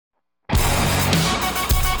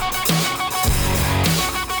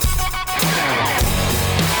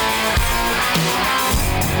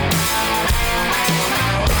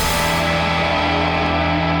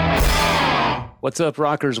What's up,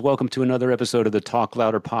 rockers? Welcome to another episode of the Talk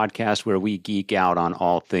Louder podcast, where we geek out on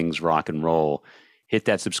all things rock and roll. Hit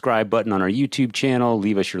that subscribe button on our YouTube channel.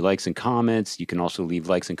 Leave us your likes and comments. You can also leave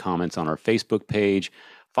likes and comments on our Facebook page.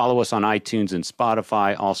 Follow us on iTunes and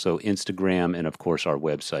Spotify, also Instagram, and of course our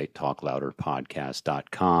website,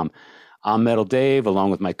 talklouderpodcast.com. I'm Metal Dave, along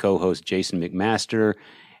with my co-host Jason McMaster.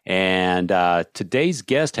 And today's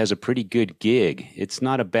guest has a pretty good gig. It's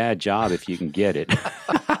not a bad job if you can get it.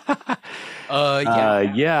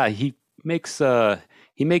 Yeah, he makes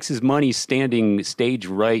his money standing stage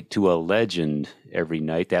right to a legend every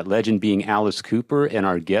night. That legend being Alice Cooper, and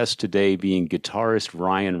our guest today being guitarist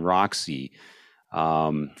Ryan Roxie,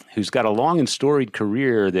 who's got a long and storied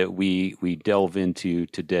career that we delve into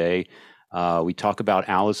today. We talk about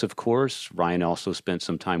Alice, of course. Ryan also spent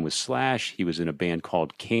some time with Slash. He was in a band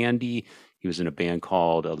called Candy. He was in a band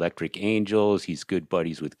called Electric Angels. He's good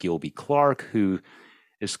buddies with Gilby Clarke, who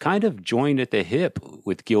is kind of joined at the hip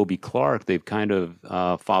with Gilby Clarke. They've kind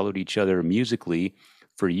of followed each other musically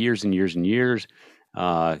for years and years and years.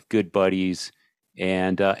 Good buddies.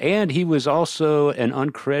 And he was also an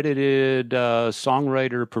uncredited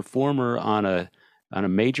songwriter, performer on a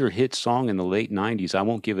major hit song in the late 90s. I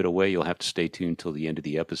won't give it away. You'll have to stay tuned till the end of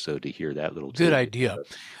the episode to hear that little Good idea.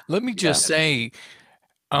 Let me just say,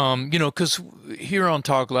 because here on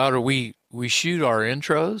Talk Louder, we shoot our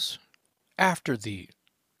intros after the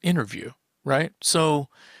interview, right? So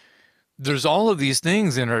there's all of these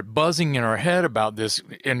things buzzing in our head about this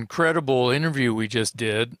incredible interview we just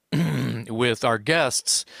did with our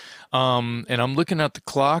guests. And I'm looking at the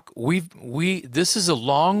clock. This is a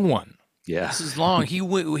long one. Yeah. This is long. He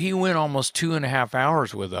went almost 2.5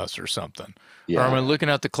 hours with us or something. Yeah. Or am I looking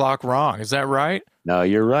at the clock wrong? Is that right? No,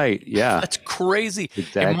 you're right. Yeah. That's crazy.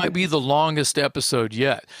 Exactly. It might be the longest episode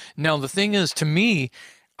yet. Now, the thing is, to me,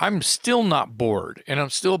 I'm still not bored, and I'm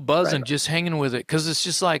still buzzing, just hanging with it, because it's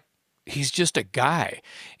just like, he's just a guy.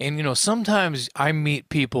 And, sometimes I meet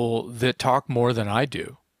people that talk more than I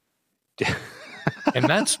do. And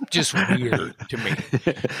that's just weird to me.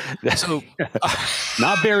 So,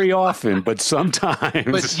 not very often, but sometimes.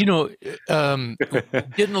 But,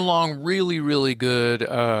 getting along really, really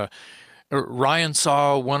good. Ryan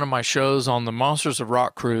saw one of my shows on the Monsters of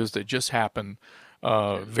Rock cruise that just happened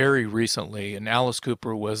very recently, and Alice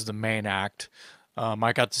Cooper was the main act.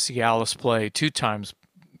 I got to see Alice play 2 times,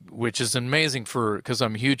 which is amazing because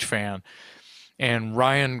I'm a huge fan. And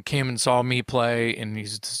Ryan came and saw me play, and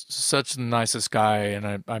he's such the nicest guy.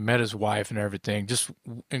 And I met his wife and everything. Just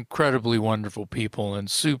incredibly wonderful people, and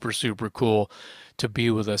super, super cool to be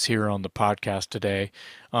with us here on the podcast today.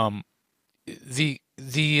 The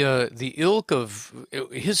ilk of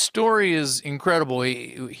his story is incredible.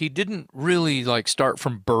 He didn't really start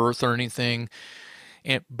from birth or anything,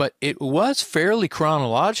 but it was fairly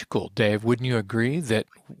chronological. Dave, wouldn't you agree that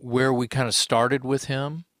where we kind of started with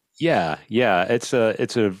him? Yeah. It's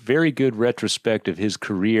a very good retrospect of his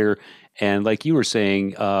career. And like you were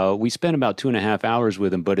saying, we spent about 2.5 hours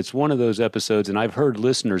with him, but it's one of those episodes, and I've heard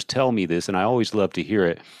listeners tell me this, and I always love to hear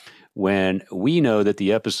it, when we know that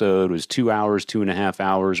the episode was 2 hours, 2.5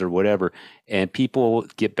 hours or whatever, and people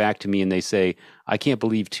get back to me and they say, I can't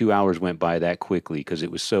believe 2 hours went by that quickly because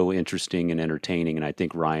it was so interesting and entertaining. And I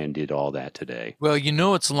think Ryan did all that today. Well,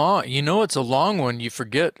 it's long. It's a long one. You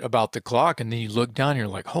forget about the clock, and then you look down and you're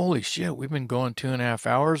like, holy shit, we've been going 2.5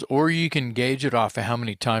 hours. Or you can gauge it off of how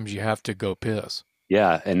many times you have to go piss.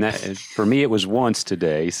 Yeah, and that for me it was once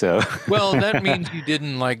today. So well, that means you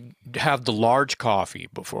didn't have the large coffee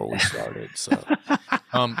before we started. So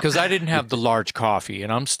because I didn't have the large coffee, and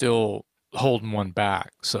I'm still holding one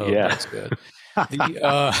back. So that's good.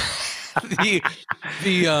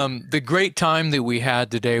 The great time that we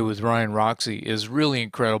had today with Ryan Roxie is really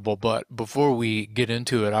incredible. But before we get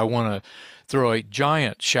into it, I want to throw a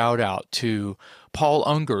giant shout out to Paul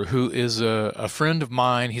Unger, who is a friend of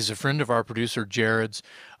mine. He's a friend of our producer Jared's.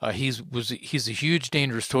 He's a huge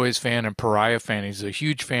Dangerous Toys fan and Pariah fan. He's a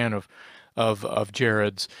huge fan of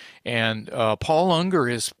Jared's, and Paul Unger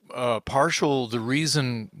is partial the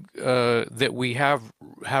reason that we have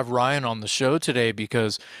Ryan on the show today,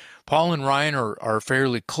 because Paul and Ryan are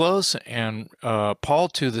fairly close, and Paul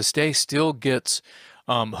to this day still gets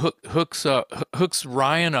hooks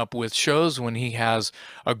Ryan up with shows when he has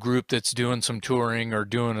a group that's doing some touring or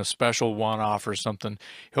doing a special one-off or something.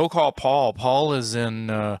 He'll call Paul. Paul is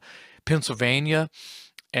in Pennsylvania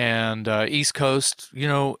and East Coast,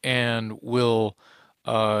 and will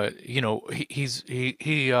he's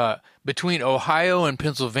between Ohio and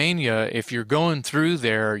Pennsylvania. If you're going through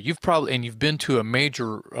there, you've been to a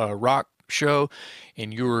major rock show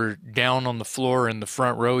and you were down on the floor in the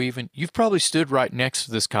front row even, you've probably stood right next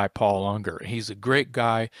to this guy, Paul Unger. He's a great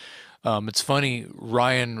guy. It's funny,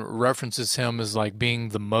 Ryan references him as like being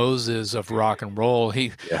the Moses of rock and roll.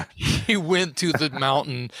 He went to the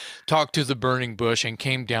mountain, talked to the burning bush, and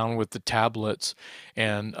came down with the tablets.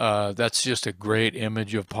 And that's just a great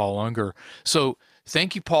image of Paul Unger. So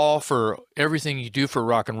thank you, Paul, for everything you do for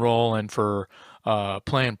rock and roll and for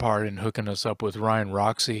playing part in hooking us up with Ryan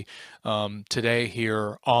Roxie today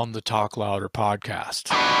here on the Talk Louder podcast.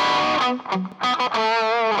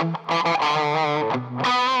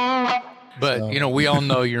 But, you know, we all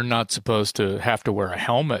know you're not supposed to have to wear a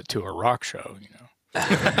helmet to a rock show, you know.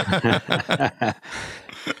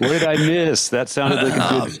 What did I miss? That sounded like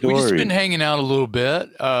a good story. We've just been hanging out a little bit.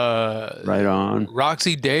 Right on.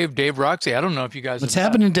 Roxie, Dave Roxie. I don't know if you guys... What's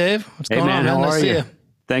happening, Dave? What's going on, man? How are you?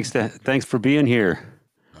 Nice to see you. Thanks for being here.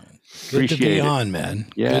 Good to be it. on, man.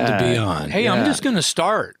 Yeah. Good to be on. Hey, I'm just going to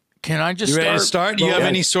start. Can I just You ready to start? start? Do you have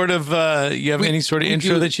any sort of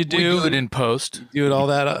intro that you do? We do it in post. You do it all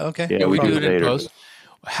that? Okay. Yeah, We do it in later. post.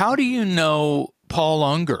 How do you know Paul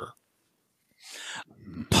Unger?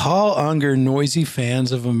 Paul Unger, Noisy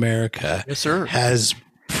Fans of America, Yes, sir. has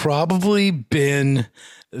probably been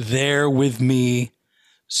there with me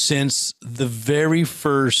since the very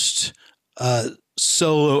first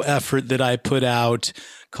solo effort that I put out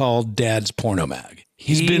called Dad's Porno Mag.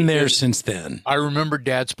 He's been there since then. I remember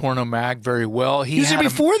Dad's Porno Mag very well. He was there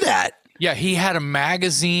before that. Yeah, he had a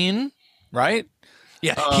magazine, right?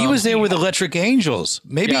 Yeah, he was there with Electric Angels,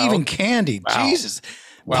 maybe Yeah, even okay. Candy. Wow. Jesus.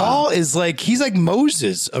 Wow. Paul is he's like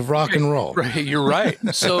Moses of rock and roll. Right, you're right.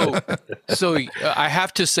 So I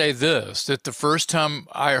have to say this, that the first time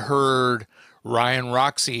I heard Ryan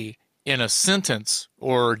Roxie in a sentence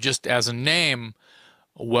or just as a name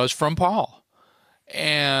was from Paul.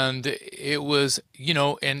 And it was, you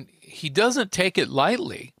know, and he doesn't take it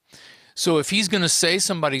lightly. So if he's going to say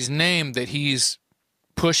somebody's name that he's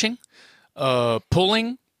pushing,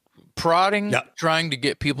 pulling, prodding, Yep. trying to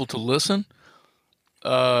get people to listen,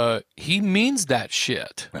 he means that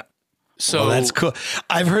shit. So Oh, that's cool.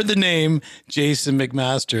 I've heard the name Jason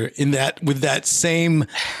McMaster with that same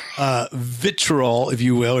vitriol, if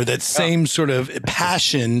you will, or that same sort of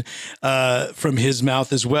passion from his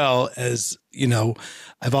mouth as well as, you know,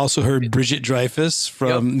 I've also heard Bridget Dreyfuss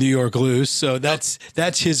from New York Loose. So that's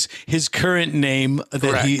his current name that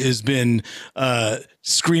Correct. he has been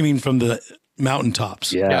screaming from the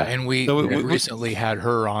mountaintops. Yeah, and we So recently had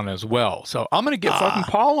her on as well. So I'm going to get fucking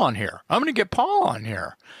Paul on here. I'm going to get Paul on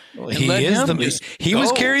here. And He let is him the just he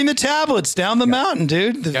was go. carrying the tablets down the mountain,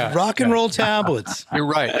 dude. The Yeah, rock and roll tablets. You're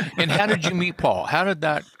right. And how did you meet Paul? How did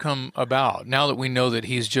that come about? Now that we know that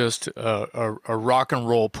he's just a rock and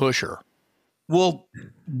roll pusher. Well,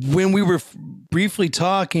 when we were briefly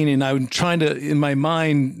talking, and I'm trying to, in my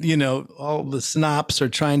mind, you know, all the synapses are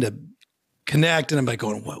trying to connect, and I'm like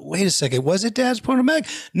going, wait a second, was it Dad's Porno Mag?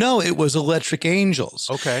 No, it was Electric Angels.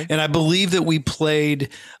 Okay. And I believe that we played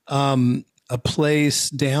a place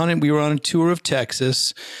down, and we were on a tour of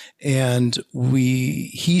Texas, and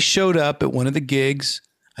he showed up at one of the gigs.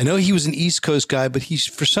 I know he was an East Coast guy, but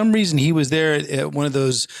for some reason he was there at one of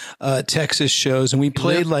those Texas shows, and we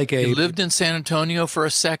played He lived in San Antonio for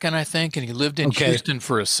a second, I think, and he lived in Houston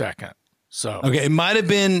for a second. So Okay, it might have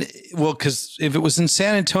been, well, because if it was in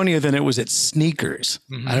San Antonio, then it was at Sneakers.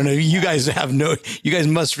 Mm-hmm. I don't know. You guys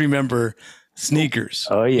must remember Sneakers.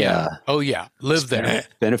 Oh yeah. Oh yeah, lived there.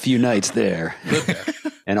 Been a few nights there. Lived there.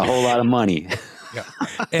 And a whole lot of money. Yeah.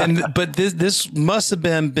 But this must have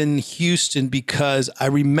been Houston, because I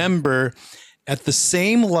remember at the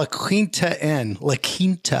same La Quinta Inn,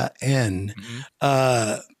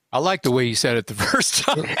 I like the way you said it the first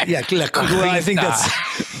time. yeah, well, I think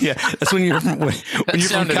that's when you're when you're from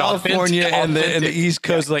sounded California and the authentic. East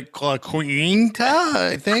Coast, like La Quinta,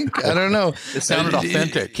 I think. I don't know. It sounded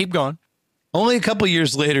authentic. Keep going. Only a couple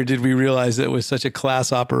years later did we realize that it was such a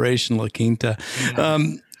class operation, La Quinta.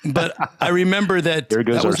 But I remember that There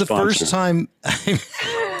goes that was our the first sponsor. time.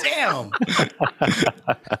 Damn.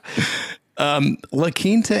 La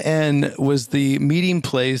Quinta Inn was the meeting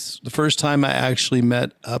place. The first time I actually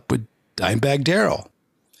met up with Dimebag Darrell,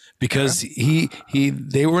 because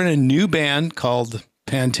they were in a new band called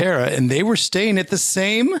Pantera, and they were staying at the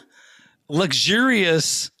same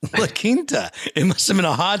luxurious La Quinta. It must have been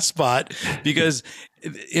a hot spot, because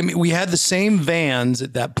we had the same vans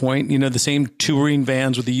at that point, you know, the same touring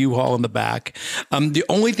vans with the U-Haul in the back. The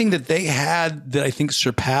only thing that they had that I think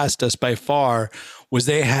surpassed us by far was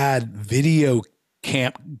they had video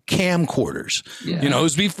camcorders. Yeah. You know, it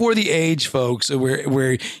was before the age, folks,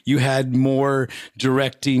 where you had more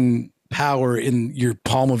directing power in your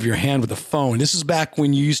palm of your hand with a phone. This is back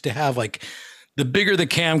when you used to have like the bigger the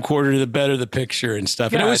camcorder, the better the picture and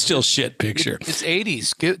stuff. And it was still shit picture. It's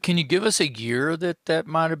 80s. Can you give us a year that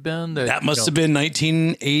might have been? That must have been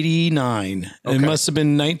 1989. Okay. It must have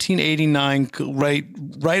been 1989,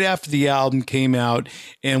 right after the album came out,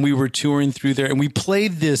 and we were touring through there, and we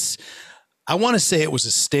played this. I want to say it was a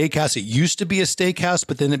steakhouse. It used to be a steakhouse,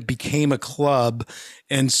 but then it became a club.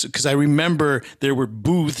 And because I remember there were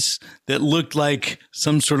booths that looked like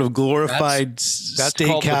some sort of glorified that's steakhouse.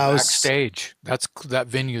 Called the Backstage. That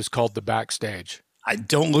venue is called the Backstage. I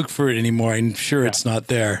don't look for it anymore. I'm sure it's not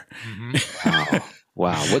there. Mm-hmm.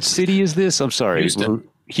 Wow. What city is this? I'm sorry.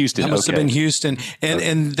 Houston. That must have been Houston.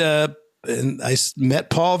 And I met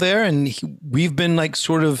Paul there, and we've been like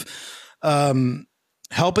sort of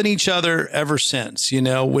helping each other ever since. You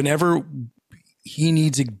know, whenever he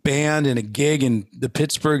needs a band and a gig in the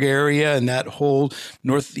Pittsburgh area and that whole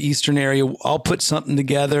northeastern area, I'll put something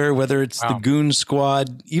together, whether it's the Goon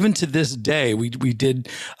Squad. Even to this day, we did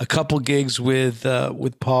a couple gigs with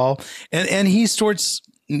Paul, and he sorts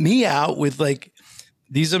me out with like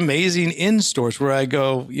these amazing in stores where I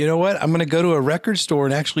go, you know what, I'm going to go to a record store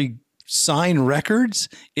and actually sign records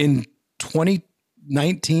in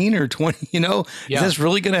 2019 or 20, is this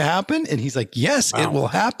really going to happen? And he's like, yes, it will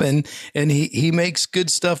happen. And he makes good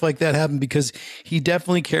stuff like that happen because he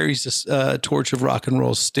definitely carries this torch of rock and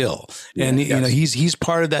roll still. And, he's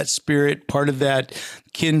part of that spirit, part of that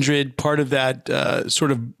kindred, part of that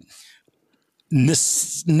sort of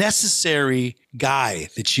necessary guy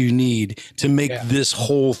that you need to make this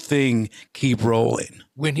whole thing keep rolling.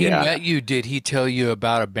 When he met you, did he tell you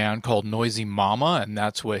about a band called Noisy Mama, and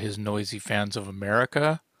that's what his Noisy Fans of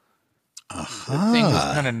America thing is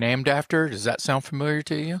kind of named after? Does that sound familiar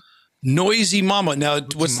to you? Noisy Mama. Now,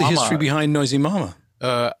 what's the history behind Noisy Mama?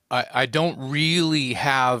 I don't really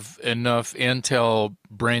have enough intel,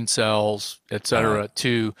 brain cells, etc.,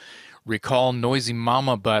 to recall Noisy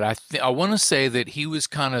Mama, but I want to say that he was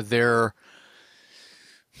kind of their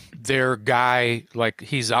guy, like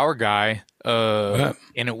he's our guy, and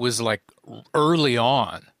it was like early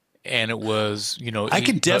on, and it was, I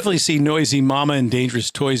could definitely see Noisy Mama and Dangerous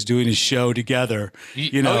Toys doing a show together,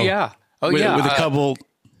 with a couple.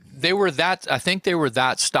 I think they were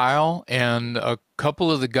that style, and a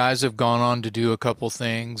couple of the guys have gone on to do a couple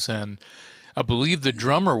things, and I believe the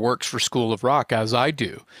drummer works for School of Rock, as I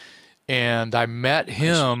do. And I met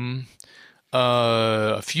him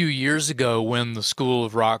a few years ago when the School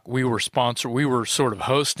of Rock, we were sort of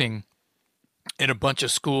hosting in a bunch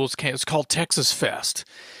of schools. It's called Texas Fest.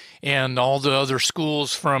 And all the other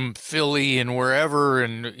schools from Philly and wherever,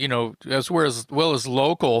 and, as well as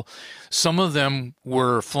local, some of them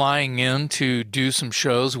were flying in to do some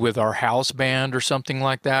shows with our house band or something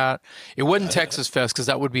like that. It wasn't Texas Fest because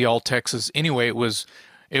that would be all Texas. Anyway, it was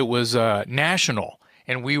national.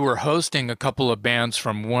 And we were hosting a couple of bands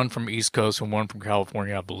one from East Coast and one from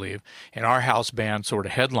California, I believe. And our house band sort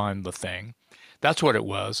of headlined the thing. That's what it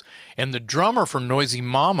was. And the drummer for Noisy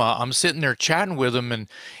Mama, I'm sitting there chatting with him, and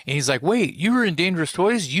he's like, wait, you were in Dangerous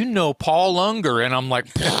Toys? You know Paul Unger. And I'm like,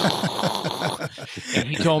 and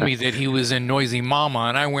he told me that he was in Noisy Mama.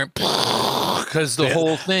 And I went, because the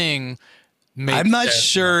whole thing made I'm not sense.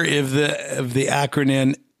 sure if the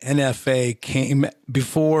acronym NFA came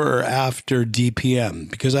before or after DPM,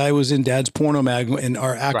 because I was in Dad's Porno Mag and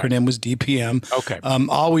our acronym was DPM. Okay.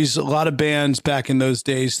 Always a lot of bands back in those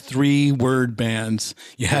days, 3-word bands.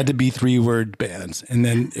 You had to be 3-word bands, and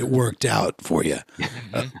then it worked out for you.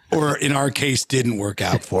 Or in our case, didn't work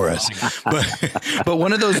out for us. But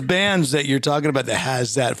one of those bands that you're talking about that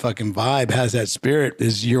has that fucking vibe, has that spirit,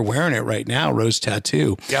 is you're wearing it right now, Rose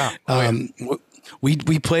Tattoo. Yeah. We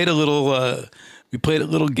played a little. We played a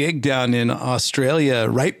little gig down in Australia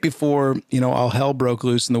right before, all hell broke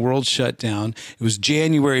loose and the world shut down. It was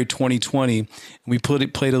January 2020. We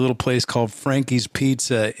played a little place called Frankie's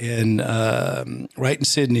Pizza right in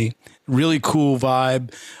Sydney. Really cool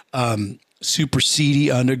vibe. Super seedy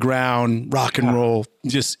underground rock and roll,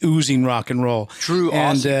 just oozing rock and roll. True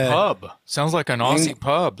Aussie pub. Sounds like an Aussie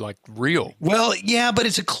pub, like real. Well, yeah, but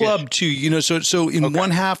it's a club too, So in one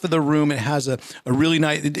half of the room, it has a really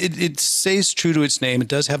nice, it stays true to its name. It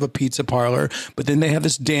does have a pizza parlor, but then they have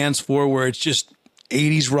this dance floor where it's just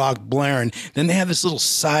 80s rock blaring. Then they have this little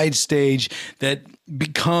side stage that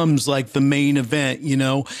becomes like the main event,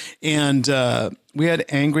 and we had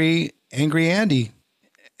Angry Andy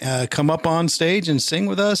come up on stage and sing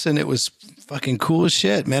with us, and it was fucking cool as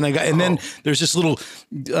shit, man. Then there's this little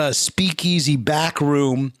speakeasy back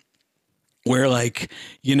room where like,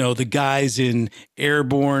 the guys in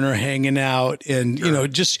Airborne are hanging out and,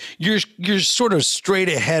 just you're sort of straight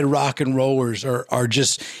ahead rock and rollers are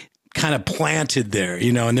just kind of planted there,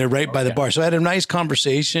 and they're right by the bar. So I had a nice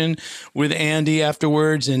conversation with Andy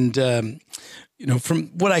afterwards. And, from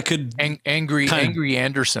what I could. Angry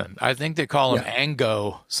Anderson. I think they call him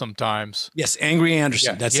Ango sometimes. Yes. Angry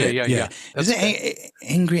Anderson. That's it. Yeah. Is it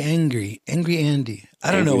Angry Andy?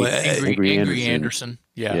 I don't know. Angry Anderson.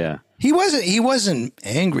 Yeah. He wasn't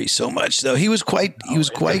angry so much though. He was quite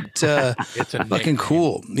fucking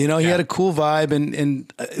cool. He had a cool vibe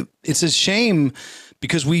and it's a shame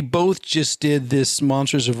because we both just did this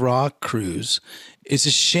Monsters of Rock cruise. It's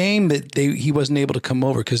a shame that he wasn't able to come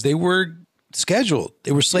over because they were scheduled.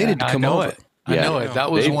 They were slated to come over. I know it.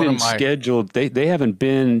 That was one of my scheduled. They haven't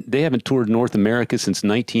toured North America since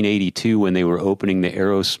 1982 when they were opening the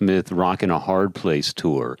Aerosmith Rockin' a Hard Place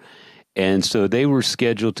tour. And so they were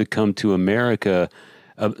scheduled to come to America,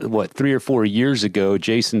 3 or 4 years ago.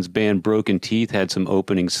 Jason's band Broken Teeth had some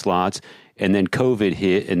opening slots, and then COVID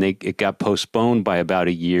hit, and it got postponed by about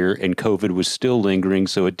a year, and COVID was still lingering,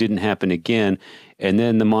 so it didn't happen again. And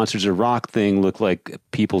then the Monsters of Rock thing looked like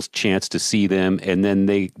people's chance to see them, and then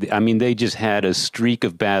they just had a streak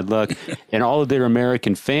of bad luck, and all of their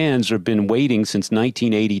American fans have been waiting since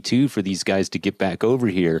 1982 for these guys to get back over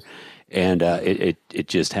here. And it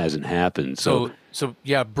just hasn't happened. So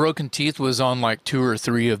yeah, Broken Teeth was on like 2 or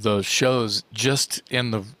 3 of those shows just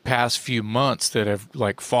in the past few months that have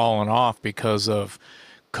like fallen off because of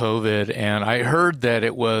COVID. And I heard that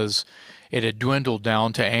it had dwindled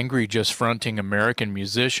down to Angry just fronting American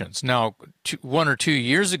musicians. Now, 1 or 2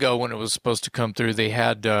 years ago when it was supposed to come through, they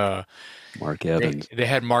had Mark Evans. They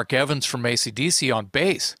had Mark Evans from AC/DC on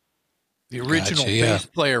bass. The original bass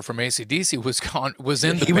player from AC/DC was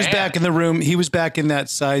in the He was back in the room. He was back in that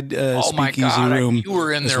side speakeasy room. You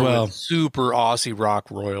were in there with super Aussie rock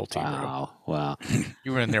royalty. Wow.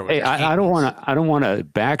 You were in there with Hey, I don't want to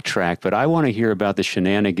backtrack, but I want to hear about the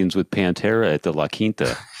shenanigans with Pantera at the La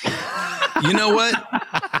Quinta. You know what?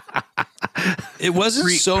 It wasn't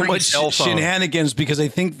so much shenanigans because I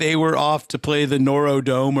think they were off to play the Noro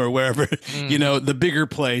Dome or wherever, the bigger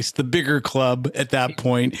place, the bigger club at that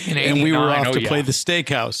point. And we were off to play the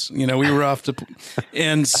Steakhouse. We were off to,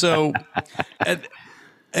 and so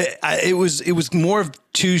it was more of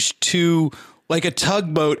two like a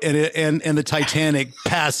tugboat and the Titanic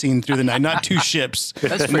passing through the night, not two ships.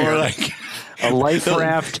 That's more fair. like a life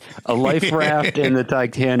raft, and the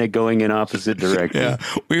Titanic going in opposite directions. Yeah,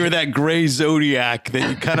 we were that gray Zodiac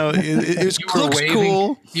that kind of looks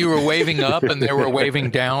cool. You were waving up, and they were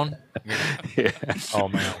waving down. Yeah. Oh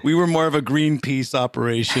man, we were more of a Greenpeace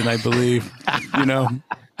operation, I believe.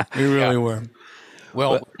 We really were.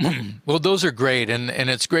 Well, those are great, and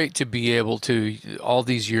it's great to be able to all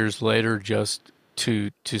these years later just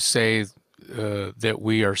to say that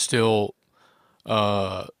we are still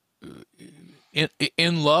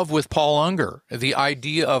in love with Paul Unger. The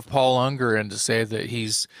idea of Paul Unger, and to say that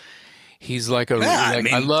he's like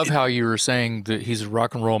I love how you were saying that he's a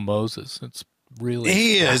rock and roll Moses. It's really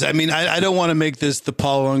he is. I mean, I don't want to make this the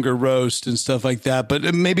Paul Unger roast and stuff like that,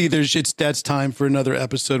 but maybe that's time for another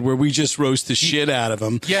episode where we just roast the shit out of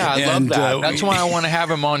him. Yeah, I love that. That's why I want to have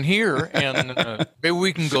him on here, and maybe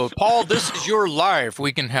we can go, Paul, this is your life.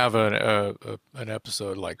 We can have an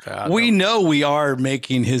episode like that. We know we are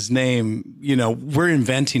making his name. We're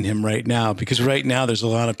inventing him right now because right now there's a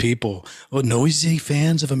lot of people. Oh, noisy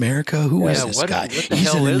fans of America. Who is this guy?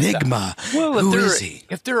 He's an enigma. Well, who is he?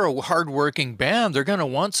 If they're a hardworking band, they're going to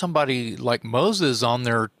want somebody like Moses on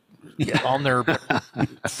their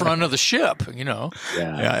front of the ship,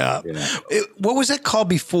 Yeah. What was that called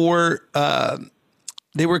before?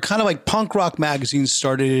 They were kind of like punk rock magazines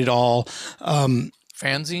started it all.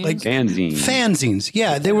 Fanzines? Like fanzines.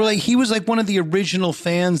 Yeah. They were he was like one of the original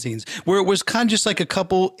fanzines where it was kind of just like a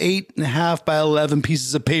couple 8.5 by 11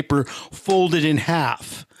 pieces of paper folded in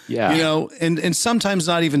half. Yeah. And sometimes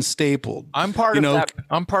not even stapled. I'm part of that.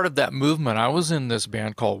 I'm part of that movement. I was in this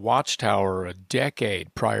band called Watchtower a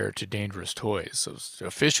decade prior to Dangerous Toys. So I was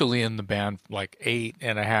officially in the band like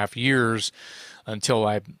 8.5 years until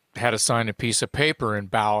I had to sign a piece of paper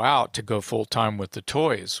and bow out to go full time with the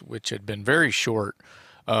Toys, which had been very short,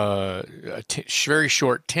 very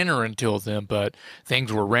short tenure until then, but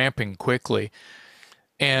things were ramping quickly.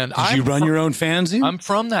 And did you run your own fanzine? I'm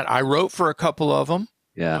from that. I wrote for a couple of them.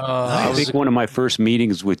 Yeah. I think one of my first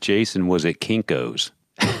meetings with Jason was at Kinko's.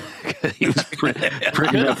 He was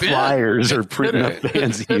printing up flyers or printing up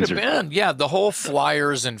fanzines. Yeah, the whole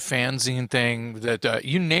flyers and fanzine thing that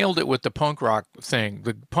you nailed it with the punk rock thing.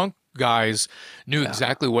 The punk guys knew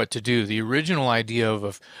exactly what to do. The original idea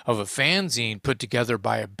of a fanzine put together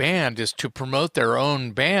by a band is to promote their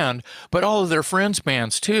own band, but all of their friends'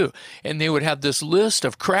 bands too. And they would have this list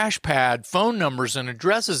of crash pad phone numbers and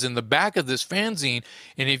addresses in the back of this fanzine.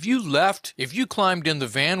 And if you climbed in the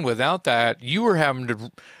van without that, you were having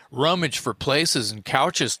to rummage for places and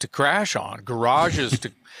couches to crash on, garages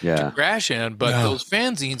to crash in. But those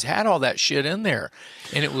fanzines had all that shit in there.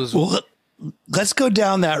 And it was... Well, let's go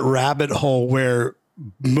down that rabbit hole where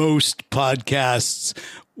most podcasts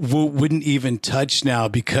wouldn't even touch now,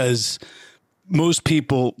 because most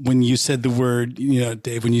people, when you said the word,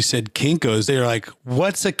 Dave, when you said Kinko's, they're like,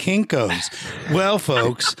 what's a Kinko's? Well,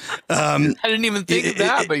 folks, I didn't even think of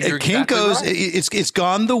that, but you're Kinko's, exactly right. it's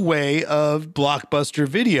gone the way of Blockbuster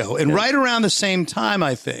Video, and right around the same time,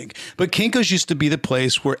 I think. But Kinko's used to be the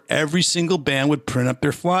place where every single band would print up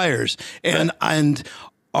their flyers, and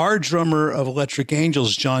our drummer of Electric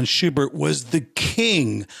Angels, John Schubert, was the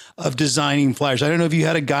king of designing flyers. I don't know if you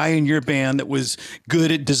had a guy in your band that was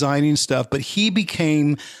good at designing stuff, but he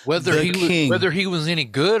became the king. Whether he was any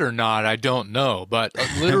good or not, I don't know, but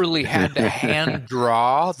literally had to hand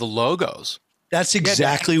draw the logos. That's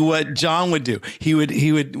exactly what John would do.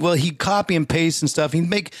 He'd copy and paste and stuff. He'd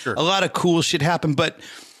make a lot of cool shit happen, but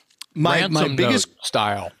my biggest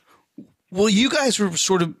style. Well, you guys were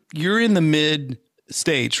you're in the mid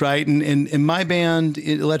states, right? And in my band,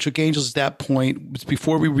 Electric Angels, at that point, was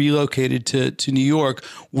before we relocated to New York,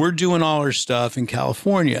 we're doing all our stuff in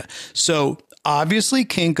California. So obviously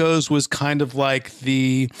Kinko's was kind of like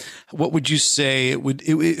what would you say?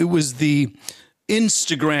 It was the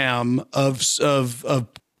Instagram of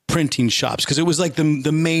printing shops, because it was like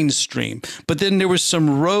the mainstream. But then there was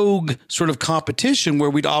some rogue sort of competition where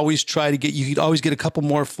we'd always try to you could always get a couple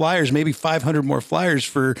more flyers, maybe 500 more flyers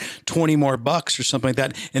for $20 more or something like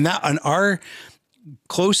that. And our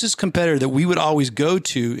closest competitor that we would always go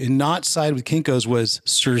to and not side with Kinko's was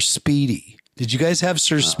Sir Speedy. Did you guys have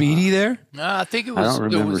Sir Speedy there? I think it was, I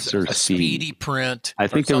don't remember Sir a Speedy print. I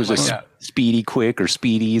think there was a Speedy Quick or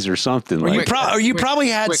Speedies or something. You probably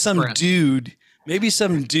had some print. Dude. Maybe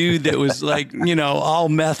some dude that was like, all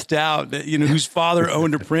methed out, whose father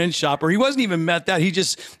owned a print shop, or he wasn't even methed out. He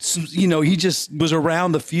just was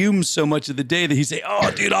around the fumes so much of the day that he'd say, "Oh,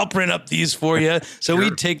 dude, I'll print up these for you." So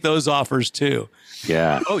we'd take those offers too.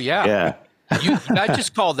 Yeah. Oh, yeah. Yeah. I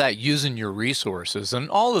just call that using your resources. And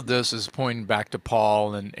all of this is pointing back to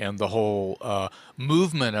Paul and the whole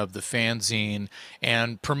movement of the fanzine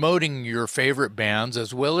and promoting your favorite bands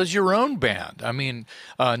as well as your own band. I mean,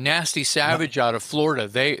 Nasty Savage out of Florida,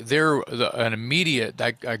 they're an immediate,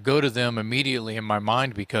 I go to them immediately in my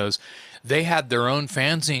mind because they had their own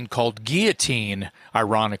fanzine called Guillotine,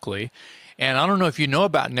 ironically. And I don't know if you know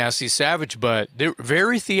about Nasty Savage, but they're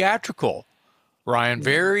very theatrical. Ryan,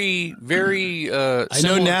 very, very. I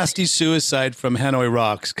know Nasty Suicide from Hanoi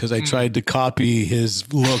Rocks because I tried to copy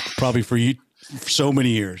his look probably for so many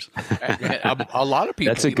years. A lot of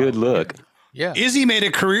people. That's a good look. Yeah. Izzy made a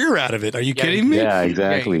career out of it. Are you kidding me? Yeah,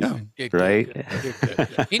 exactly. Yeah, right.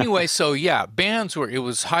 Anyway, so bands it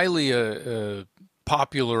was highly a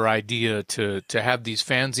popular idea to have these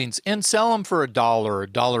fanzines and sell them for $1,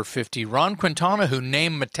 $1.50. Ron Quintana, who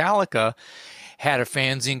named Metallica, had a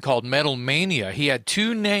fanzine called Metal Mania. He had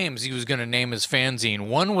two names he was going to name his fanzine.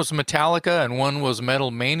 One was Metallica and one was Metal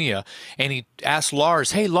Mania. And he asked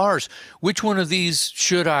Lars, "Hey, Lars, which one of these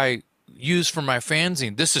should I use for my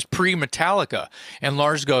fanzine? This is pre-Metallica." And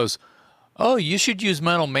Lars goes, "Oh, you should use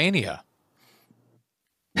Metal Mania."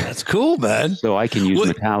 That's cool, man. So I can use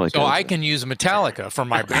Metallica. So I can use Metallica for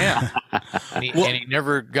my band. And he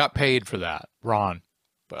never got paid for that, Ron.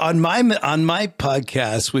 On my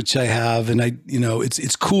podcast, which I have, and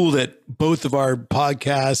it's cool that both of our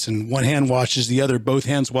podcasts and one hand washes the other, both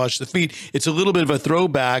hands wash the feet. It's a little bit of a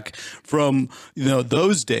throwback from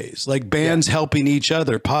those days, like bands helping each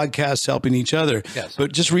other, podcasts helping each other. Yes.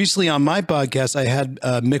 But just recently on my podcast, I had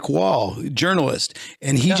Mick Wall, journalist,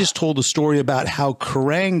 and he just told a story about how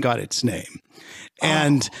Kerrang got its name,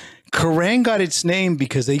 and. Kerrang got its name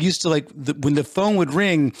because they used to when the phone would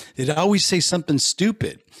ring, they'd always say something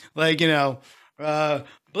stupid, like,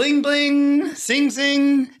 bling, bling, sing,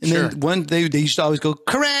 sing. And then they used to always go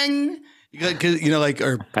Kerrang, or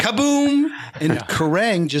kaboom. And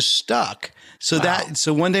Kerrang just stuck. So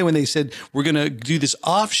so one day when they said, we're going to do this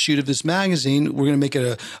offshoot of this magazine, we're going to make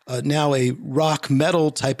it now a rock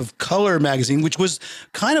metal type of color magazine, which was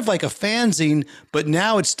kind of like a fanzine, but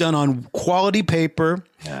now it's done on quality paper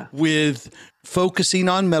with focusing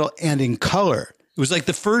on metal and in color. It was like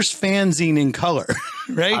the first fanzine in color,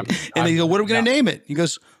 right? And they go, "What are we going to name it?" He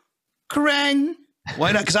goes, "Kerrang."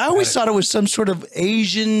 Why not? Because I always thought it was some sort of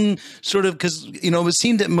Asian sort of, because, it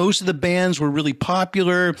seemed that most of the bands were really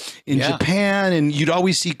popular in Japan, and you'd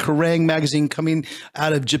always see Kerrang! Magazine coming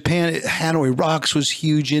out of Japan. Hanoi Rocks was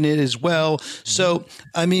huge in it as well. So,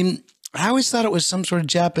 I mean, I always thought it was some sort of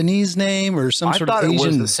Japanese name or some sort of Asian. I thought it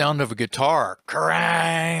was the sound of a guitar.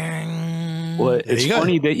 Kerrang! Well, it's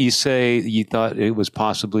funny that you say you thought it was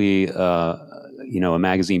possibly, a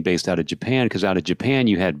magazine based out of Japan, because out of Japan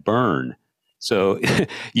you had Burn. So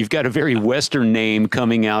you've got a very Western name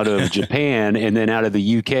coming out of Japan, and then out of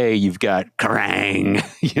the UK, you've got Kerrang!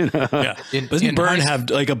 Yeah. Doesn't Burn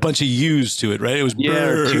have like a bunch of U's to it, right? It was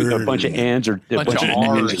Burn. A bunch of N's or a bunch of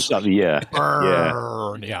R's or something. Yeah.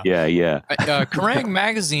 Burn. Yeah. Kerrang!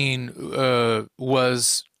 Magazine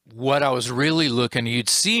was what I was really looking. You'd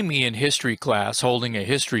see me in history class holding a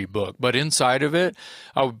history book, but inside of it,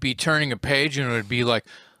 I would be turning a page and it would be like,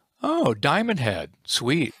 oh, Diamond Head,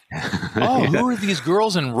 sweet. Oh, who are these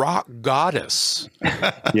girls in Rock Goddess?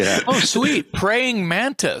 Yeah. Oh, sweet, Praying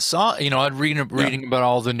Mantis. I'd reading about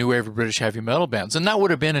all the new wave of British heavy metal bands, and that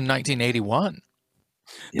would have been in 1981.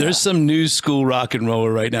 There's some new school rock and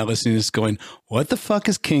roller right now listening to this going, what the fuck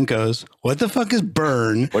is Kinko's? What the fuck is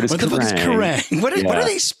Burn? What the fuck is Kerrang? What are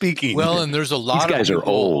they speaking? Well, and there's a lot These guys of are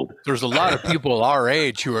old. There's a lot of people our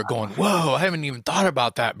age who are going, whoa, I haven't even thought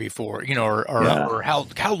about that before, or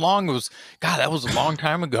how long it was. God, that was a long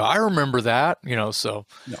time ago. I remember that, so.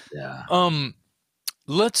 Yeah.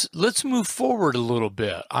 Let's move forward a little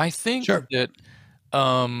bit. I think that,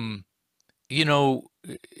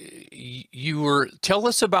 tell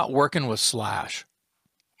us about working with Slash.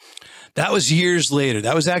 That was years later.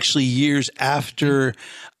 That was actually years after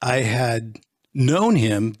I had known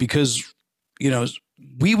him, because,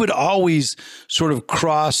 we would always sort of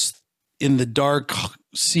cross in the dark,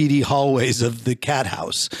 seedy hallways of the Cat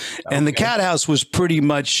House. Okay. And the Cat House was pretty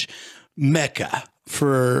much Mecca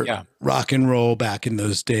for rock and roll back in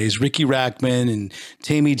those days. Ricky Rackman and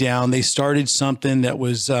Tammy Down, they started something that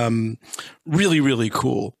was really, really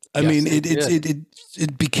cool. I mean,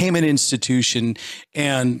 it became an institution,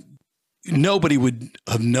 and nobody would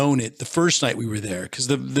have known it the first night we were there, because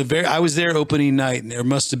I was there opening night, and there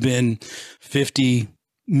must have been 50,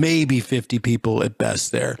 maybe 50 people at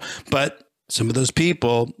best there. But some of those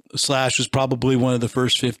people, Slash was probably one of the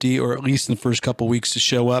first 50, or at least in the first couple of weeks, to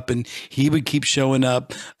show up, and he would keep showing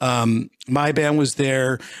up. My band was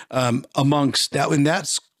there amongst that, and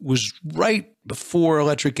that was right before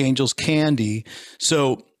Electric Angels Candy.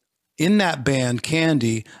 So in that band,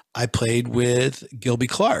 Candy, I played with Gilby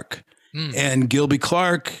Clarke. And Gilby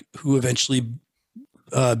Clarke, who eventually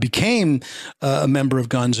became a member of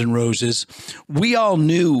Guns N' Roses, we all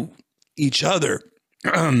knew each other.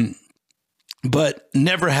 But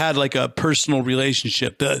never had like a personal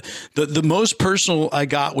relationship. The most personal I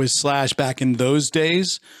got with Slash back in those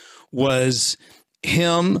days was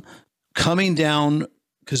him coming down,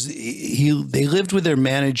 because they lived with their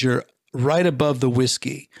manager right above the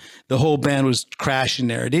Whiskey. The whole band was crashing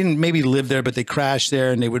there. They didn't maybe live there, but they crashed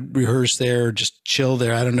there, and they would rehearse there or just chill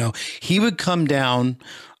there. I don't know. He would come down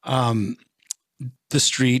the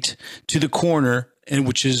street to the corner, and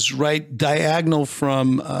which is right diagonal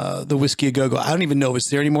from the Whiskey A Go-Go. I don't even know if it's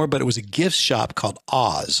there anymore, but it was a gift shop called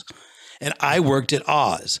Oz. And I worked at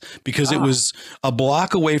Oz because it was a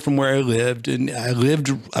block away from where I lived. And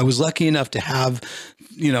I was lucky enough to have,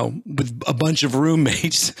 with a bunch of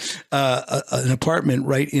roommates, an apartment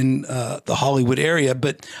right in the Hollywood area.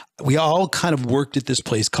 But we all kind of worked at this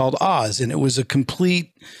place called Oz, and it was a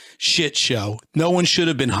complete shit show. No one should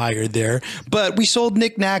have been hired there, but we sold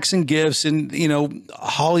knickknacks and gifts, and,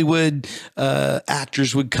 Hollywood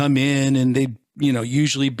actors would come in, and they'd,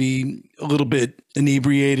 usually be a little bit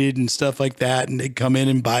inebriated and stuff like that. And they'd come in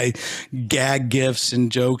and buy gag gifts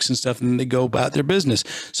and jokes and stuff, and then they go about their business.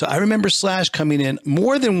 So I remember Slash coming in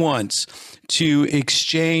more than once to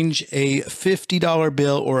exchange a $50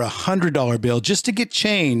 bill or $100 bill just to get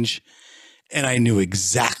change. And I knew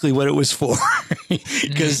exactly what it was for,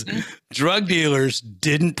 because drug dealers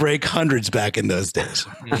didn't break hundreds back in those days.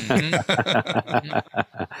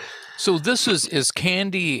 So this is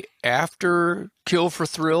Candy after Kill for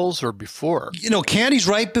Thrills or before? Candy's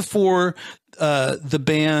right before the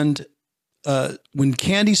band. When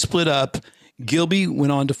Candy split up, Gilby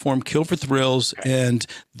went on to form Kill for Thrills, and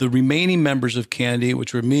the remaining members of Candy,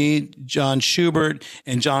 which were me, John Schubert,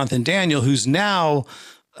 and Jonathan Daniel, who's now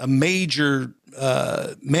a major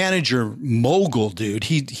manager mogul, dude.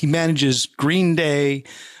 He manages Green Day,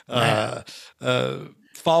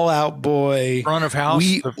 Fall Out Boy, front of house.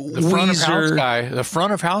 The front of house guy. The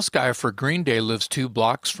front of house guy for Green Day lives 2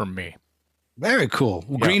 blocks from me. Very cool.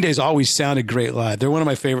 Well, Green Day's always sounded great live. They're one of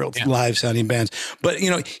my favorite live sounding bands. But,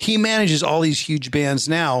 he manages all these huge bands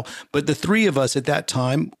now. But the three of us at that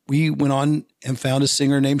time, we went on and found a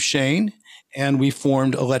singer named Shane, and we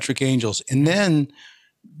formed Electric Angels. And then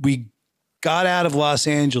we got out of Los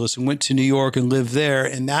Angeles and went to New York and lived there.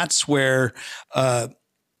 And that's where,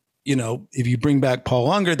 if you bring back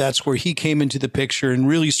Paul Unger, that's where he came into the picture and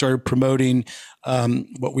really started promoting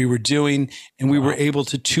what we were doing. And we were able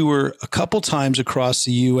to tour a couple times across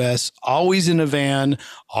the U.S., always in a van,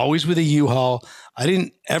 always with a U-Haul. I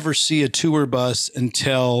didn't ever see a tour bus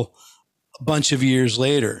until a bunch of years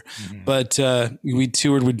later. Mm-hmm. But we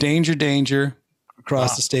toured with Danger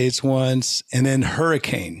across the States once, and then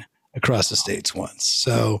Hurricane across the States once.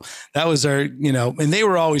 So that was our, and they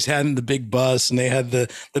were always having the big bus, and they had the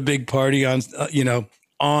big party on,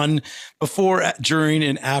 on before, during,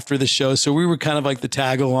 and after the show. So we were kind of like the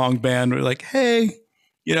tag along band. We're like, hey,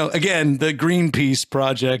 again, the Greenpeace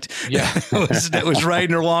project that was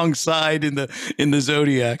riding alongside in the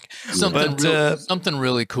Zodiac. Something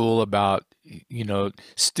really cool about,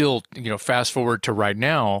 still, fast forward to right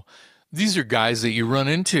now, these are guys that you run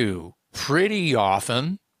into pretty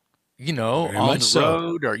often, very on the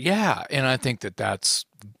road and I think that's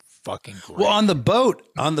fucking great. Well, on the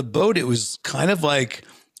boat, it was kind of like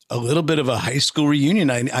a little bit of a high school reunion.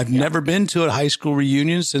 I've never been to a high school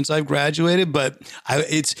reunion since I've graduated, but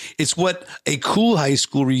it's what a cool high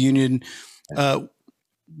school reunion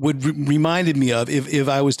reminded me of if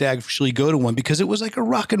I was to actually go to one, because it was like a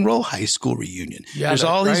rock and roll high school reunion. Yeah, there's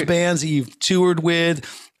all these bands that you've toured with,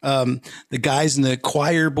 the guys in the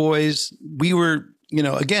choir boys. We were,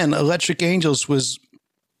 again, Electric Angels was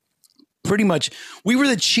pretty much, we were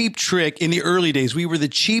the Cheap Trick in the early days. We were the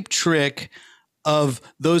Cheap Trick of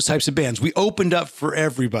those types of bands. We opened up for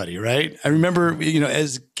everybody, right? I remember,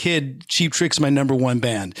 as a kid, Cheap Trick's my number one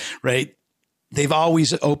band, right? They've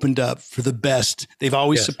always opened up for the best. They've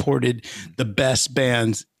always supported the best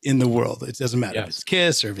bands in the world. It doesn't matter if it's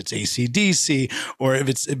Kiss or if it's AC/DC or if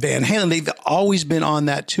it's Van Halen. They've always been on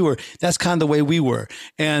that tour. That's kind of the way we were.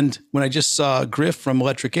 And when I just saw Griff from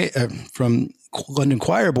from London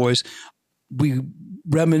Choir Boys, we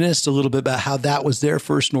reminisced a little bit about how that was their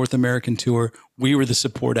first North American tour. We were the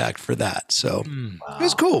support act for that. So it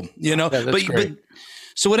was cool, That's great.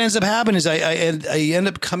 So what ends up happening is I end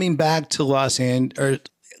up coming back to Los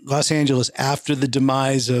Angeles after the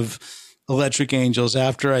demise of Electric Angels,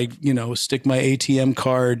 after I, stick my ATM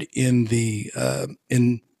card in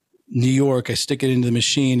New York. I stick it into the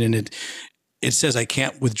machine, and it says I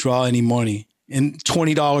can't withdraw any money. And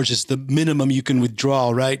 $20 is the minimum you can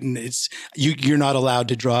withdraw, right? And you're not allowed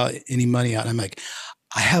to draw any money out. I'm like,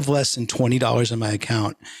 I have less than $20 in my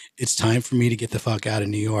account. It's time for me to get the fuck out of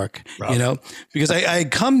New York, because I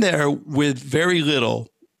come there with very little,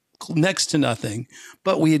 next to nothing,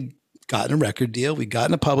 but we had gotten a record deal. We'd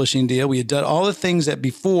gotten a publishing deal. We had done all the things that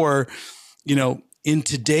before, in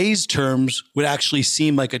today's terms would actually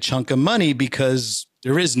seem like a chunk of money, because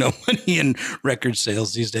there is no money in record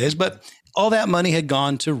sales these days. But all that money had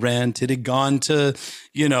gone to rent. It had gone to,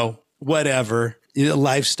 whatever. The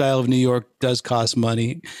lifestyle of New York does cost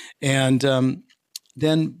money. And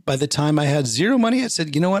then by the time I had zero money, I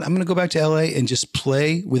said, you know what? I'm going to go back to LA and just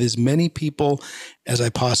play with as many people as I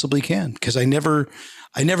possibly can. Because I never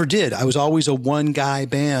did. I was always a one guy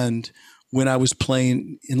band when I was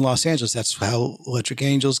playing in Los Angeles. That's how Electric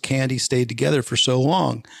Angels, Candy stayed together for so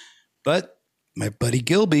long. But my buddy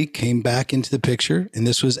Gilby came back into the picture, and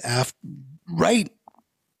this was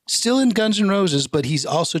still in Guns N' Roses, but he's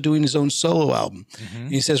also doing his own solo album. Mm-hmm.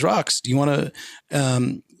 And he says, Rox, do you want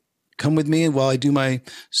to come with me while I do my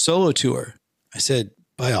solo tour? I said,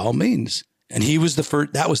 by all means. And he was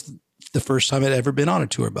that was the first time I'd ever been on a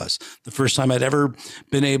tour bus. The first time I'd ever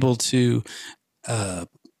been able to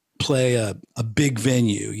play a big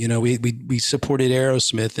venue. We supported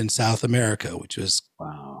Aerosmith in South America, which was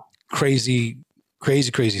crazy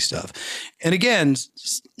stuff. And again,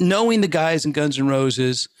 knowing the guys in Guns N'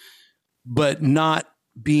 Roses, but not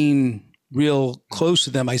being real close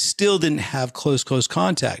to them, I still didn't have close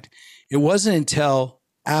contact. It wasn't until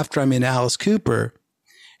after I'm in Alice Cooper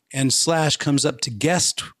and Slash comes up to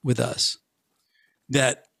guest with us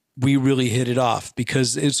that we really hit it off,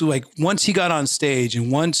 because it's like once he got on stage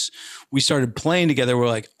and once we started playing together, we're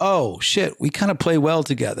like, oh shit, we kind of play well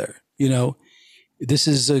together. This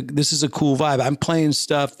is a cool vibe. I'm playing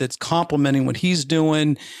stuff that's complementing what he's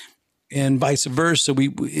doing, and vice versa.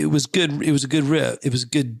 It was good. It was a good riff. It was a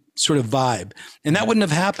good sort of vibe, and that wouldn't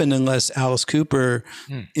have happened unless Alice Cooper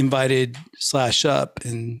invited Slash up,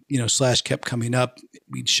 and Slash kept coming up.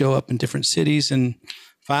 We'd show up in different cities, and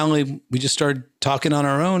finally we just started talking on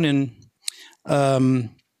our own, and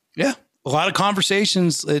Yeah, a lot of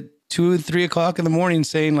conversations at 2 and 3 o'clock in the morning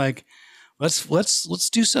saying like, let's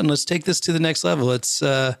do something. Let's take this to the next level. Let's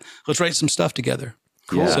write some stuff together.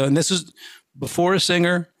 Cool. Yeah. So, and this was before a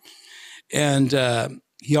singer, and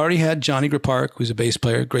he already had Johnny Grapark, who's a bass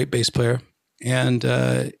player, great bass player, and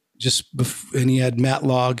and he had Matt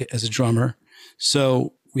Log as a drummer.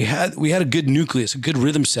 So we had a good nucleus, a good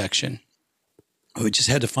rhythm section. We just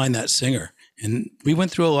had to find that singer, and we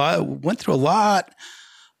went through a lot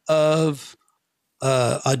of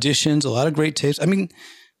auditions, a lot of great tapes. I mean,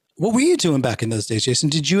 what were you doing back in those days, Jason?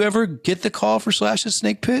 Did you ever get the call for Slash's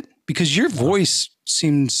Snake Pit? Because your voice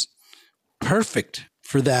seems perfect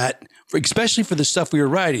for that, especially for the stuff we were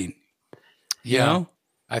writing. Yeah. You know?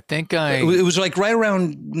 I think it was like right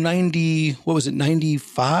around 90, what was it,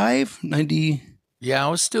 95, 90? Yeah, I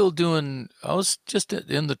was just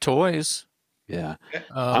in the toys. Yeah.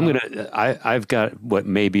 I've got what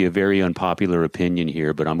may be a very unpopular opinion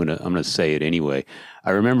here, but I'm gonna say it anyway.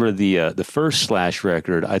 I remember the first Slash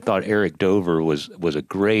record. I thought Eric Dover was a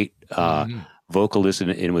great vocalist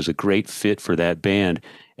and was a great fit for that band.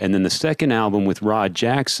 And then the second album with Rod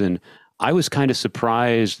Jackson, I was kind of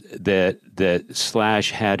surprised that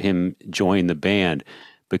Slash had him join the band,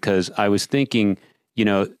 because I was thinking,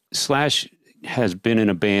 Slash has been in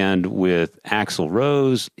a band with Axl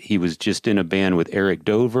Rose. He was just in a band with Eric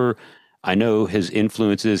Dover. I know his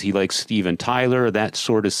influences. He likes Steven Tyler, that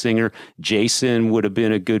sort of singer. Jason would have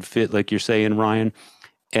been a good fit, like you're saying, Ryan.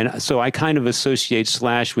 And so I kind of associate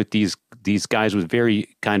Slash with these guys with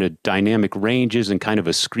very kind of dynamic ranges and kind of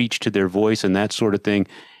a screech to their voice and that sort of thing.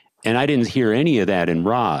 And I didn't hear any of that in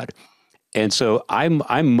Rod. And so I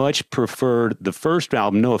much preferred the first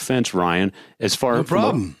album. No offense, Ryan, as far as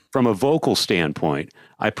from a vocal standpoint,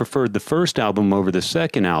 I preferred the first album over the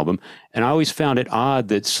second album. And I always found it odd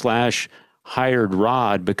that Slash hired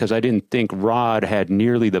Rod, because I didn't think Rod had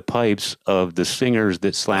nearly the pipes of the singers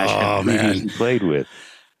that Slash had previously played with.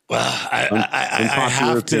 Well, I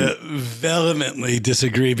have to vehemently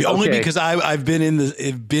disagree, only because I've been in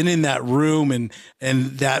that room and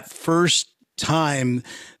that first time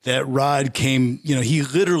that Rod came, he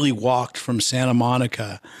literally walked from Santa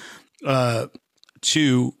Monica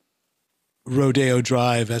to Rodeo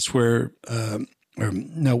Drive. That's where,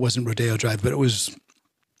 it wasn't Rodeo Drive, but it was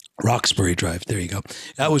Roxbury Drive. There you go.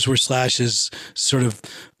 That was where Slash's sort of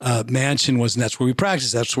mansion was, and that's where we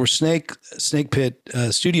practiced. That's where Snake Pit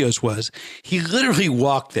Studios was. He literally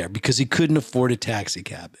walked there because he couldn't afford a taxi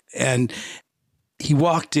cab, and he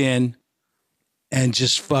walked in and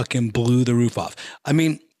just fucking blew the roof off. I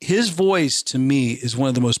mean, his voice to me is one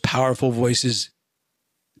of the most powerful voices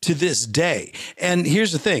to this day. And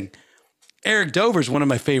here's the thing. Eric Dover is one of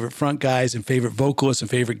my favorite front guys and favorite vocalists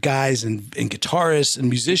and favorite guys and guitarists and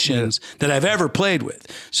musicians that I've ever played with.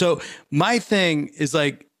 So my thing is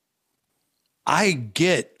like, I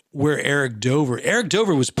get where Eric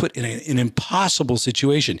Dover was put in an impossible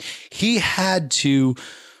situation. He had to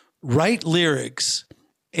write lyrics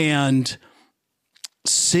and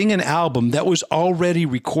sing an album that was already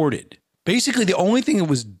recorded. Basically, the only thing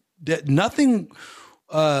nothing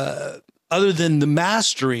other than the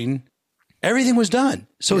mastering, everything was done.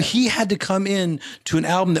 So he had to come in to an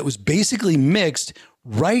album that was basically mixed,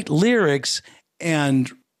 write lyrics,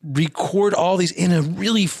 and record all these in a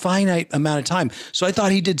really finite amount of time. So I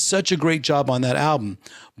thought he did such a great job on that album.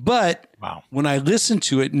 But when I listen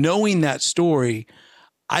to it, knowing that story,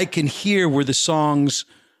 I can hear where the songs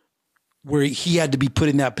where he had to be put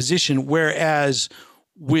in that position. Whereas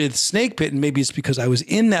with Snake Pit, and maybe it's because I was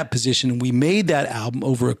in that position, and we made that album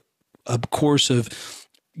over a course of,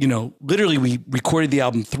 literally we recorded the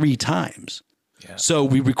album 3 times. Yeah. So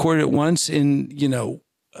we recorded it once in,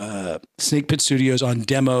 Snake Pit Studios on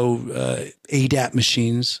demo ADAT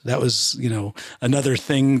machines. That was, another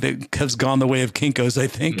thing that has gone the way of Kinko's, I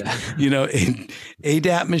think,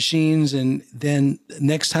 ADAT machines. And then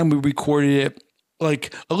next time we recorded it,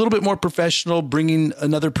 like a little bit more professional, bringing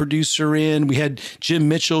another producer in. We had Jim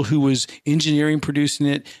Mitchell, who was engineering, producing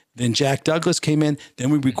it. Then Jack Douglas came in.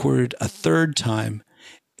 Then we recorded a third time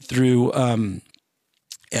through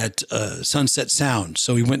at Sunset Sound.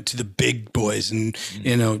 So we went to the big boys, and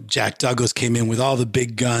Jack Douglas came in with all the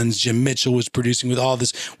big guns. Jim Mitchell was producing with all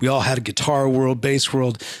this. We all had a Guitar World, Bass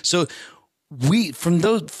World. So from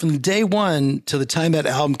day one to the time that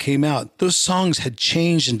album came out, those songs had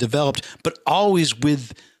changed and developed, but always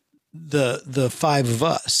with the 5 of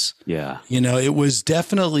us. Yeah. It was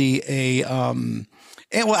definitely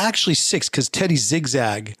actually 6, because Teddy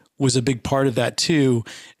Zigzag was a big part of that too.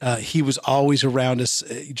 He was always around us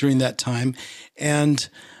during that time. And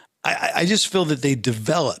I just feel that they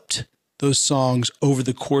developed those songs over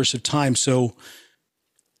the course of time. So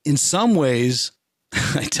in some ways,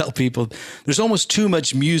 I tell people there's almost too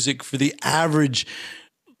much music for the average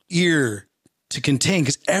ear to contain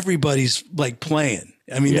because everybody's like playing.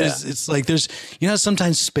 I mean, it's like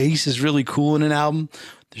sometimes space is really cool in an album.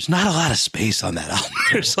 There's not a lot of space on that album.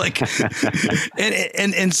 There's like,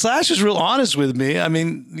 and Slash was real honest with me. I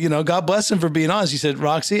mean, God bless him for being honest. He said,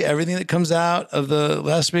 Roxy, everything that comes out of the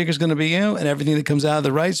left speaker is going to be you, and everything that comes out of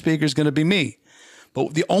the right speaker is going to be me.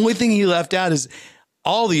 But the only thing he left out is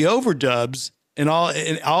all the overdubs and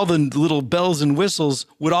all the little bells and whistles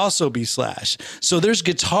would also be Slash. So there's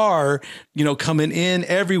guitar, coming in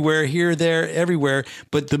everywhere, here, there, everywhere.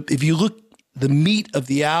 But if you look, the meat of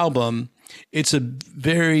the album, it's a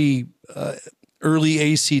very early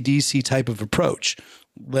AC/DC type of approach.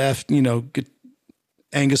 Left,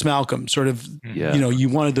 Angus Malcolm sort of, you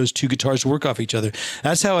wanted those two guitars to work off each other.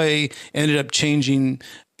 That's how I ended up changing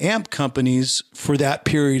amp companies for that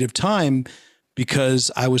period of time, because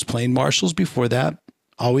I was playing Marshalls before that,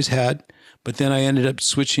 always had. But then I ended up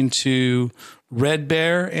switching to Red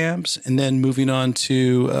Bear amps and then moving on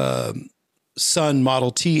to Sun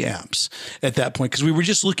Model T amps at that point, because we were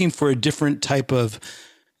just looking for a different type of,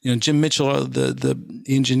 Jim Mitchell, the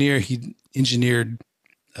engineer, he engineered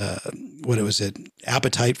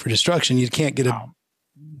Appetite for Destruction. You can't get a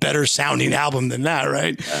better sounding album than that,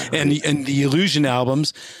 right? And the Illusion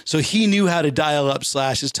albums. So he knew how to dial up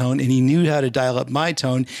Slash's tone, and he knew how to dial up my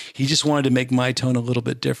tone. He just wanted to make my tone a little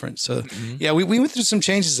bit different. So we went through some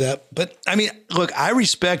changes but I mean, look, I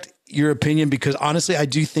respect your opinion, because honestly, I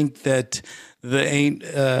do think that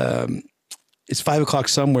It's 5 O'Clock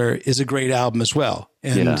Somewhere is a great album as well.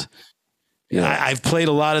 And I've played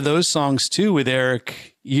a lot of those songs too with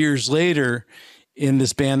Eric years later in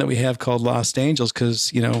this band that we have called Lost Angels,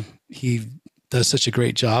 because, he does such a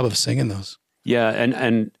great job of singing those. Yeah.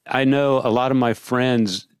 And I know a lot of my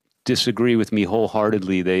friends disagree with me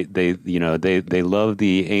wholeheartedly. They love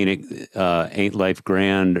the Ain't Life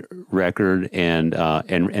Grand record,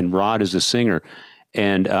 and Rod is a singer.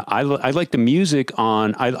 And I like the music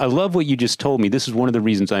on. I love what you just told me. This is one of the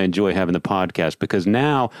reasons I enjoy having the podcast, because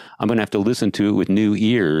now I'm going to have to listen to it with new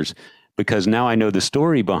ears, because now I know the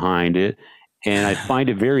story behind it. And I find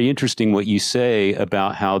it very interesting what you say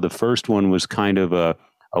about how the first one was kind of a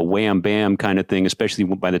wham bam kind of thing, especially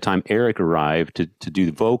by the time Eric arrived to do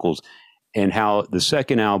the vocals, and how the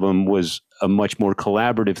second album was a much more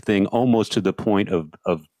collaborative thing, almost to the point of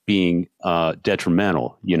being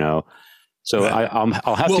detrimental, So right.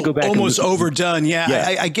 I'll have to go back. Almost overdone.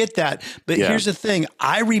 Yeah. I get that. But here's the thing.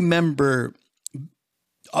 I remember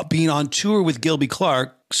being on tour with Gilby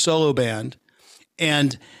Clarke, solo band,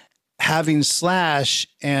 and having Slash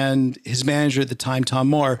and his manager at the time, Tom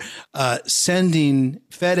Moore,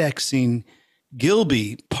 FedExing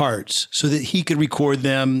Gilby parts so that he could record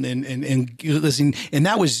them and listen. And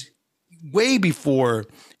that was way before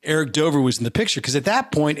Eric Dover was in the picture, because at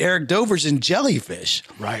that point, Eric Dover's in Jellyfish,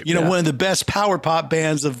 right? One of the best power pop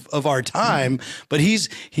bands of our time. But he's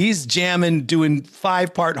jamming, doing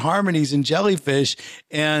 5-part harmonies in Jellyfish,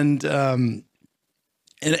 and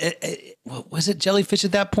was it Jellyfish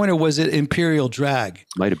at that point, or was it Imperial Drag?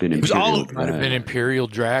 Might have been Imperial Drag. Might have been Imperial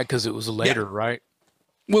Drag, because it was later, right?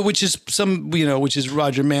 Well, which is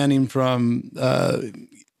Roger Manning from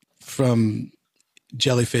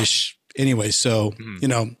Jellyfish. Anyway, so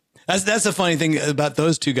that's the funny thing about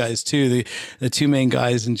those two guys too. The two main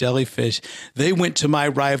guys in Jellyfish, they went to my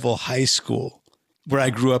rival high school where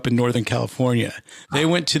I grew up in Northern California. They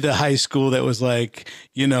went to the high school that was like,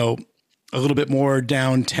 a little bit more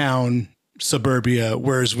downtown suburbia,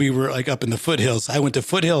 whereas we were like up in the foothills. I went to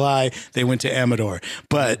Foothill High, they went to Amador.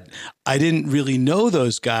 But I didn't really know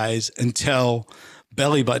those guys until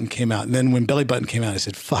Belly Button came out. And then when Belly Button came out, I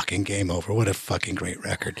said, fucking game over. What a fucking great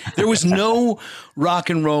record. There was no rock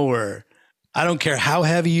and roller, I don't care how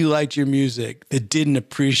heavy you liked your music, that didn't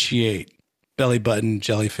appreciate Belly Button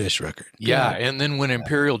Jellyfish record. Yeah. And then when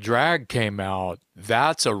Imperial Drag came out,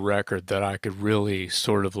 that's a record that I could really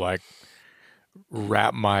sort of like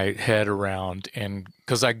wrap my head around. And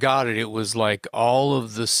because I got it, it was like all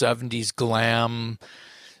of the 70s glam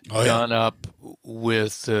done up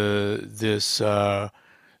with this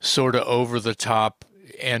sort of over-the-top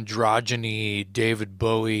androgyny David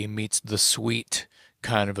Bowie meets The Sweet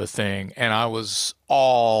kind of a thing. And I was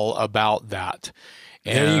all about that.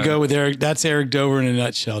 And there you go with Eric. That's Eric Dover in a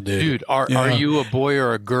nutshell, dude. Dude, are you a boy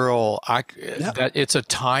or a girl? That it's a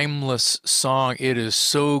timeless song. It is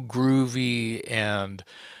so groovy, and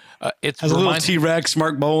it has a little T-Rex,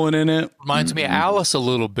 Mark Bolan in it. Reminds me of Alice a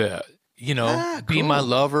little bit. you know, Be My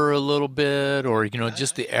Lover a little bit, or, you know,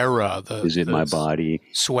 just the era. Is It My Body?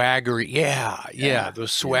 Swaggery. Yeah. The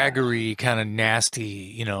swaggery kind of nasty,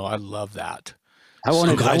 you know, I love that.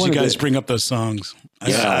 I'm glad you guys bring up those songs.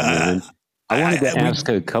 Yeah, man. I wanted to ask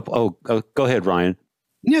a couple. Oh, go ahead, Ryan.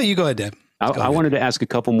 Yeah, you go ahead, Deb. I wanted to ask a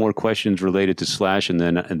couple more questions related to Slash, and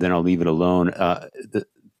then I'll leave it alone.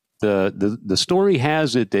 The story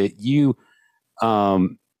has it that you were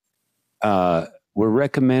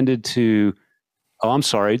recommended to. Oh, I'm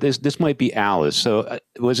sorry. This might be Alice. So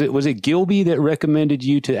was it Gilby that recommended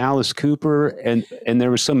you to Alice Cooper, and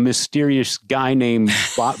there was some mysterious guy named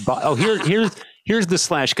Bob? Oh, here's the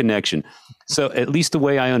Slash connection. So at least the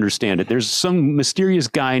way I understand it, there's some mysterious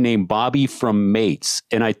guy named Bobby from Mates,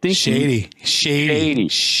 and I think shady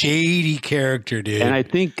character, dude. And I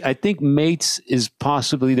think Mates is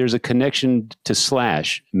possibly there's a connection to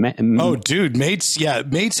Slash. Oh, dude, Mates. Yeah,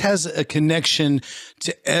 Mates has a connection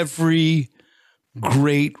to every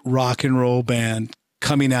great rock and roll band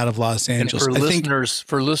coming out of Los Angeles. And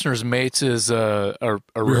for listeners, Mates is a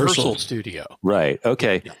rehearsal studio. Right.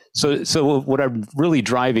 Okay. Yeah. So what I'm really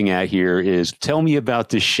driving at here is tell me about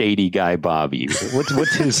this shady guy, Bobby.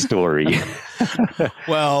 What's his story?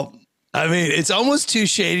 Well, I mean, it's almost too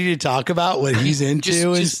shady to talk about what he's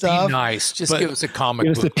into and stuff. Be nice. Just give us a comic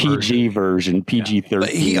book. Give us the PG version,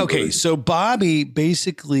 PG-13. Okay, so Bobby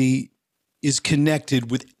basically is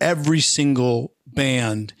connected with every single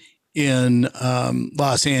band in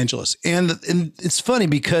Los Angeles. And it's funny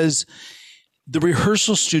because the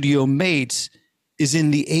rehearsal studio Mates is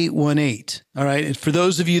in the 818. All right. And for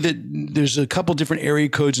those of you that there's a couple different area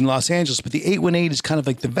codes in Los Angeles, but the 818 is kind of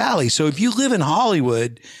like the valley. So if you live in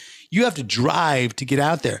Hollywood, you have to drive to get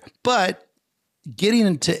out there. But getting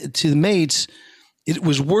into the Mates, it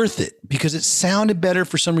was worth it because it sounded better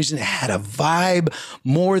for some reason. It had a vibe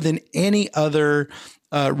more than any other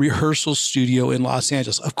rehearsal studio in Los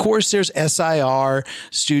Angeles. Of course, there's SIR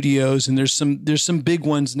studios, and there's some big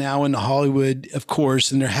ones now in Hollywood, of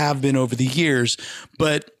course, and there have been over the years.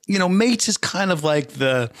 But you know, Mates is kind of like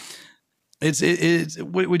it's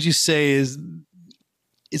what would you say is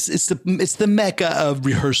it's the mecca of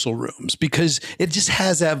rehearsal rooms because it just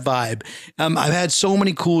has that vibe. I've had so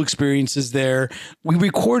many cool experiences there. We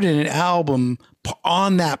recorded an album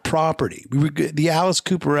on that property. The Alice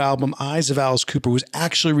Cooper album, Eyes of Alice Cooper, was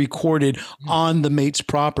actually recorded on the Mates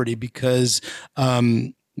property because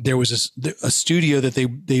there was a studio that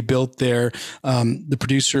they built there. The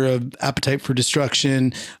producer of Appetite for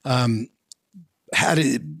Destruction had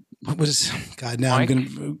it. What was God? Now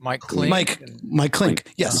Mike Klink. Mike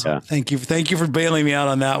Klink. Yes. Yeah. Thank you for bailing me out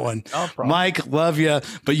on that one. No problem. Mike, love you.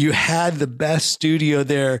 But you had the best studio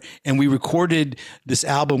there, and we recorded this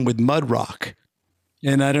album with Mud Rock.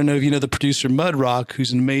 And I don't know if you know the producer Mud Rock,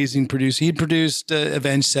 who's an amazing producer. He produced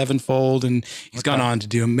Avenged Sevenfold, and he's gone on to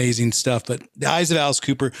do amazing stuff. But the Eyes of Alice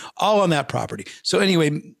Cooper, all on that property. So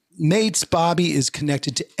anyway, Mates Bobby is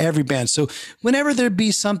connected to every band. So whenever there'd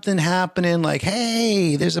be something happening like,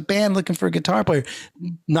 hey, there's a band looking for a guitar player,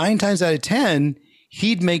 9 times out of 10,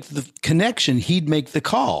 he'd make the connection. He'd make the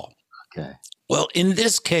call. Okay. Well, in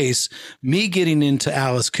this case, me getting into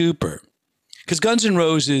Alice Cooper, because Guns N'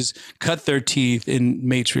 Roses cut their teeth in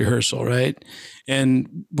Mates rehearsal, right?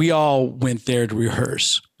 And we all went there to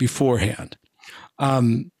rehearse beforehand.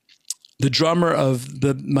 The drummer of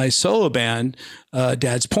my solo band,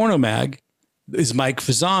 Dad's Porno Mag, is Mike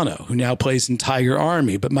Fasano, who now plays in Tiger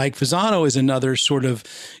Army. But Mike Fasano is another sort of,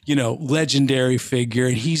 legendary figure,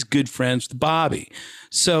 and he's good friends with Bobby.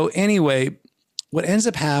 So anyway, what ends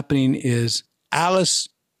up happening is Alice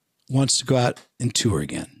wants to go out and tour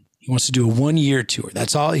again. He wants to do a 1-year tour.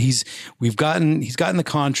 That's all he's gotten the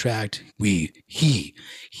contract.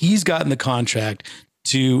 He's gotten the contract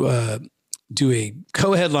to do a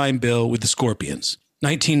co-headline bill with the Scorpions,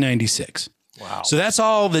 1996. Wow. So that's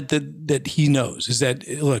all that he knows is that,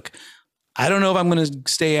 look, I don't know if I'm going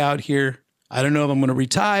to stay out here. I don't know if I'm going to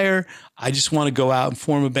retire. I just want to go out and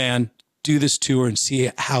form a band, do this tour and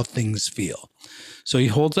see how things feel. So he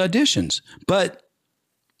holds auditions. But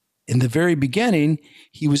in the very beginning,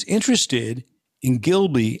 he was interested in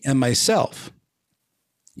Gilby and myself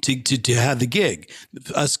to have the gig,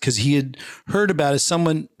 us, because he had heard about it.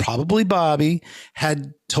 Someone, probably Bobby,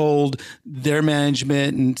 had told their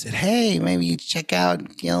management and said, hey, maybe you check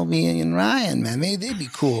out Gilby and Ryan, man. Maybe they'd be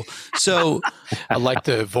cool. So I like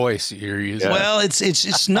the voice you're using. Well,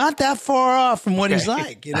 it's not that far off from what he's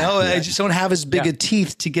like, I just don't have as big a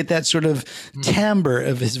teeth to get that sort of timbre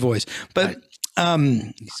of his voice. But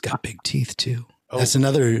he's got big teeth too. That's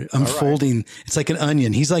another unfolding. It's like an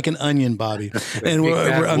onion. He's like an onion, Bobby. And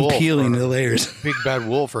we're unpeeling the layers. Big Bad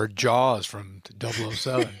Wolf or Jaws from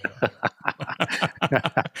 007.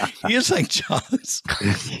 He is like Jaws.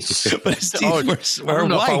 But his teeth are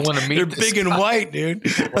know if I white. wanna meet They're this big and white, dude.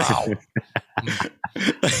 Wow.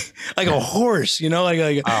 Like a horse, you know,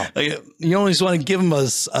 like you always want to give him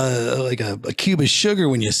a cube of sugar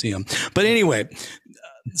when you see him. But anyway,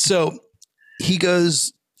 so he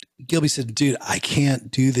goes, Gilby said, dude, I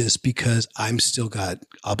can't do this because I'm still got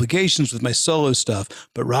obligations with my solo stuff.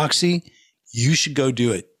 But Roxy, you should go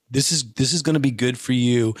do it. This is going to be good for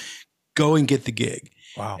you. Go and get the gig.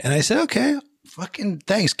 Wow. And I said, okay, fucking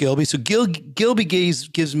thanks, Gilby. So Gilby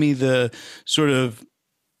gives me the sort of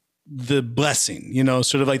the blessing, you know,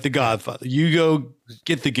 sort of like the Godfather. You go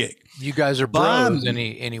get the gig. You guys are bros, and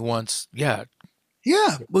he wants, yeah.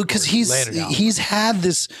 Yeah, well, because he's had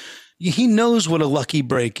this. He knows what a lucky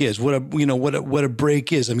break is. What a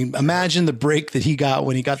break is. I mean, imagine the break that he got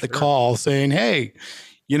when he got the call saying, "Hey,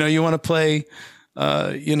 you want to play?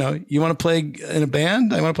 You want to play in a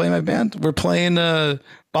band? I want to play in my band. We're playing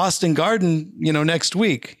Boston Garden, next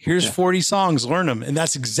week. Here's 40 songs. Learn them." And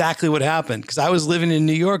that's exactly what happened. Because I was living in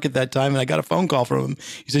New York at that time, and I got a phone call from him.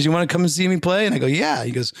 He says, "You want to come and see me play?" And I go, "Yeah."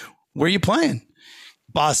 He goes, "Where are you playing?"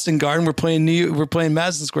 Boston Garden. We're playing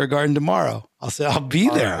Madison Square Garden tomorrow. I'll say, "I'll be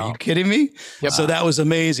there." Are you kidding me? Yep. So that was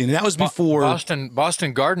amazing. And that was before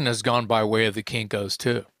Boston Garden has gone by way of the Kinkos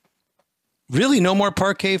too. Really? No more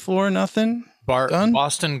parquet floor, nothing?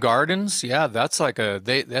 Boston Gardens. Yeah. That's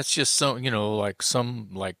that's just some,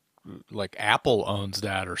 like Apple owns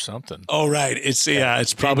that or something. Oh, right.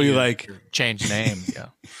 It's probably like changed name. Yeah.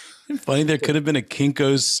 Funny, there could have been a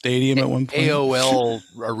Kinko's stadium at one point. AOL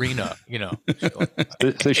Arena,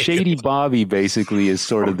 So Shady Bobby basically is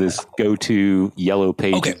sort of this go-to yellow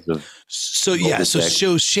pages of. So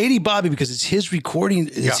Shady Bobby, because it's his recording,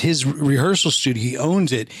 it's his rehearsal studio. He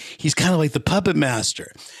owns it. He's kind of like the puppet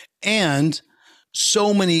master, and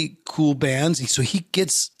so many cool bands. So he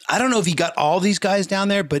gets. I don't know if he got all these guys down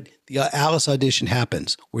there, but the Alice audition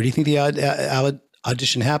happens. Where do you think the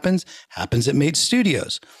audition happens? Happens at Mate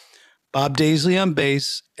Studios. Bob Daisley on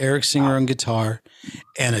bass, Eric Singer on guitar,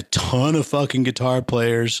 and a ton of fucking guitar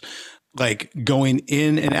players like going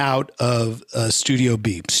in and out of Studio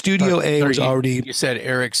B. Studio A was already... You said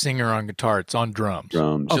Eric Singer on guitar. It's on drums.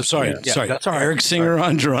 Oh, sorry. That's all right. Eric Singer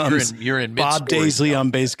on drums. You're in Bob Daisley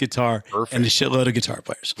on bass guitar. Perfect. And a shitload of guitar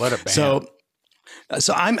players. What a band. So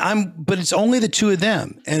but it's only the two of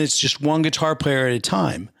them, and it's just one guitar player at a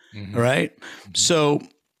time. Mm-hmm. Right? Mm-hmm. So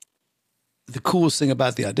the coolest thing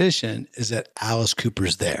about the audition is that Alice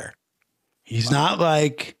Cooper's there. He's not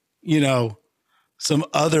like, some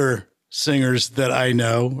other singers that I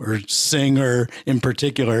know, or singer in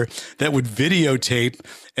particular, that would videotape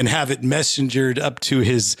and have it messengered up to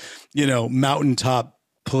his, mountaintop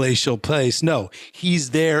palatial place. No, he's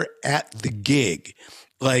there at the gig.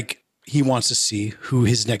 Like, he wants to see who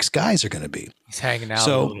his next guys are going to be. He's hanging out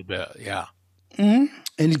a little bit. Yeah. Mm-hmm.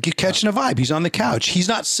 And catching a vibe. He's on the couch. He's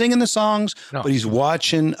not singing the songs, but he's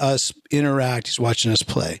watching us interact. He's watching us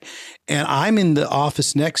play. And I'm in the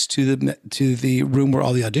office next to the room where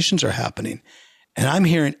all the auditions are happening. And I'm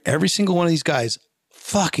hearing every single one of these guys,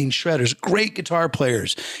 fucking shredders, great guitar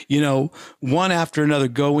players, one after another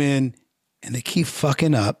go in, and they keep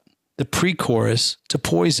fucking up the pre-chorus to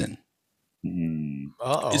Poison.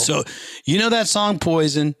 Uh-oh. So, that song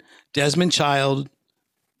Poison, Desmond Child,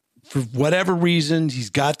 for whatever reason,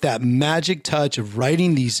 he's got that magic touch of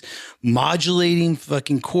writing these modulating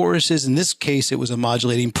fucking choruses. In this case, it was a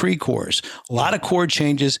modulating pre-chorus. A lot of chord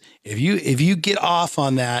changes. If you get off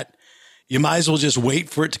on that, you might as well just wait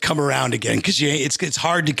for it to come around again, because it's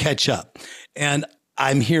hard to catch up. And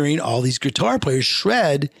I'm hearing all these guitar players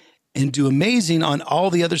shred and do amazing on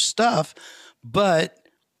all the other stuff, but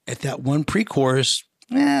at that one pre-chorus,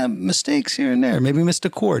 mistakes here and there. Maybe missed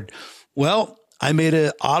a chord. Well, I made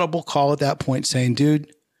an audible call at that point saying,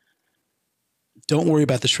 "Dude, don't worry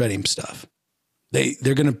about the shredding stuff.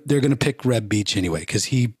 They're gonna pick Reb Beach anyway, because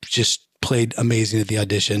he just played amazing at the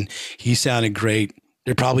audition. He sounded great.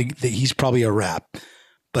 He's probably a rap,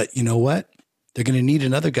 but you know what? They're gonna need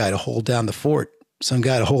another guy to hold down the fort, some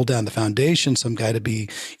guy to hold down the foundation, some guy to be,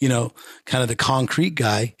 kind of the concrete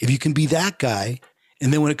guy. If you can be that guy,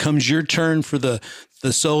 and then when it comes your turn for the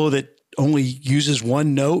solo that only uses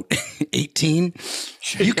one note, 18.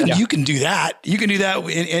 You can do that. You can do that,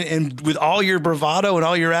 and with all your bravado and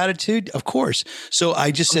all your attitude, of course. So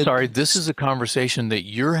I just said, sorry, this is a conversation that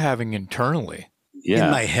you're having internally. Yeah.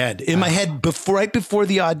 In my head, right before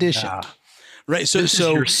the audition. Yeah. Right. So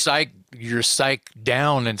you're psych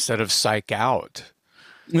down instead of psych out.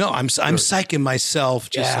 No, I'm psyching myself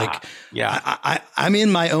just I'm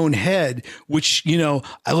in my own head, which,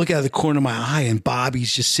 I look out of the corner of my eye and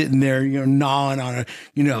Bobby's just sitting there, gnawing on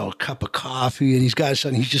a cup of coffee, and he's got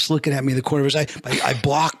something. He's just looking at me in the corner of his eye. I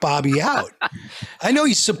block Bobby out. I know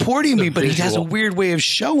he's supporting me, but he has a weird way of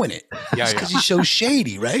showing it. Yeah, because he's so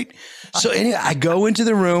shady, right? So anyway, I go into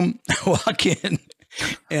the room, walk in.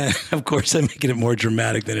 And of course, I'm making it more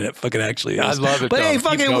dramatic than it fucking actually is. I love it. But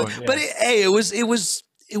hey,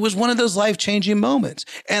 it was one of those life-changing moments.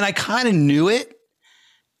 And I kind of knew it,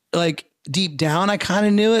 like deep down, I kind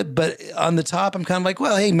of knew it. But on the top, I'm kind of like,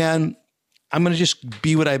 well, hey, man, I'm going to just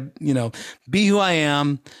be be who I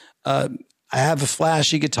am. I have a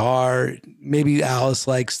flashy guitar. Maybe Alice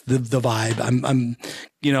likes the vibe. I'm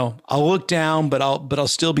I'll look down, but I'll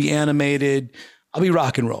still be animated. I'll be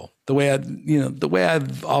rock and roll the way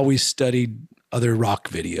I've always studied other rock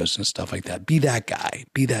videos and stuff like that. Be that guy,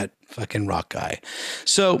 be that fucking rock guy.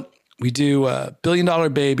 So we do $1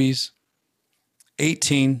 Billion Babies,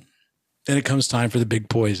 18. Then it comes time for the Big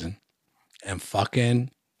Poison, and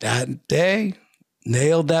fucking that day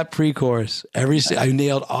nailed that pre-chorus. I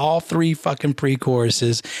nailed all 3 fucking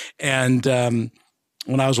pre-choruses. And when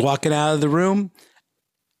I was walking out of the room,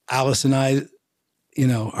 Alice and I,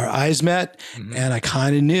 our eyes met, and I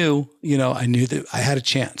kind of knew, I knew that I had a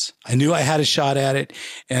chance. I knew I had a shot at it.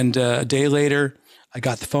 And a day later, I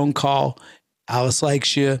got the phone call. Alice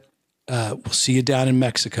likes you. We'll see you down in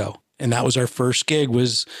Mexico. And that was our first gig,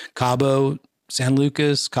 was Cabo San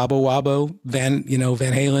Lucas, Cabo Wabo, Van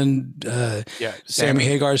Halen, Sammy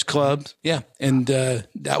Hagar's club. Yeah. And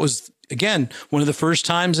that was, again, one of the first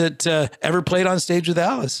times that ever played on stage with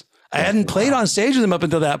Alice. I hadn't played on stage with him up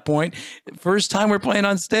until that point. First time we're playing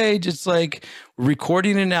on stage, it's like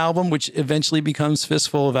recording an album, which eventually becomes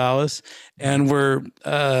Fistful of Alice, and we're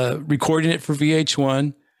recording it for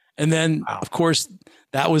VH1. And then, of course,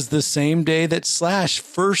 that was the same day that Slash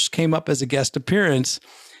first came up as a guest appearance.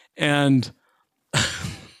 And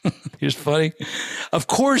here's funny. Of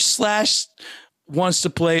course, Slash wants to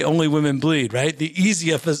play Only Women Bleed, right? The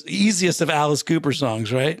easiest of Alice Cooper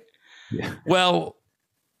songs, right? Yeah. Well,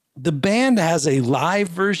 the band has a live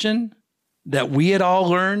version that we had all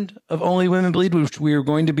learned of Only Women Bleed, which we were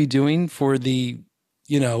going to be doing for the,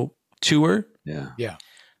 tour. Yeah. Yeah.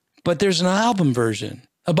 But there's an album version,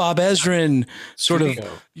 a Bob Ezrin sort of,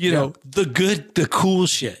 the cool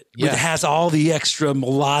shit. Yeah. It has all the extra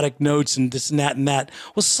melodic notes and this and that and that.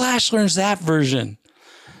 Well, Slash learns that version.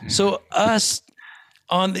 So us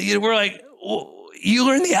we're like, well, you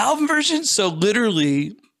learn the album version? So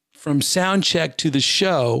literally, from sound check to the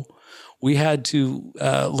show, we had to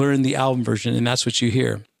learn the album version, and that's what you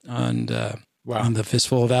hear on the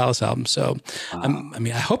Fistful of Alice album. So, I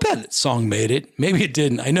hope that song made it. Maybe it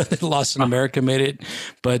didn't. I know that Lost in America made it,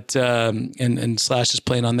 but and Slash is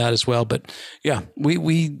playing on that as well. But yeah,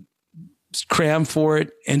 we crammed for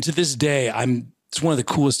it, and to this day, it's one of the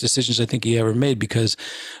coolest decisions I think he ever made, because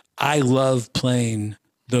I love playing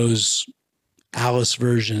those Alice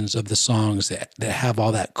versions of the songs that have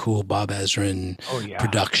all that cool Bob Ezrin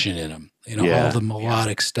production in them, all the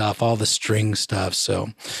melodic stuff, all the string stuff. So,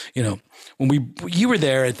 when you were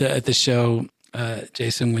there at the show,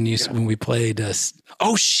 Jason, when we played,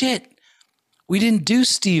 oh shit, we didn't do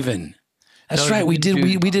Steven. That's right. We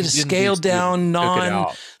did a scaled down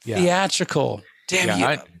non-theatrical. Damn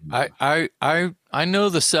you. I know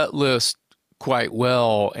the set list quite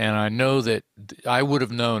well, and I know that I would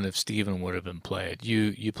have known if Steven would have been played.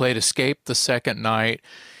 You played Escape the second night,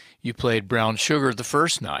 you played Brown Sugar the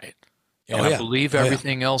first night, and I believe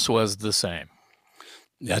everything else was the same.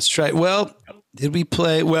 That's right. Well, did we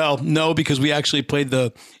play? Well, no, because we actually played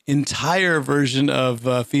the entire version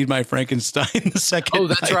of Feed My Frankenstein the second night. Oh,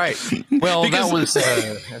 that's right. Well, that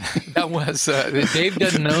was Dave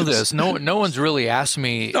doesn't know this. No one's really asked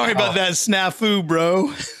me. Sorry about that snafu,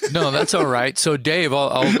 bro. No, that's all right. So, Dave,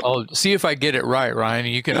 I'll see if I get it right, Ryan.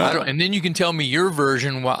 And you can, and then you can tell me your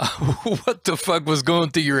version. What the fuck was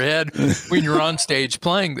going through your head when you're on stage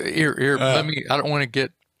playing? Here, let me. I don't want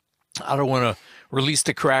to release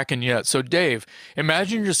the Kraken yet. So, Dave,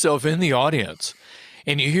 imagine yourself in the audience,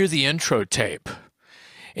 and you hear the intro tape,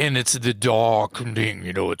 and it's the dog,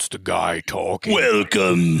 it's the guy talking.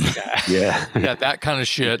 Welcome. Yeah. Yeah, that kind of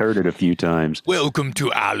shit. Heard it a few times. Welcome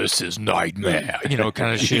to Alice's Nightmare,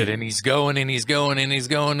 kind of shit. And he's going, and he's going, and he's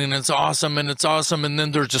going, and it's awesome, and it's awesome. And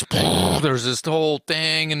then there's this whole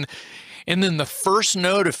thing. And then the first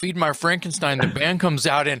note of Feed My Frankenstein, the band comes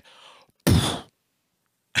out and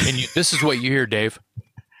this is what you hear, Dave.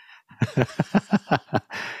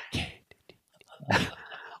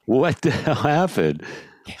 What the hell happened?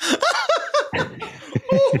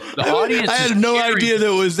 The audience I had is no cheering. idea that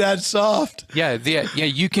it was that soft. Yeah,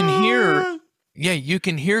 you can hear. Yeah, you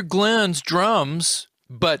can hear Glenn's drums,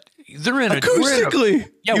 but they're in Acoustically.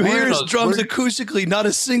 Yeah, you we're hear in his a- drums we're- acoustically. Not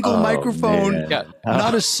a single Oh, microphone. man. Yeah.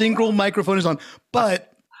 Not a single microphone is on.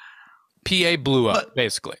 But PA blew up,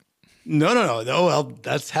 basically. no. Oh, well,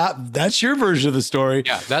 that's your version of the story.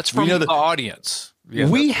 Yeah, that's We from know the that- audience. Yeah,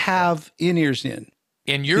 We have in-ears in.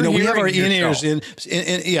 and you're we have our hearing in-ears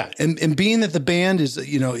yourself. and being that the band is,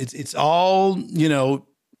 it's all,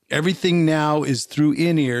 everything now is through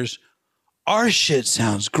in-ears. Our shit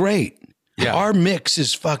sounds great. Yeah. Our mix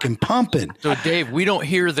is fucking pumping. So, Dave, we don't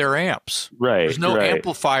hear their amps. Right. There's no right.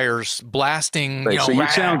 amplifiers blasting. Right. So you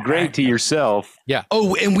sound great to yourself.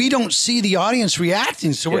 Oh, and we don't see the audience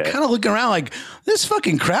reacting. So we're Yeah. kind of looking around like, this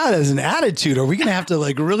fucking crowd has an attitude. Are we going to have to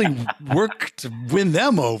like really work to win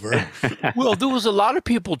them over? Well, there was a lot of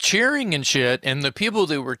people cheering and shit, and the people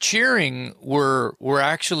that were cheering were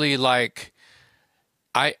actually like,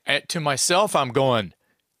 to myself, I'm going,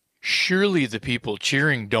 surely the people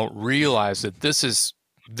cheering don't realize that this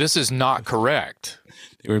is not correct.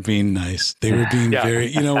 They were being nice. They were being Yeah. very,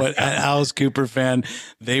 you know what, an Alice Cooper fan,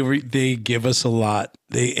 they give us a lot.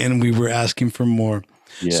 And we were asking for more.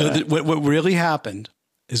 Yeah. So what really happened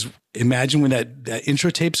is, imagine when that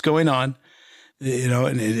intro tape's going on,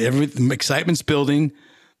 and the excitement's building,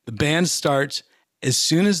 the band starts. As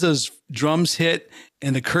soon as those drums hit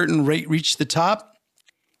and the curtain reached the top,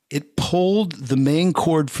 it pulled the main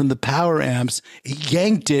cord from the power amps, it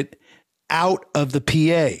yanked it out of the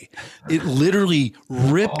PA. It literally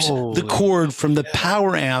ripped the cord from the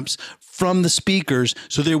power amps from the speakers.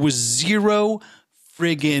 So there was zero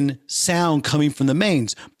friggin' sound coming from the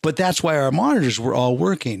mains. But that's why our monitors were all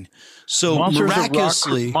working. So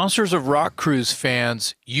miraculously, Monsters of Rock Cruise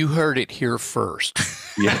fans, you heard it here first.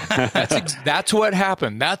 Yeah. That's what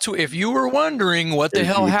happened. If you were wondering what the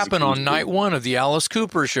hell happened on night one of the Alice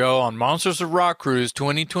Cooper show on Monsters of Rock Cruise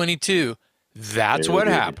 2022, that's what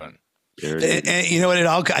happened. and you know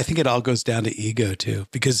what? I think it all goes down to ego too,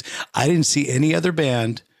 because I didn't see any other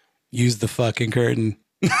band use the fucking curtain.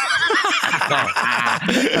 We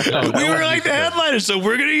were like the headliners, so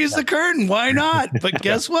we're going to use the curtain. Why not? But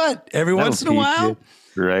guess what? Every once in a while,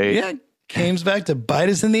 right? yeah, comes back to bite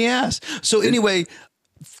us in the ass. So anyway,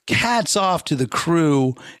 hats off to the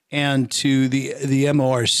crew and to the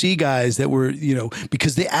MORC guys that were,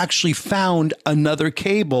 because they actually found another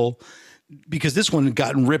cable, because this one had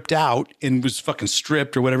gotten ripped out and was fucking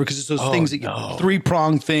stripped or whatever, because it's those things that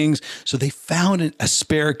three-pronged things. So they found a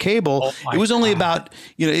spare cable. It was only about,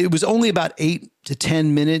 it was only about 8 to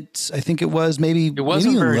 10 minutes. I think it was maybe It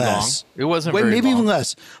wasn't maybe even very less. long. It wasn't Wait, very maybe long. even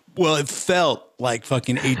less. Well, it felt like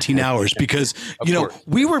fucking 18 hours because, course.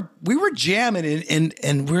 we were jamming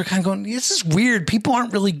and we were kind of going, this is weird. People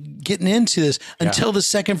aren't really getting into this until the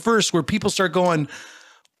second verse, where people start going,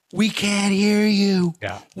 we can't hear you.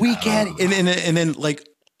 Yeah. We can't. And then like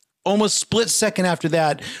almost split second after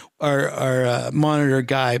that, our monitor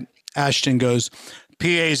guy, Ashton, goes,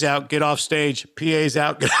 PA's out, get off stage. PA's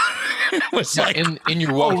out. It was like, in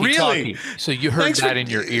your oh, walkie-talkie. really? So you heard Thanks that for- in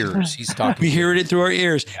your ears. He's talking. we heard it through our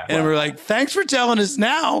ears, and we're like, thanks for telling us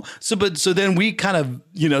now. So then we kind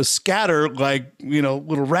of, scatter like,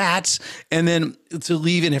 little rats, and then to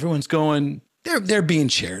leave, and everyone's going, they're being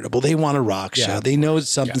charitable. They want a rock show. They know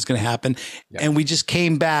something's going to happen. And we just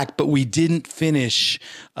came back, but we didn't finish,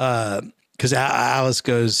 because Alice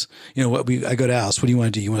goes, I go to Alice, what do you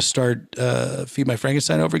want to do? You want to start Feed My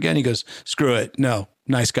Frankenstein over again? He goes, screw it. No,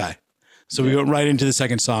 nice guy. So we went right into the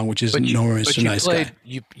second song, which is No More Mr. Nice Guy.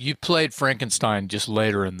 You played Frankenstein just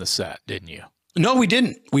later in the set, didn't you? No, we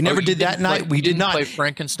didn't. We never you did that didn't night. play- We you did didn't not. play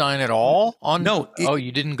Frankenstein at all. No,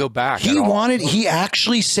 you didn't go back. He at all. wanted, he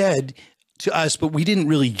actually said to us, but we didn't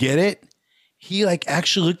really get it. He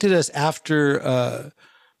actually looked at us after,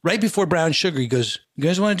 right before Brown Sugar. He goes, you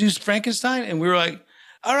guys want to do Frankenstein? And we were like,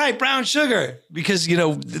 all right, Brown Sugar. Because,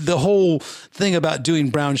 the whole thing about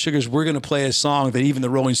doing Brown Sugar is we're going to play a song that even the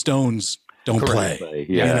Rolling Stones don't play.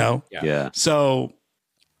 Yeah. Yeah. So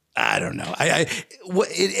I don't know.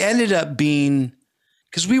 It ended up being,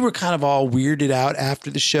 because we were kind of all weirded out after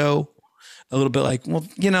the show, a little bit like,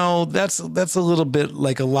 well, that's a little bit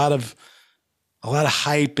like a lot of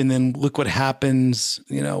hype, and then look what happens.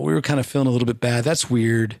 We were kind of feeling a little bit bad. That's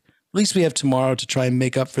weird. At least we have tomorrow to try and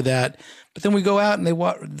make up for that. But then we go out and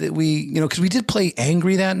because we did play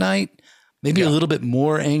angry that night. Maybe a little bit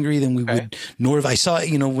more angry than we would. Nor if I saw,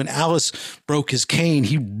 when Alice broke his cane,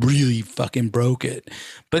 he really fucking broke it.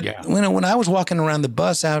 But when I was walking around the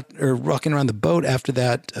bus walking around the boat after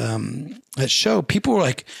that that show, people were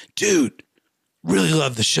like, "Dude, really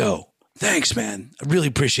love the show. Thanks, man. I really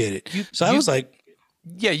appreciate it." I was like,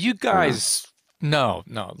 Yeah, you guys. No.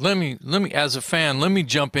 Let me. As a fan, let me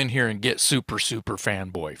jump in here and get super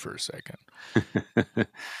fanboy for a second.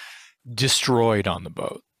 Destroyed on the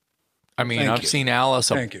boat. I mean, I've seen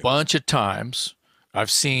Alice a bunch of times.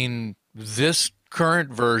 I've seen this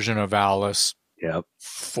current version of Alice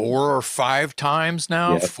 4 or 5 times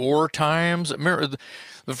now. 4 times. I remember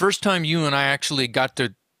the first time you and I actually got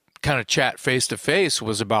to kind of chat face to face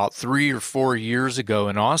was about 3 or 4 years ago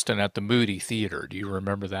in Austin at the Moody Theater. Do you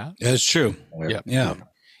remember that? That's true.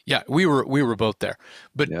 Yeah. We were both there.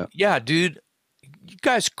 But yeah, dude, you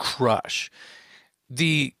guys crush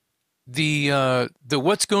the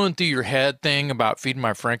what's going through your head thing about Feeding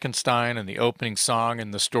My Frankenstein and the opening song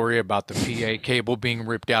and the story about the PA cable being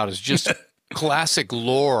ripped out is just classic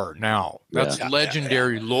lore now. That's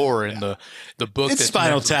legendary lore in the book. It's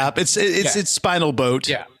Spinal Tap. It's Spinal Boat.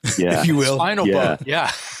 If you will. Spinal Boat.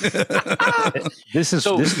 Yeah. This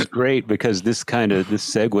is great because this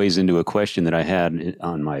segues into a question that I had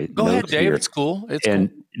on my Go ahead, Dave. Here. It's cool.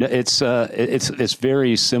 It's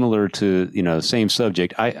very similar to, same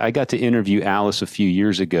subject. I got to interview Alice a few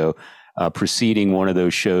years ago, preceding one of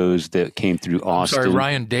those shows that came through Austin. Sorry,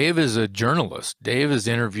 Ryan. Dave is a journalist. Dave has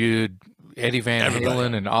interviewed Eddie Van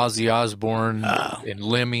Halen and Ozzy Osbourne and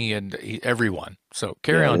Lemmy and everyone. So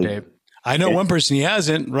carry on, Dave. I know one person he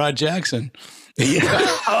hasn't, Rod Jackson. Because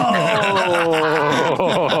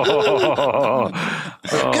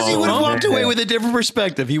he would have walked away with a different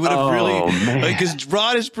perspective. He would have because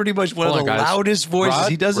Rod is pretty much one of the loudest voices.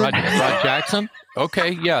 He doesn't. Rod Jackson.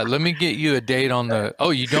 Okay, yeah. Let me get you a date on the.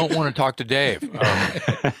 Oh, you don't want to talk to Dave.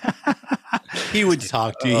 He would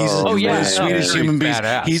talk to you. He's one of the sweetest human beings.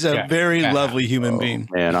 He's a very lovely human being.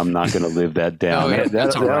 Man, I'm not going to live that down.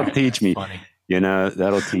 That'll teach me. Funny.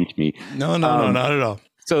 That'll teach me. No, not at all.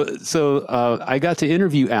 So I got to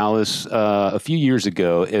interview Alice a few years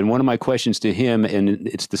ago, and one of my questions to him, and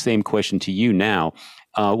it's the same question to you now,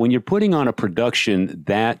 when you're putting on a production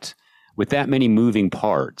with that many moving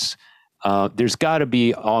parts, there's got to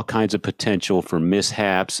be all kinds of potential for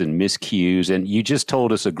mishaps and miscues, and you just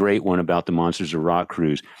told us a great one about the Monsters of Rock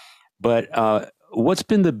cruise. But what's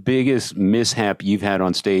been the biggest mishap you've had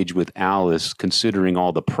on stage with Alice, considering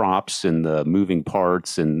all the props and the moving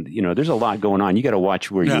parts? And, there's a lot going on. You got to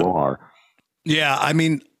watch where you are. Yeah. I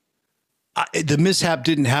mean, the mishap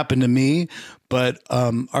didn't happen to me, but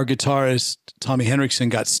our guitarist, Tommy Henriksen,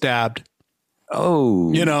 got stabbed.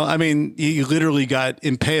 Oh. He literally got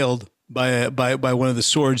impaled by one of the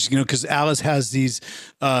swords, because Alice has these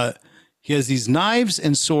knives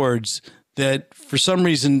and swords that for some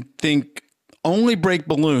reason think only break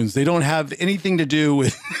balloons. They don't have anything to do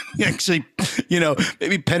with actually,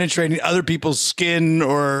 maybe penetrating other people's skin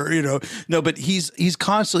or, no, but he's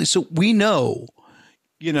constantly, so we know,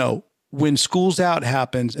 when School's Out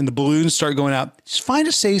happens and the balloons start going out, just find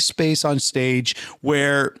a safe space on stage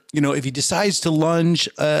where, if he decides to lunge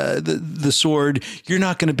the sword, you're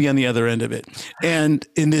not going to be on the other end of it. And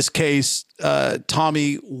in this case,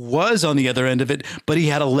 Tommy was on the other end of it, but he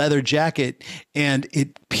had a leather jacket and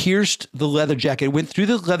it pierced the leather jacket. It went through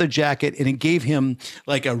the leather jacket and it gave him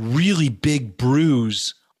like a really big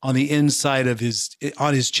bruise on the inside of his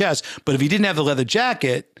chest. But if he didn't have the leather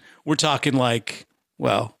jacket, we're talking like,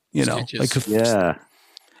 well, I'm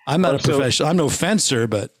not a professional. I'm no fencer,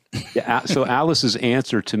 but. So Alice's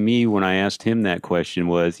answer to me when I asked him that question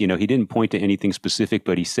was, he didn't point to anything specific,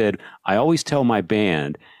 but he said, I always tell my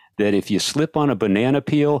band that if you slip on a banana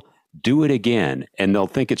peel, do it again, and they'll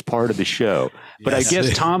think it's part of the show. But I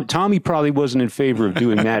guess Tommy probably wasn't in favor of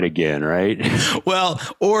doing that again, right? Well,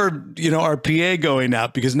 or, our PA going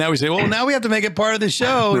out, because now we say, well, now we have to make it part of the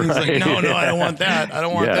show. And he's like, no, I don't want that. I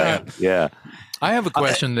don't want that. Yeah. I have a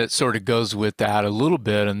question that sort of goes with that a little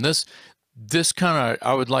bit. And this kind of,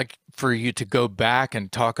 I would like for you to go back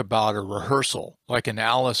and talk about a rehearsal, like an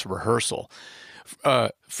Alice rehearsal.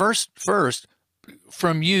 First,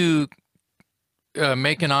 from you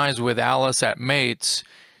making eyes with Alice at Mates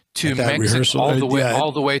to Mexico,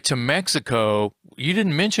 all the way to Mexico, you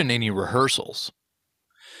didn't mention any rehearsals.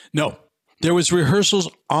 No. There was rehearsals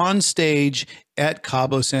on stage at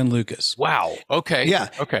Cabo San Lucas. Wow. Okay. Yeah.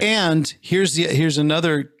 Okay. And here's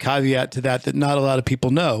another caveat to that not a lot of people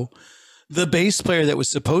know. The bass player that was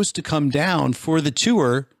supposed to come down for the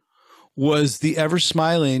tour was the ever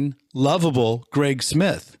smiling, lovable Greg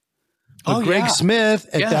Smith. But Greg Smith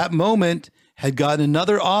at that moment had gotten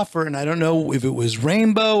another offer, and I don't know if it was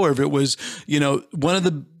Rainbow or if it was, one of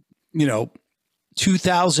the,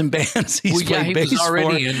 2,000 bands he's played bass for. He was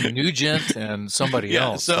already in Nugent and somebody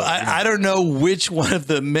else. So I don't know which one of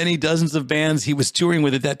the many dozens of bands he was touring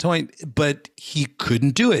with at that point, but he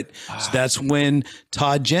couldn't do it. So that's when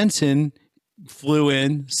Todd Jensen flew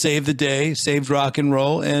in, saved the day, saved rock and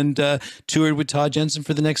roll, and toured with Todd Jensen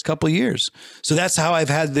for the next couple of years. So that's how I've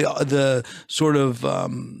had the sort of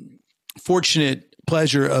fortunate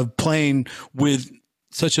pleasure of playing with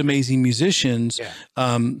such amazing musicians.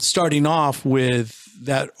 Starting off with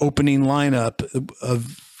that opening lineup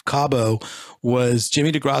of Cabo was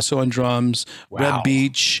Jimmy DeGrasso on drums, Reb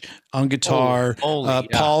Beach on guitar,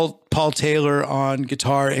 Paul Taylor on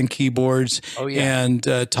guitar and keyboards, and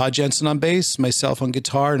Todd Jensen on bass, myself on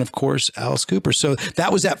guitar, and of course Alice Cooper. So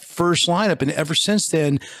that was that first lineup, and ever since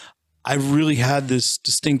then, I've really had this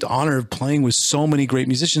distinct honor of playing with so many great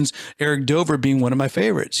musicians, Eric Dover being one of my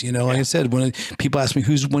favorites. You know, like I said, when people ask me,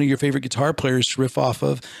 who's one of your favorite guitar players to riff off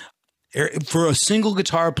of, for a single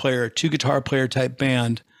guitar player, 2 guitar player type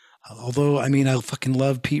band, although, I mean, I fucking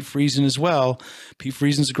love Pete Friesen as well. Pete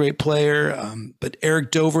Friesen's a great player, but Eric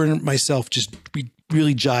Dover and myself we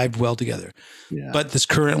really jived well together. Yeah. But this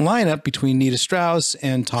current lineup between Nita Strauss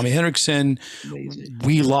and Tommy Henriksen,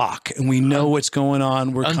 we lock and we know what's going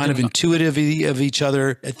on. We're kind of intuitive of each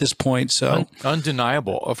other at this point. So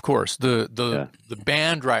undeniable, of course. The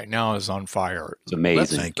band right now is on fire. It's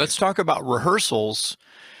amazing. Let's talk about rehearsals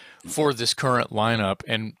for this current lineup,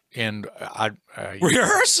 and I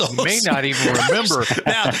rehearsals. May not even remember.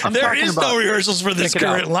 Now there is no rehearsals for this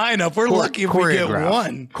current lineup. We're lucky if we get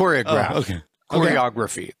one. Choreography.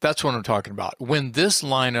 That's what I'm talking about. When this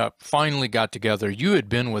lineup finally got together, you had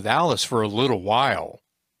been with Alice for a little while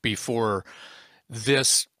before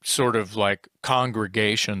this sort of like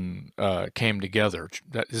congregation came together.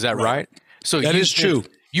 Is that right? So that is true.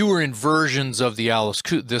 You were in versions of the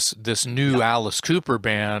this new Alice Cooper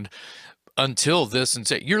band until this, and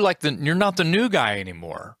say you're not the new guy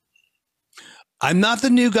anymore. I'm not the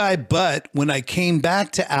new guy, but when I came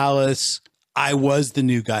back to Alice, I was the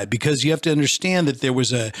new guy, because you have to understand that there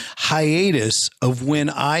was a hiatus of when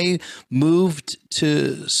I moved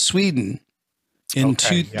to Sweden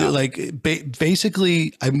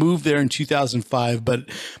basically I moved there in 2005, but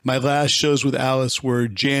my last shows with Alice were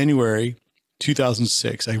January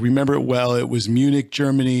 2006. I remember it well. It was Munich,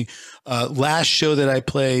 Germany. Last show that I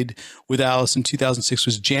played with Alice in 2006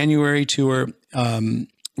 was January tour.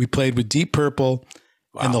 We played with Deep Purple.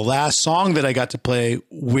 Wow. And the last song that I got to play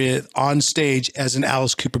with on stage as an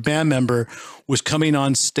Alice Cooper band member was coming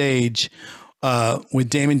on stage with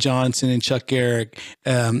Damon Johnson and Chuck Garrick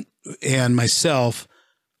and myself,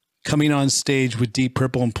 coming on stage with Deep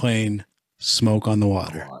Purple and playing Smoke on the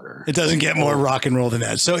Water. It doesn't get more rock and roll than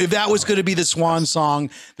that. So if that was going to be the swan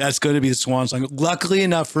song, that's going to be the swan song. Luckily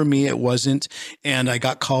enough for me, it wasn't. And I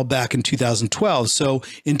got called back in 2012. So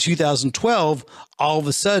in 2012, all of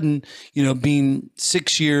a sudden, being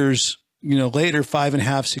 6 years, later,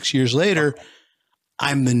 5.5, 6 years later,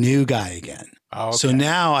 I'm the new guy again. Oh, okay. So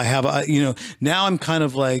now I have, now I'm kind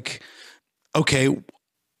of like, okay,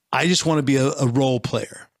 I just want to be a role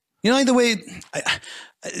player. Like the way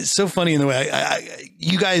it's so funny in the way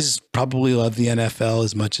you guys probably love the NFL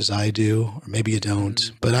as much as I do, or maybe you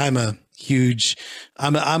don't, but I'm a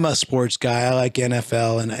sports guy. I like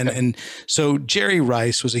NFL. And so Jerry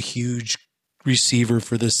Rice was a huge receiver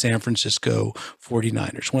for the San Francisco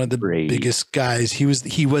 49ers, one of the biggest guys. He was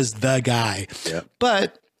the guy,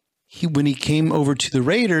 but when he came over to the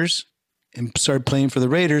Raiders and started playing for the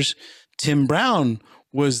Raiders, Tim Brown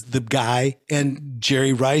was the guy, and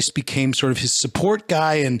Jerry Rice became sort of his support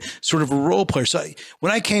guy and sort of a role player. So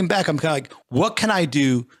when I came back, I'm kind of like, what can I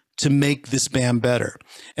do to make this band better?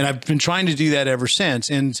 And I've been trying to do that ever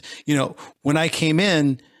since. And, when I came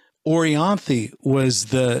in, Orianthi was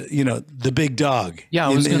the big dog. Yeah, I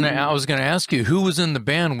was going to ask you, who was in the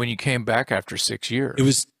band when you came back after 6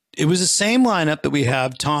 years? It was the same lineup that we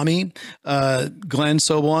have: Tommy, Glenn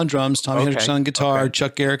Sobel on drums, Tommy Henderson on guitar,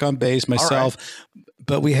 Chuck Garrick on bass, myself.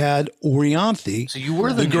 But we had Orianthi. So you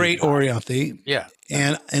were the great Orianthi. Yeah.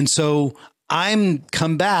 And so I'm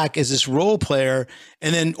come back as this role player.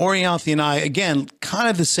 And then Orianthi and I, again, kind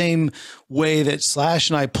of the same way that Slash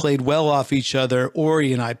and I played well off each other,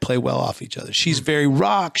 Ori and I play well off each other. She's very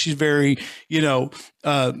rock. She's very,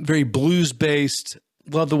 very blues based.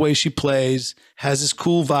 Love the way she plays, has this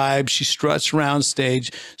cool vibe. She struts around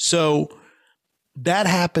stage. So that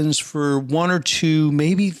happens for 1 or 2,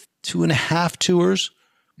 maybe 2.5 tours.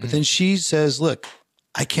 But then she says, look,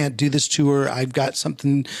 I can't do this tour. I've got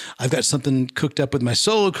something cooked up with my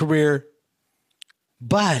solo career.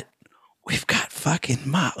 But we've got fucking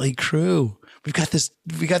Motley Crue. We got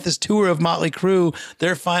this tour of Motley Crue,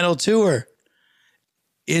 their final tour.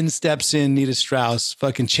 In steps in Nita Strauss,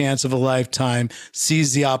 fucking chance of a lifetime,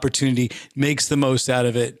 sees the opportunity, makes the most out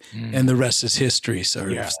of it, and the rest is history, so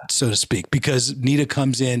to speak. Because Nita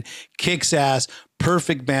comes in, kicks ass,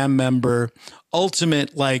 perfect band member,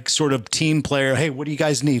 ultimate like sort of team player. Hey, what do you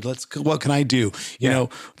guys need? What can I do? You know,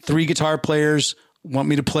 3 guitar players want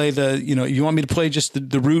me to play you want me to play just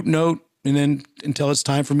the root note, and then until it's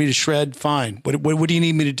time for me to shred, fine. What do you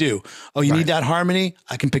need me to do? Oh, you need that harmony?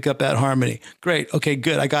 I can pick up that harmony. Great. Okay,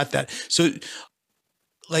 good. I got that. So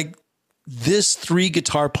like this 3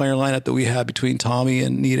 guitar player lineup that we have between Tommy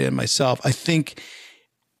and Nita and myself, I think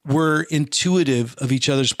we're intuitive of each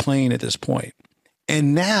other's playing at this point.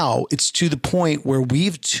 And now it's to the point where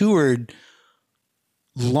we've toured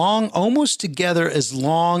almost together as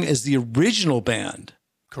long as the original band.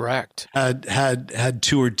 Correct. Had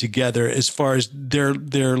toured together as far as their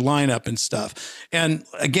lineup and stuff. And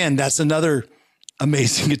again, that's another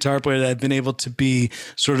amazing guitar player that I've been able to be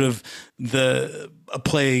sort of a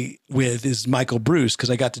play with is Michael Bruce, because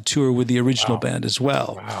I got to tour with the original band as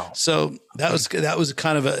well. Wow. So that was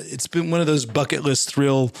kind of it's been one of those bucket list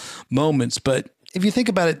thrill moments. But if you think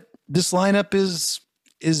about it, this lineup is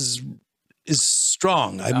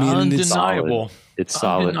strong. I mean, undeniable. It's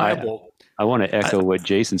solid. Undeniable. I want to echo what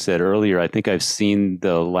Jason said earlier. I think I've seen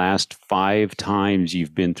the last 5 times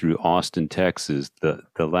you've been through Austin, Texas, the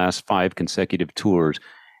last 5 consecutive tours.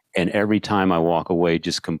 And every time I walk away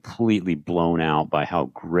just completely blown out by how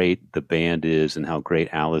great the band is and how great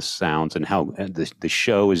Alice sounds and how the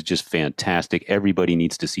show is just fantastic. Everybody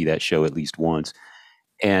needs to see that show at least once.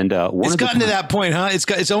 And it's gotten to that point, huh?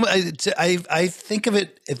 It's almost. I think of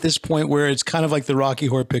it at this point where it's kind of like the Rocky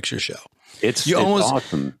Horror Picture Show. It's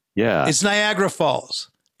awesome. Yeah. It's Niagara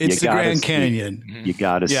Falls. It's the Grand Canyon. You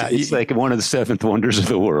got to see. It's like one of the 7th wonders of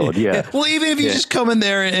the world. Yeah. Well, even if you just come in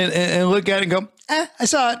there and look at it and go, I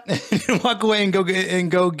saw it, and walk away and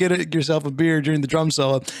go get yourself a beer during the drum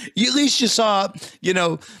solo. At least you saw,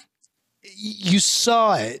 you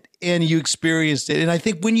saw it and you experienced it. And I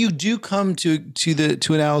think when you do come to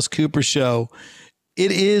an Alice Cooper show,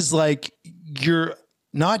 it is like you're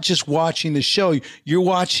not just watching the show, you're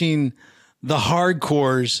watching the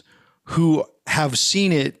hardcores who have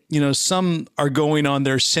seen it. Some are going on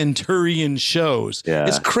their centurion shows. Yeah.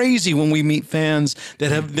 It's crazy when we meet fans that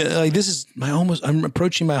have like, this is I'm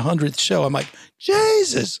approaching my 100th show. I'm like,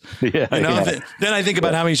 Jesus. Yeah. Then I think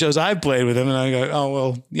about how many shows I've played with them and I go, oh,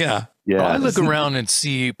 well, yeah. Yeah. I look around and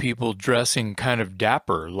see people dressing kind of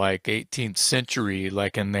dapper, like 18th century,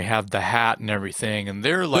 and they have the hat and everything, and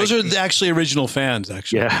they're like those are actually original fans,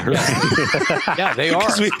 actually. Yeah, right. Yeah, they are.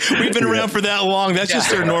 We've been around for that long. That's just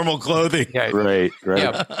their normal clothing. Yeah, right.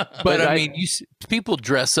 Yeah, but I mean, people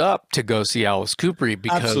dress up to go see Alice Cooper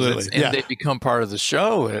because they become part of the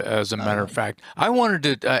show. As a matter of fact, I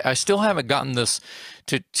wanted to. I still haven't gotten this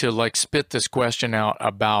to spit this question out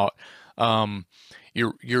about.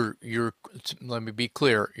 Your let me be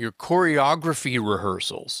clear, your choreography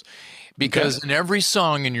rehearsals, because in every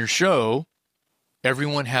song in your show,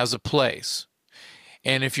 everyone has a place.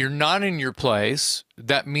 And if you're not in your place,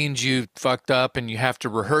 that means you fucked up and you have to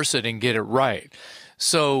rehearse it and get it right.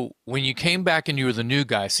 So when you came back and you were the new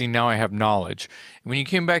guy, see, now I have knowledge. When you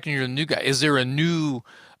came back and you're the new guy, is there a new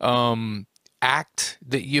act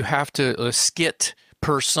that you have to, a skit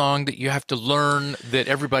per song that you have to learn that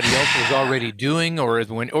everybody else was already doing? Or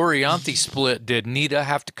when Orianthi split, did Nita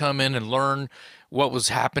have to come in and learn what was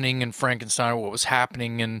happening in Frankenstein, what was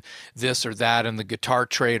happening in this or that, and the guitar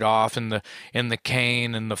trade off, and the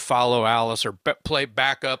cane, and the follow Alice, or play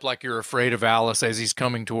back up like you're afraid of Alice as he's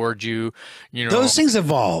coming towards you? Those things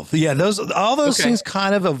evolve. Yeah, all those things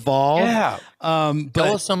kind of evolve. Yeah. But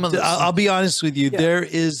tell us some of the. I'll be honest with you. Yeah.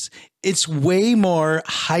 It's way more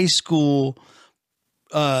high school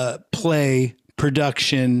play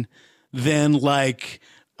production than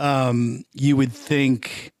you would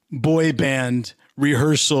think boy band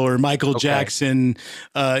rehearsal or Michael Jackson,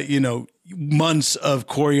 months of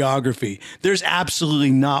choreography. There's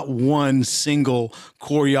absolutely not one single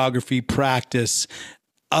choreography practice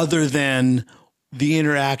other than the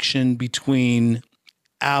interaction between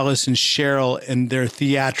Alice and Cheryl and their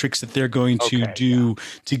theatrics that they're going to do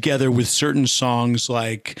together with certain songs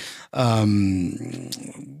like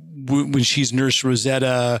when she's Nurse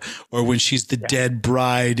Rosetta, or when she's the dead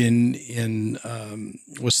bride in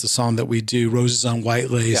what's the song that we do, Roses on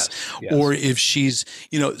White Lace, yes. Or if she's,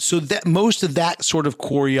 so that most of that sort of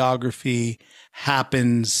choreography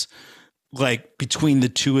happens between the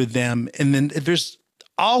two of them. And then there's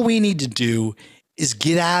all we need to do is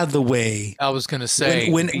get out of the way. I was going to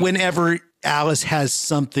say whenever Alice has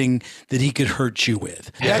something that he could hurt you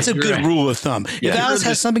with. Yeah, that's a good rule of thumb. Yeah. If Alice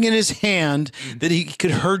has something in his hand that he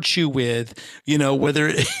could hurt you with, whether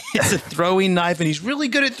it's a throwing knife, and he's really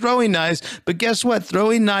good at throwing knives, but guess what?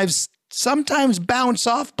 Throwing knives sometimes bounce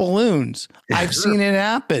off balloons. I've seen it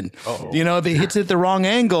happen. You know, if it hits at the wrong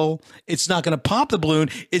angle, it's not going to pop the balloon.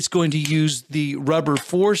 It's going to use the rubber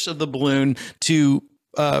force of the balloon to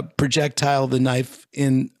projectile the knife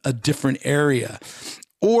in a different area.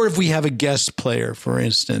 Or if we have a guest player, for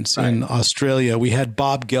instance, in Australia, we had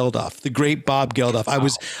Bob Geldof, the great Bob Geldof.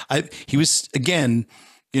 He was, again,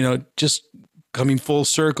 you know, just coming full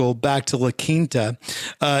circle back to La Quinta.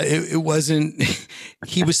 It wasn't,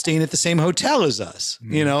 he was staying at the same hotel as us,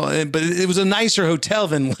 you know, but it was a nicer hotel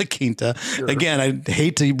than La Quinta. Sure. Again, I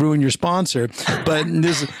hate to ruin your sponsor, but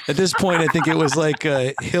at this point, I think it was like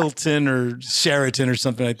Hilton or Sheraton or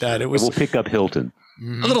something like that. It was. We'll pick up Hilton.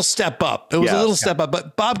 A little step up. It was a little step up,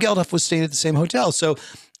 but Bob Geldof was staying at the same hotel. So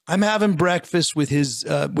I'm having breakfast with his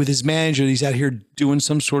manager. He's out here doing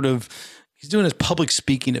he's doing his public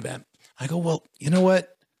speaking event. I go, well, you know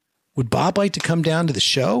what? Would Bob like to come down to the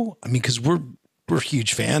show? I mean, because we're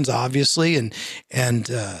huge fans, obviously. And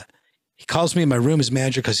he calls me in my room, his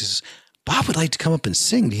manager, because he says, Bob would like to come up and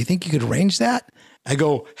sing. Do you think you could arrange that? I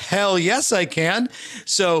go, hell yes, I can.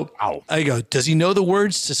 So I go, does he know the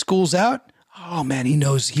words to School's Out? Oh man, he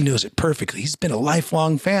knows it perfectly. He's been a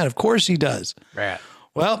lifelong fan. Of course he does. Right.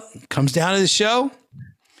 Well, comes down to the show.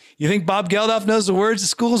 You think Bob Geldof knows the words to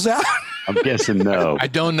School's Out? I'm guessing no. I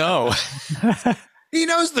don't know. He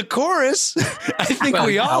knows the chorus. I think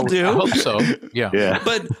we all do. I hope so. Yeah.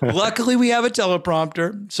 But luckily we have a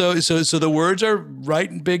teleprompter. So the words are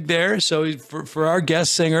right and big there. So for our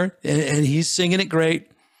guest singer, and he's singing it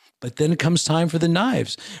great. But then it comes time for the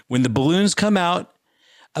knives. When the balloons come out,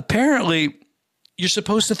 apparently you're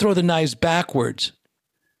supposed to throw the knives backwards.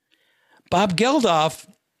 Bob Geldof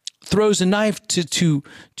throws a knife to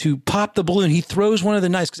pop the balloon. He throws one of the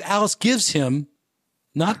knives because Alice gives him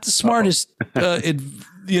not the smartest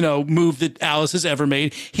move that Alice has ever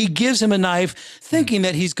made. He gives him a knife thinking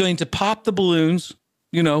that he's going to pop the balloons,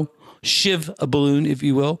 shiv a balloon, if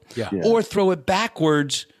you will, or throw it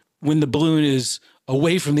backwards when the balloon is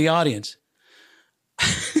away from the audience.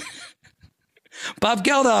 Bob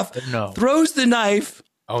Geldof throws the knife.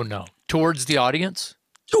 Oh, no. Towards the audience?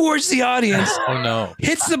 Towards the audience. Oh, no.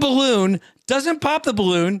 Hits the balloon, doesn't pop the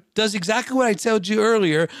balloon, does exactly what I told you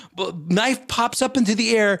earlier, but knife pops up into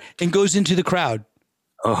the air and goes into the crowd.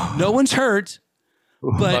 Oh. No one's hurt,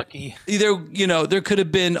 but lucky. There could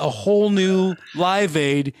have been a whole new Live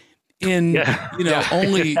Aid in,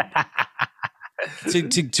 only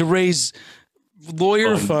to raise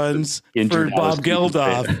lawyer funds for Bob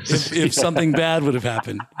Geldof if something bad would have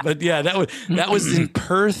happened. But yeah, that was in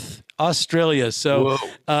Perth, Australia. So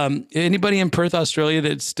anybody in Perth, Australia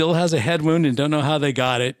that still has a head wound and don't know how they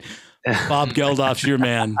got it, Bob Geldof's your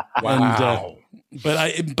man. Wow.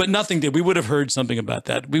 But nothing did. We would have heard something about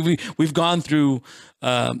that. We've gone through,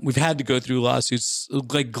 we've had to go through lawsuits.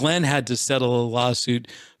 Like Glenn had to settle a lawsuit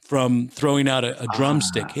from throwing out a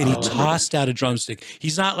drumstick, and he tossed out a drumstick.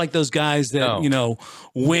 He's not like those guys that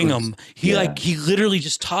wing them. He literally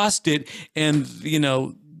just tossed it, and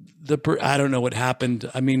I don't know what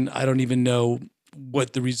happened. I mean, I don't even know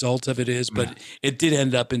what the result of it is, but it did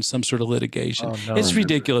end up in some sort of litigation. Oh, no. It's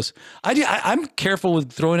ridiculous. I'm careful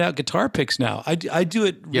with throwing out guitar picks now. I do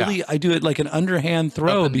it really. I do it like an underhand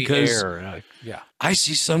throw because I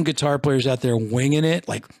see some guitar players out there winging it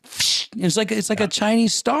like it's like a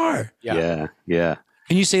Chinese star. Yeah.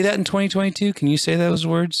 Can you say that in 2022? Can you say those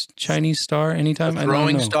words? Chinese star anytime? A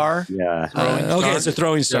throwing star? Yeah. Okay, it's a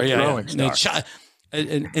throwing star. Yeah. Star.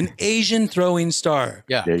 An Asian throwing star.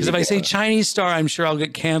 Yeah. Because if I say Chinese star, I'm sure I'll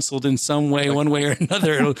get canceled in some way, one way or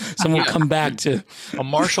another. Someone will come back to a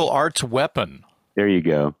martial arts weapon. There you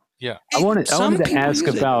go. Yeah. I wanted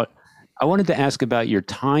to ask about your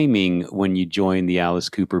timing when you joined the Alice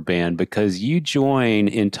Cooper Band, because you joined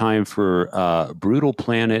in time for Brutal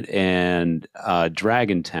Planet and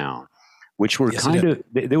Dragontown, which were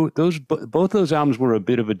both those albums were a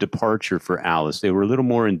bit of a departure for Alice. They were a little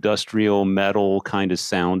more industrial metal kind of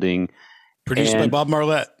sounding. Produced by Bob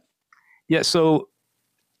Marlette. Yeah. So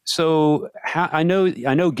I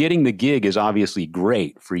know getting the gig is obviously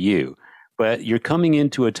great for you, but you're coming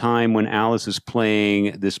into a time when Alice is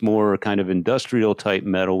playing this more kind of industrial type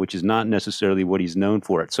metal, which is not necessarily what he's known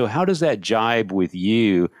for. So how does that jibe with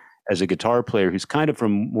you as a guitar player who's kind of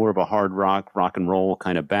from more of a hard rock and roll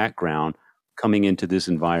kind of background, coming into this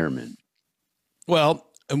environment? Well,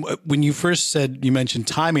 when you first you mentioned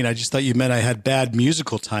timing, I just thought you meant I had bad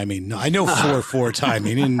musical timing. No, I know 4/4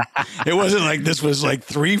 timing, and it wasn't like this was like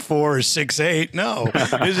 3/4 or 6/8. No,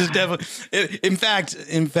 this is definitely. In fact,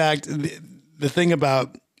 the thing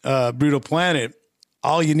about Brutal Planet,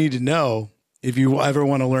 all you need to know if you ever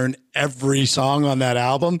want to learn every song on that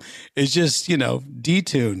album is just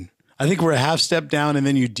detune. I think we're a half step down, and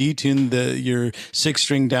then you detune your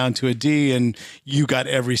 6-string down to a D, and you got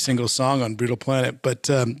every single song on Brutal Planet. But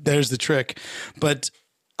there's the trick. But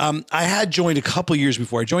I had joined a couple years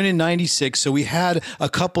before. I joined in '96, so we had a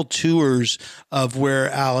couple tours of where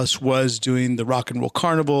Alice was doing the Rock and Roll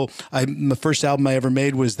Carnival. The first album I ever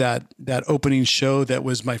made was that opening show that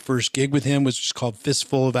was my first gig with him, was just called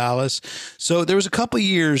Fistful of Alice. So there was a couple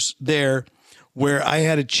years there where I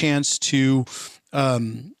had a chance to,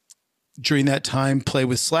 during that time, play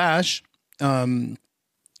with Slash,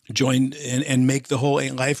 join and make the whole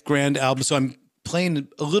Ain't Life Grand album. So I'm playing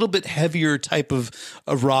a little bit heavier type of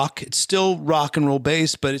rock. It's still rock and roll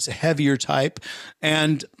based, but it's a heavier type.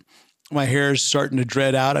 And my hair is starting to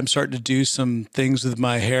dread out. I'm starting to do some things with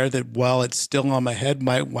my hair that, while it's still on my head,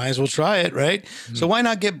 might as well try it, right? Mm-hmm. So why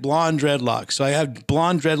not get blonde dreadlocks? So I had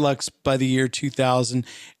blonde dreadlocks by the year 2000,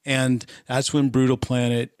 and that's when Brutal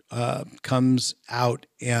Planet comes out,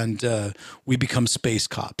 and we become Space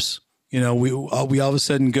Cops. You know, we all of a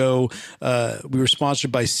sudden go. We were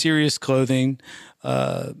sponsored by Sirius Clothing,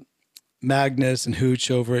 Magnus and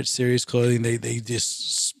Hooch over at Sirius Clothing. They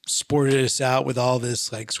just sported us out with all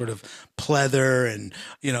this like sort of pleather, and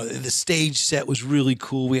you know, the stage set was really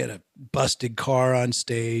cool. We had a busted car on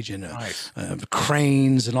stage, and nice.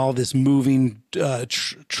 Cranes and all this moving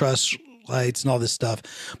truss lights and all this stuff.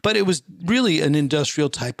 But it was really an industrial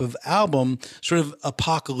type of album, sort of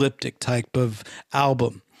apocalyptic type of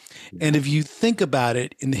album. And if you think about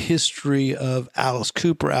it, in the history of Alice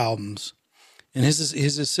Cooper albums, and his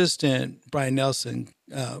assistant, Brian Nelson,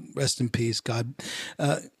 rest in peace, God,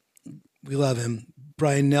 we love him.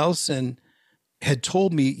 Brian Nelson had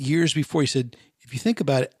told me years before, he said, if you think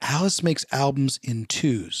about it, Alice makes albums in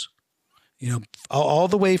twos. You know, all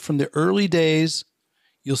the way from the early days,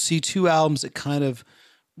 you'll see two albums that kind of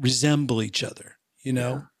resemble each other, you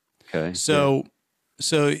know? Yeah. Okay. So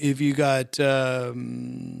if you got...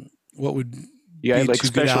 what would be like two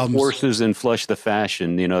Special Forces and Flush the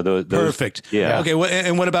Fashion, you know, those perfect. Yeah. Okay.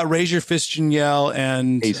 And what about Raise Your Fist and Yell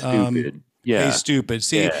and Hey Stupid? Yeah. Hey Stupid.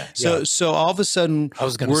 See, so all of a sudden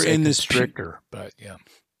we're in this Constrictor, but yeah.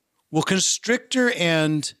 Well, Constrictor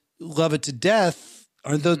and Love It to Death,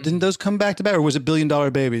 didn't those come back to back, or was it $1 Billion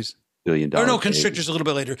Babies? $1 Billion. Oh no, Constrictor's a little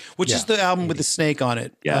bit later, which is the album with the snake on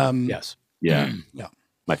it. Yeah. Yes. Yeah. Yeah.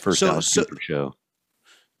 My first Alice Cooper show.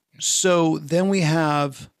 So then we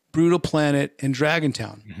have Brutal Planet and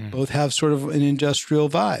Dragontown. Mm-hmm. Both have sort of an industrial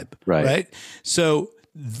vibe, right? So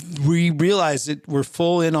we realized that we're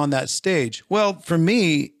full in on that stage. Well, for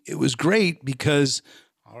me, it was great because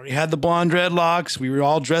I already had the blonde dreadlocks. We were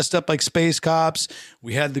all dressed up like space cops.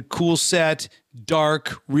 We had the cool set,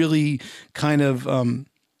 dark, really kind of...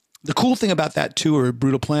 the cool thing about that tour,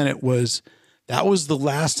 Brutal Planet, was that was the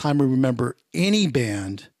last time we remember any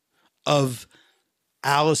band of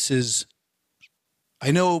Alice's. I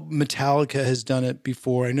know Metallica has done it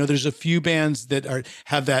before. I know there's a few bands that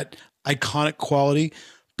have that iconic quality,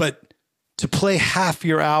 but to play half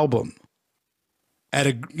your album at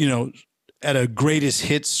a greatest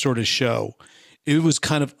hits sort of show, it was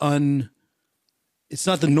kind of it's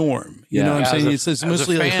not the norm. You know what I'm saying? It's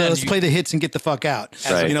mostly like, let's play the hits and get the fuck out.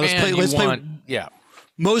 Right. You know, let's play. Yeah.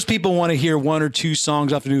 Most people want to hear one or two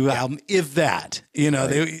songs off the new album, if that, you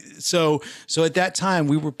know, so at that time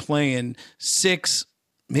we were playing 6,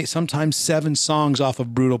 sometimes 7 songs off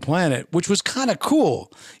of Brutal Planet, which was kind of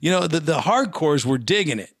cool. You know, the hardcores were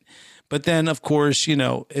digging it. But then of course, you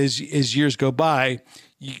know, as years go by,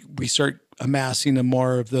 we start amassing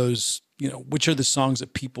more of those, you know, which are the songs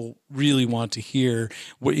that people really want to hear,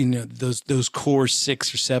 what, you know, those core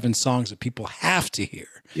 6 or 7 songs that people have to hear.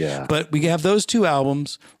 Yeah. But we have those 2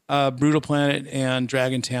 albums, Brutal Planet and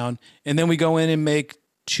Dragontown, and then we go in and make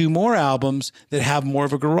 2 more albums that have more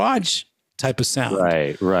of a garage type of sound.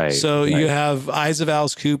 Right. So you have Eyes of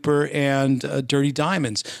Alice Cooper and Dirty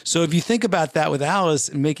Diamonds. So if you think about that with Alice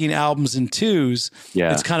and making albums in 2s,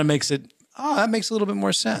 it kind of makes it, that makes a little bit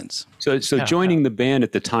more sense. So joining the band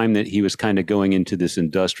at the time that he was kind of going into this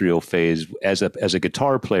industrial phase as a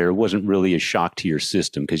guitar player wasn't really a shock to your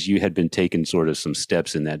system because you had been taking sort of some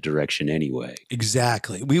steps in that direction anyway.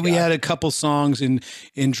 Exactly. We had a couple songs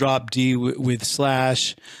in Drop D with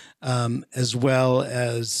Slash, as well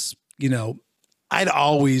as, you know, I'd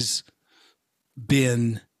always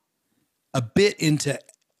been a bit into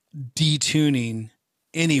detuning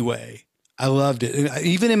anyway. I loved it. And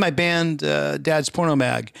even in my band, Dad's Porno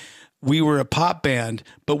Mag, we were a pop band,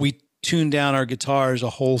 but we tuned down our guitars a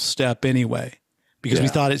whole step anyway because we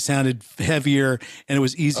thought it sounded heavier and it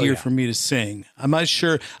was easier for me to sing. I'm not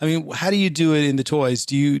sure. I mean, how do you do it in the Toys?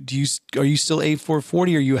 Are you still 8/4/40 or are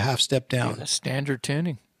you a half step down? Standard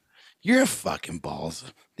tuning. You're a fucking balls.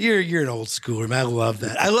 You're an old schooler, man. I love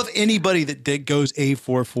that. I love anybody that goes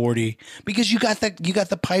A440 because you got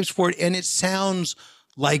the pipes for it, and it sounds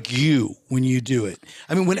like you when you do it.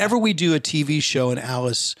 I mean, whenever we do a TV show and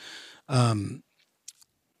Alice goes,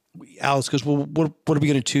 well, what are we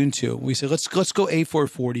going to tune to? We say, let's go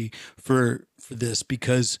A440 for this,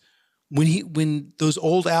 because when those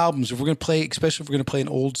old albums, if we're going to play, especially if we're going to play an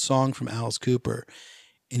old song from Alice Cooper,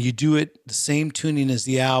 and you do it the same tuning as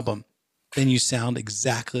the album, then you sound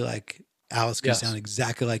exactly like Alice. Can sound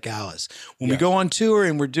exactly like Alice. When we go on tour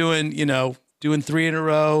and we're doing 3 in a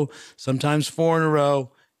row, sometimes 4 in a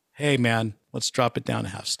row, hey man, let's drop it down a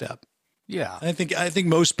half step. Yeah. I think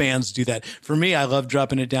most bands do that. For me, I love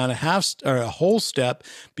dropping it down a whole step,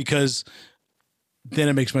 because then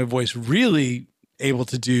it makes my voice really able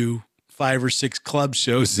to do 5 or 6 club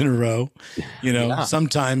shows in a row,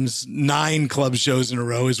 sometimes 9 club shows in a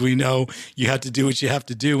row, as we know you have to do what you have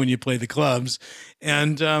to do when you play the clubs.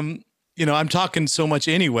 And, I'm talking so much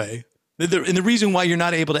anyway. And the reason why you're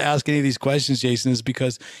not able to ask any of these questions, Jason, is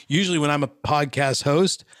because usually when I'm a podcast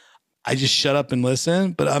host, I just shut up and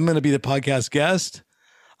listen, but I'm going to be the podcast guest.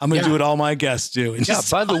 I'm going to do what all my guests do. And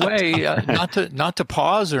by the way, not to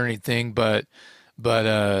pause or anything, but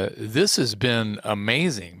this has been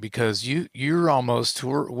amazing, because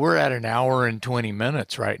we're at an hour and 20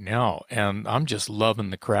 minutes right now, and I'm just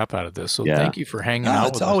loving the crap out of this. So thank you for hanging out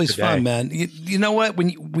with us. It's always today. fun, man. You know what?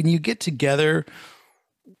 When you get together,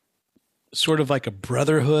 sort of like a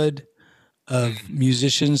brotherhood of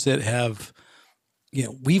musicians that have,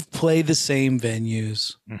 we've played the same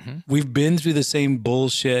venues. Mm-hmm. We've been through the same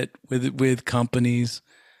bullshit with companies.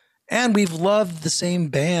 And we've loved the same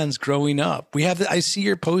bands growing up. I see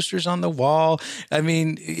your posters on the wall. I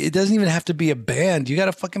mean, it doesn't even have to be a band. You got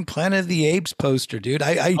a fucking Planet of the Apes poster, dude.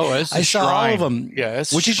 I saw all of them. Yeah,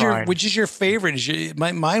 it's which is your favorite?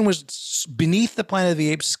 Mine was Beneath the Planet of the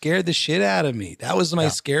Apes. Scared the shit out of me. That was my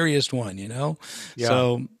scariest one. Yeah.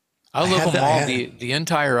 So I love them all. The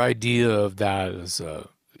entire idea of that is,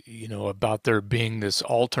 about there being this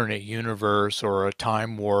alternate universe or a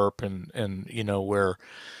time warp, and where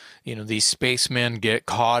these spacemen get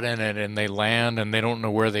caught in it and they land and they don't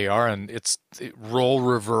know where they are. And it's role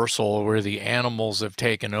reversal where the animals have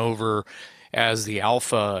taken over as the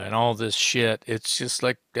alpha and all this shit. It's just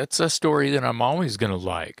like, that's a story that I'm always going to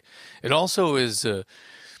like. It also is,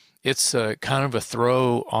 it's kind of a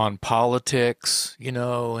throw on politics,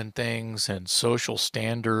 and things and social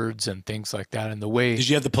standards and things like that. And the way, did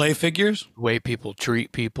you have the play figures? The way people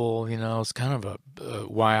treat people, it's kind of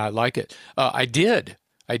why I like it. I did.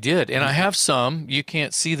 And I have some, you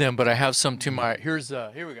can't see them, but I have some to my, here we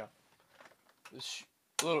go. This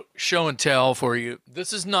little show and tell for you.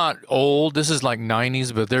 This is not old. This is like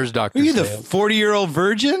 90s, but there's Dr. Are you the 40-year-old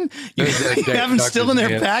virgin? You have them still in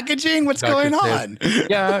their packaging? What's going on?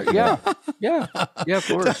 Yeah, of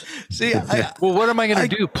course. See, well, what am I going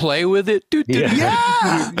to do? Play with it?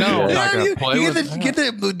 Yeah. No, I'm not going to play with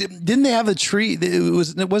it. Didn't they have a tree?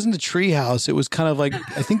 It wasn't a tree house. It was kind of like,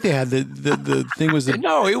 I think they had the thing was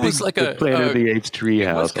no, it was like a Planet of the Apes tree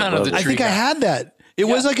house. Kind of the I think tree I had that. It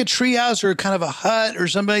was like a tree house or kind of a hut or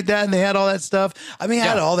something like that, and they had all that stuff. I mean, I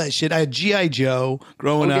had all that shit. I had G.I. Joe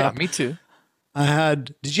growing up. Yeah, me too.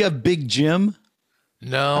 Did you have Big Jim?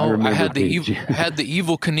 No, I had the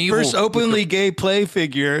Evil Knievel. First openly gay play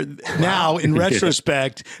figure. Now, in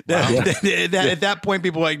retrospect, at that point,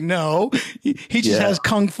 people were like, no, he just has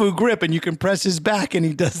kung fu grip, and you can press his back, and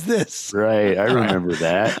he does this. Right, I remember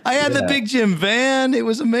that. I had the Big Jim van. It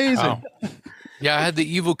was amazing. Oh. Yeah, I had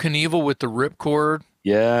the Evil Knievel with the ripcord.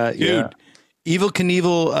 Yeah, dude. Evil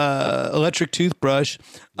Knievel electric toothbrush.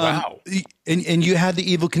 Wow. And you had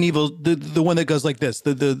the Evil Knievel, the one that goes like this,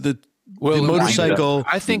 the motorcycle.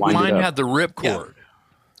 I think mine had the ripcord. Yeah.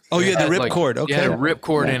 Oh, you had the ripcord. Okay. Yeah,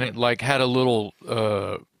 ripcord, and it like had a little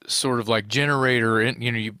sort of like generator. And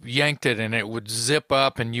you yanked it, and it would zip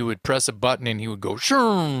up, and you would press a button, and he would go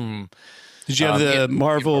shoom. Did you have the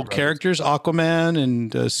Marvel characters, Aquaman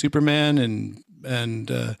and Superman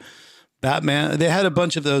and Batman? They had a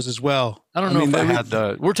bunch of those as well. I don't know if I had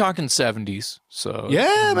the. We're talking 70s, so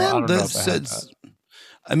yeah, man.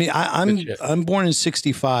 I'm born in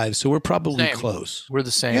 65, so we're probably close. We're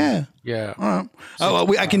the same. Yeah.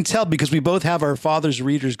 I can tell because we both have our father's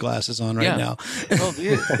reader's glasses on right now. Well,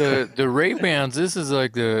 the Ray-Bans. This is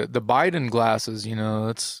like the Biden glasses.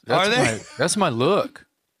 That's my look.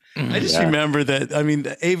 I just remember that. I mean,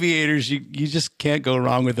 the aviators, you just can't go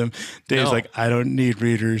wrong with them. Dave's like, I don't need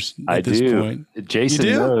readers at this point. Jason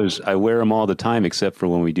knows I wear them all the time, except for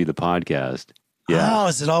when we do the podcast. Yeah. Oh,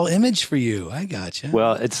 is it all image for you? I gotcha.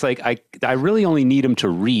 Well, it's like I really only need them to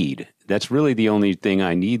read. That's really the only thing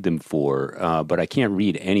I need them for. But I can't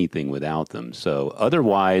read anything without them. So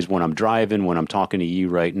otherwise, when I'm driving, when I'm talking to you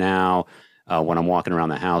right now, when I'm walking around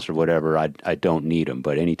the house or whatever, I don't need them.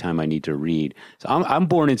 But anytime I need to read, so I'm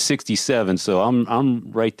born in '67, so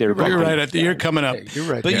I'm right there. You're right. You're coming up. You're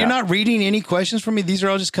right. But there. you're not reading any questions for me. These are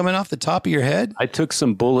all just coming off the top of your head. I took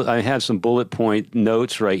I have some bullet point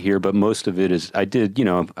notes right here, but most of it is I did.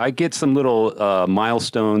 I get some little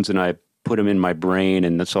milestones and I put them in my brain,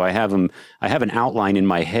 and so I have them. I have an outline in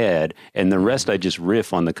my head, and the rest I just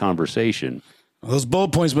riff on the conversation. Well, those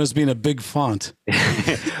bullet points must be in a big font.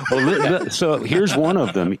 Well, so here's one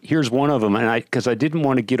of them. And because I didn't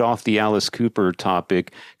want to get off the Alice Cooper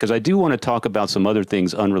topic, because I do want to talk about some other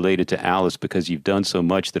things unrelated to Alice, because you've done so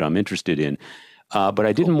much that I'm interested in. But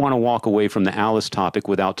I didn't want to walk away from the Alice topic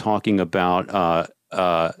without talking about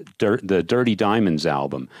the Dirty Diamonds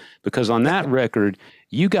album, because on that record,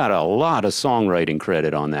 you got a lot of songwriting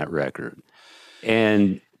credit on that record.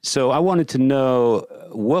 And so I wanted to know,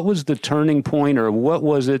 what was the turning point, or what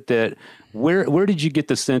was it that, where did you get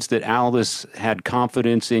the sense that Alice had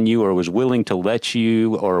confidence in you or was willing to let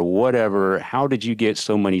you or whatever? How did you get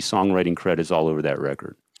so many songwriting credits all over that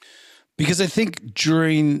record? Because I think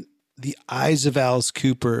during the Eyes of Alice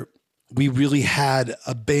Cooper, we really had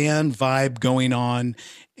a band vibe going on,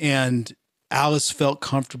 and Alice felt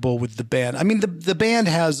comfortable with the band. I mean, the band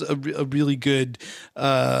has a really good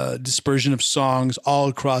dispersion of songs all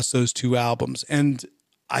across those two albums. And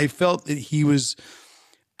I felt that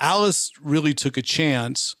Alice really took a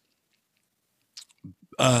chance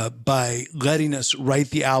by letting us write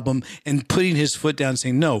the album and putting his foot down,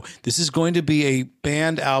 saying, no, this is going to be a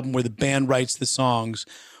band album where the band writes the songs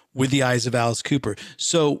with the Eyes of Alice Cooper.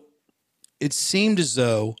 So it seemed as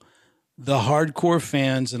though the hardcore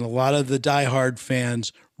fans and a lot of the diehard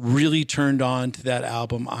fans really turned on to that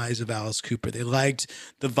album, Eyes of Alice Cooper. They liked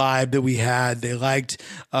the vibe that we had. They liked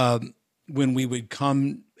when we would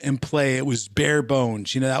come and play, it was bare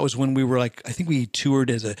bones. That was when we were like, I think we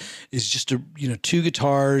toured as just two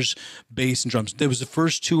guitars, bass, and drums. That was the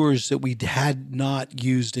first tours that we had not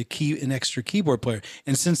used an extra keyboard player.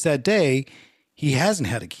 And since that day, he hasn't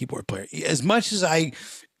had a keyboard player. As much as I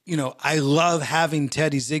love having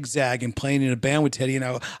Teddy Zigzag and playing in a band with Teddy, and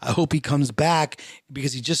I hope he comes back,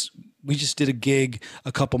 because we just did a gig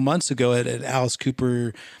a couple months ago at an Alice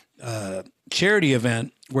Cooper charity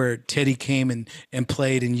event where Teddy came and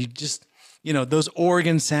played, and you just, those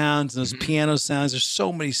organ sounds and those piano sounds. There's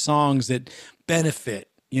so many songs that benefit,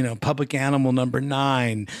 Public Animal Number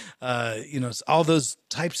 9, all those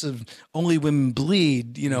types of Only Women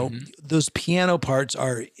Bleed, those piano parts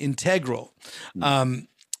are integral.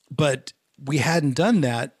 But we hadn't done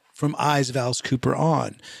that from Eyes of Alice Cooper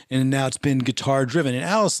on. And now it's been guitar driven. And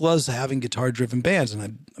Alice loves having guitar driven bands.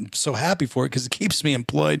 And I'm so happy for it, because it keeps me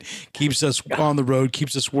employed, keeps us on the road,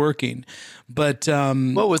 keeps us working. But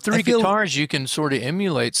well, with three guitars, you can sort of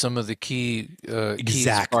emulate some of the key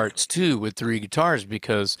parts too with three guitars,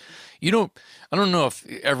 because I don't know if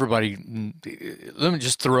everybody, let me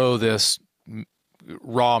just throw this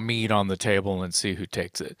raw meat on the table and see who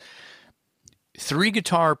takes it. Three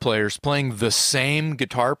guitar players playing the same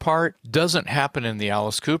guitar part doesn't happen in the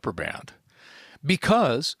Alice Cooper band,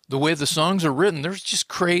 because the way the songs are written, there's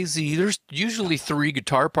usually three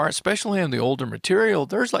guitar parts, especially on the older material.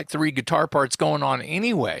 There's like three guitar parts going on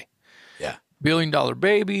anyway. Yeah. $1 Billion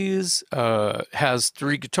Babies has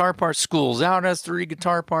three guitar parts. Schools Out has three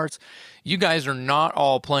guitar parts. You guys are not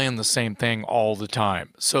all playing the same thing all the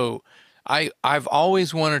time. So I've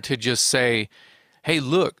always wanted to just say, hey,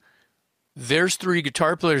 look, there's three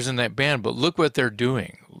guitar players in that band, but look what they're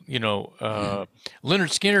doing.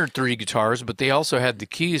 Leonard Skinner had three guitars, but they also had the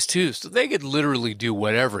keys too. So they could literally do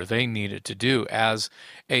whatever they needed to do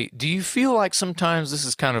do you feel like sometimes, this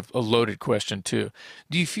is kind of a loaded question too,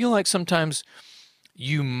 do you feel like sometimes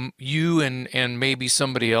you and maybe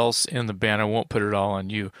somebody else in the band, I won't put it all on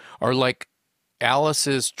you, are like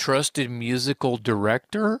Alice's trusted musical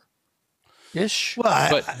director-ish?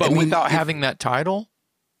 Well, but without having that title?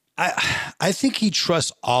 I think he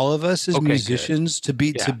trusts all of us as musicians to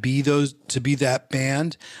be that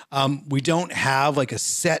band. We don't have like a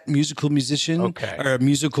set musical musician or a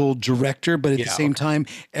musical director, but at the same time,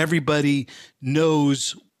 everybody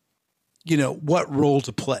knows, what role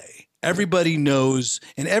to play. Everybody knows,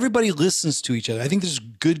 and everybody listens to each other. I think there's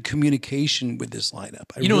good communication with this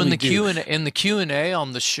lineup. In the Q&A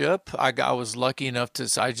on the ship, I was lucky enough to.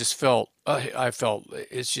 I just felt. I felt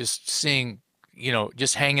it's just seeing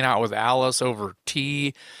just hanging out with Alice over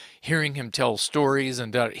tea, hearing him tell stories,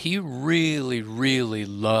 and he really, really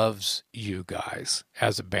loves you guys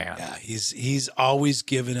as a band. Yeah, he's always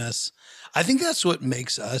given us. I think that's what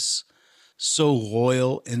makes us so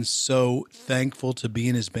loyal and so thankful to be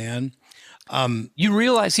in his band. You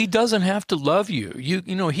realize he doesn't have to love you.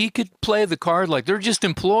 He could play the card like they're just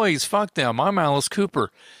employees. Fuck them. I'm Alice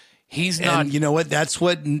Cooper. He's not. And you know what? That's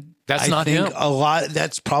not him. A lot.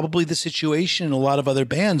 That's probably the situation in a lot of other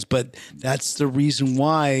bands, but that's the reason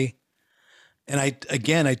why. And I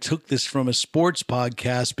took this from a sports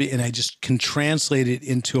podcast, and I just can translate it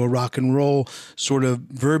into a rock and roll sort of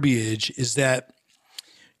verbiage, is that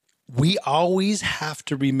we always have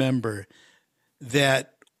to remember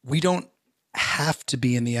that we don't have to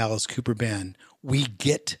be in the Alice Cooper band. We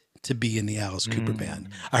get to be in the Alice Cooper band.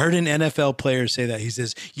 I heard an NFL player say that. He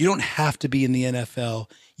says, you don't have to be in the NFL.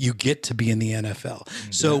 You get to be in the NFL.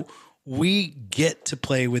 So we get to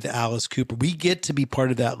play with Alice Cooper. We get to be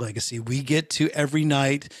part of that legacy. We get to every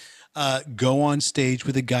night go on stage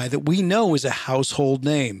with a guy that we know is a household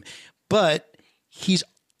name, but he's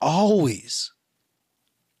always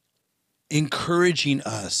encouraging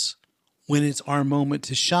us when it's our moment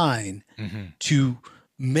to shine to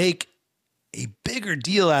make a bigger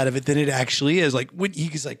deal out of it than it actually is. Like when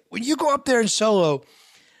you go up there and solo,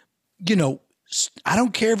 I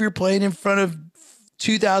don't care if you're playing in front of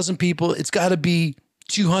 2,000 people. It's got to be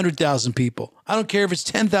 200,000 people. I don't care if it's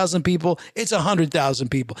 10,000 people. It's 100,000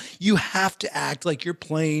 people. You have to act like you're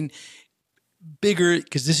playing bigger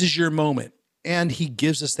because this is your moment. And he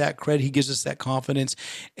gives us that credit. He gives us that confidence.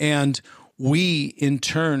 And we, in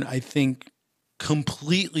turn, I think,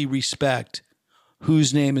 completely respect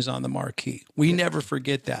whose name is on the marquee. We never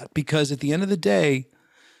forget that, because at the end of the day,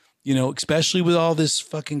 especially with all this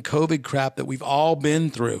fucking COVID crap that we've all been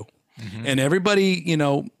through, and everybody,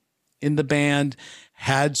 in the band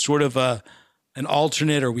had sort of an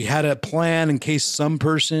alternate, or we had a plan in case one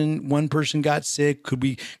person got sick. Could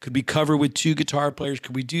we cover with 2 guitar players?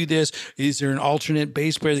 Could we do this? Is there an alternate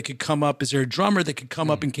bass player that could come up? Is there a drummer that could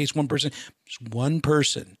come up in case there's one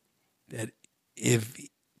person that if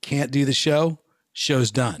can't do the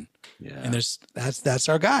show's done. Yeah. And that's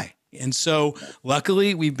our guy. And so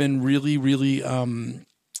luckily we've been really, really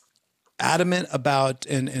adamant about,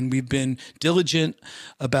 and we've been diligent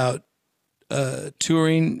about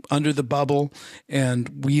touring under the bubble,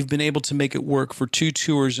 and we've been able to make it work for 2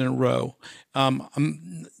 tours in a row.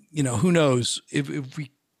 Who knows if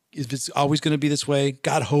it's always going to be this way.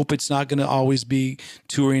 God hope it's not going to always be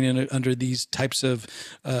touring under these types of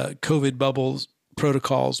COVID bubbles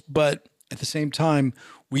protocols. But at the same time,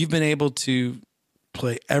 we've been able to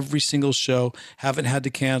play every single show, haven't had to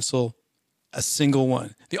cancel a single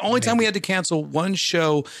one. The only time we had to cancel one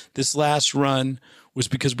show this last run was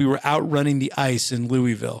because we were outrunning the ice in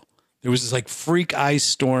Louisville. There was this freak ice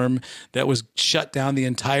storm that was shut down the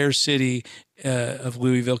entire city of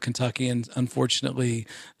Louisville, Kentucky, and unfortunately,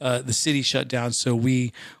 the city shut down. So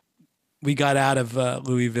we got out of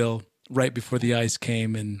Louisville right before the ice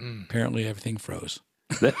came, and apparently everything froze.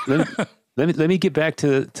 Let me get back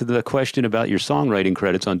to the question about your songwriting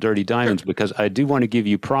credits on Dirty Diamonds, because I do want to give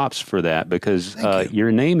you props for that, because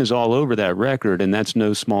your name is all over that record, and that's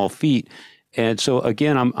no small feat. And so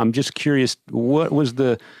again, I'm just curious, what was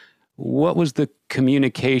the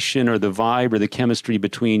communication or the vibe or the chemistry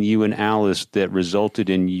between you and Alice that resulted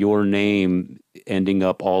in your name ending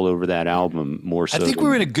up all over that album more so? I think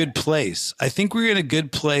we're in a good place. I think we're in a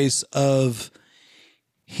good place of,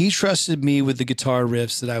 he trusted me with the guitar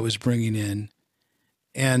riffs that I was bringing in.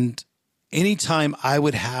 And anytime I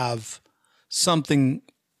would have something,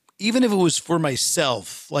 even if it was for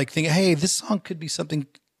myself, like thinking, hey, this song could be something.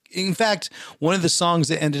 In fact, one of the songs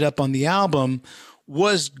that ended up on the album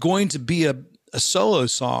was going to be a solo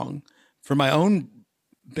song for my own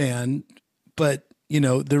band. But,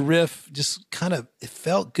 the riff just it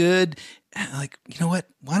felt good. And you know what?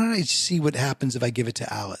 Why don't I see what happens if I give it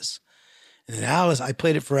to Alice? And then I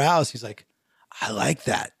played it for Alice. He's like, I like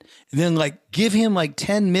that. And then give him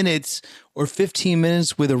 10 minutes or 15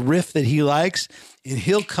 minutes with a riff that he likes, and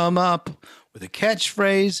he'll come up with a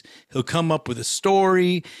catchphrase. He'll come up with a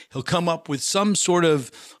story. He'll come up with some sort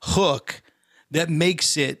of hook that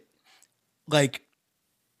makes it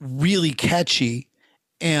really catchy.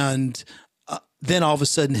 And then all of a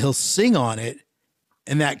sudden he'll sing on it.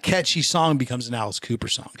 And that catchy song becomes an Alice Cooper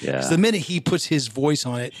song. Yeah. So the minute he puts his voice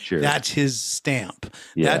on it, that's his stamp.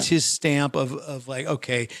 Yeah. That's his stamp of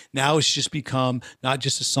okay, now it's just become not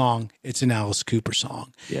just a song, it's an Alice Cooper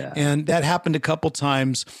song. Yeah. And that happened a couple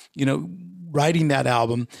times, writing that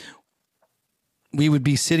album. we would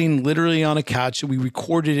be sitting literally on a couch. We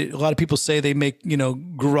recorded it. A lot of people say they make,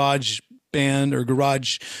 garage band or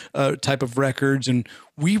garage type of records. And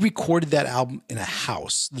we recorded that album in a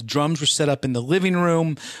house. The drums were set up in the living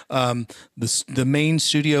room. The main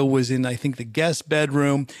studio was in, I think, the guest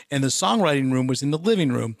bedroom, and the songwriting room was in the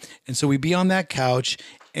living room. And so we'd be on that couch,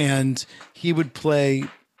 and he would play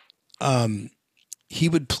like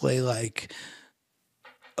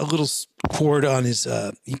a little chord on his,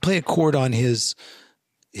 he'd play a chord on his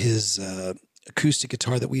acoustic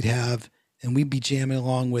guitar that we'd have, and we'd be jamming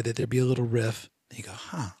along with it. There'd be a little riff. And you go,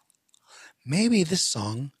 maybe this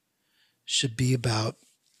song should be about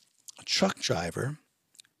a truck driver.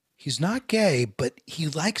 He's not gay, but he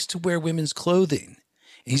likes to wear women's clothing.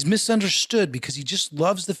 And he's misunderstood because he just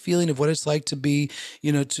loves the feeling of what it's like to be,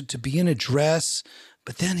 to be in a dress.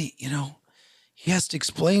 But then he has to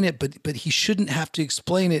explain it, but he shouldn't have to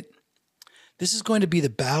explain it. This is going to be the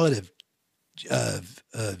ballad of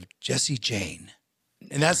Jessie Jane.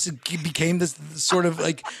 And it became this sort of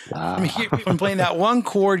like, wow. From playing that one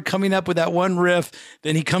chord, coming up with that one riff,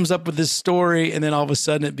 then he comes up with this story, and then all of a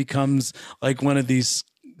sudden it becomes like one of these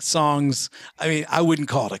songs. I mean, I wouldn't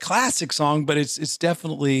call it a classic song, but it's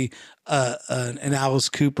definitely an Alice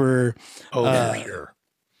Cooper. For sure.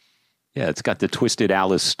 Yeah, it's got the Twisted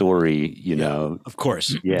Alice story, know. Of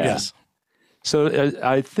course. Yeah. Yes. So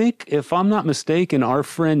I think, if I'm not mistaken, our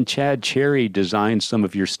friend Chad Cherry designed some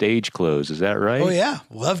of your stage clothes. Is that right? Oh yeah,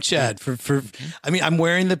 love Chad. I'm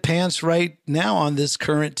wearing the pants right now on this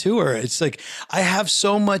current tour. It's like I have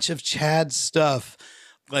so much of Chad's stuff,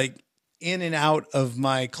 like in and out of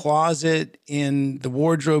my closet, in the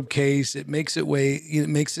wardrobe case. It makes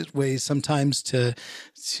its way sometimes to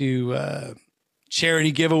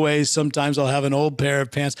charity giveaways. Sometimes I'll have an old pair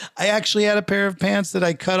of pants. I actually had a pair of pants that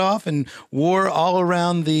I cut off and wore all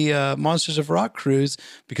around the Monsters of Rock cruise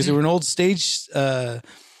because they were an old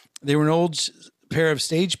pair of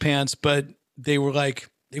stage pants, but they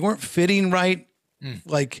weren't fitting right.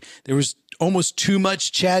 Like there was almost too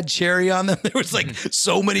much Chad Cherry on them. There was like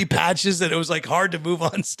so many patches that it was like hard to move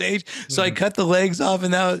on stage. So I cut the legs off,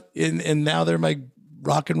 and now they're my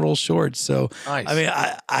rock and roll shorts. So nice. I mean,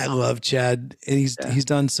 I love Chad, and he's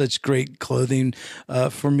done such great clothing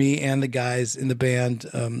for me and the guys in the band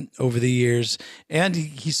over the years. And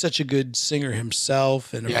he's such a good singer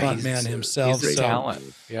himself and a front man himself. He's a talent.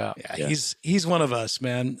 Yeah. He's one of us,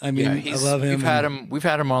 man. I mean, I love him. We've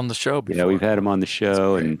had him on the show before. Yeah, we've had him on the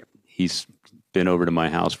show, and he's been over to my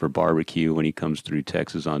house for barbecue when he comes through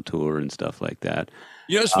Texas on tour and stuff like that.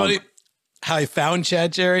 It's funny how I found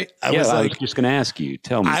Chad Cherry. I was just going to ask you.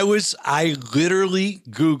 Tell me. I literally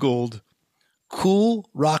Googled cool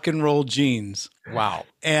rock and roll jeans. Wow.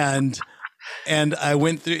 And I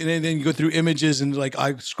went through, and then you go through images, and like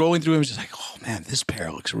I scrolling through images, like, oh man, this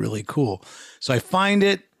pair looks really cool. So I find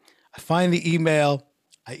it. I find the email.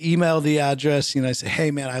 I email the address. I say, hey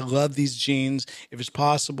man, I love these jeans. If it's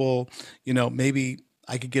possible, maybe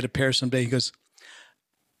I could get a pair someday. He goes,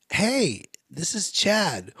 hey, this is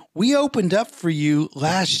Chad. We opened up for you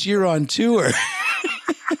last year on tour.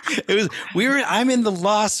 I'm in the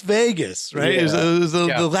Las Vegas, right? Yeah. It was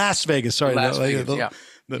the Las Vegas. Sorry. The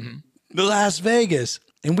Las Vegas.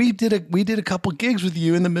 And we did a couple gigs with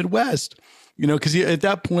you in the Midwest, because at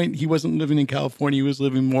that point he wasn't living in California. He was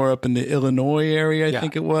living more up in the Illinois area, I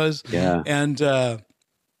think it was. Yeah. And I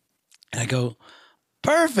go,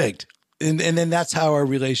 perfect. And then that's how our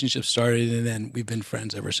relationship started, and then we've been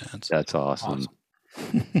friends ever since. That's awesome.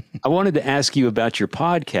 I wanted to ask you about your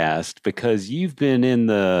podcast, because you've been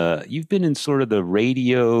in sort of the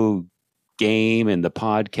radio game and the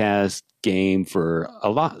podcast game for a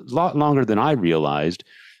lot longer than I realized.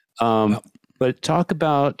 But talk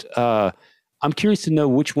about. I'm curious to know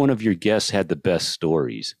which one of your guests had the best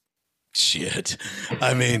stories. Shit,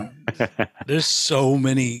 I mean, there's so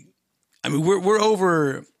many. I mean, we're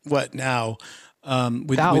over what now?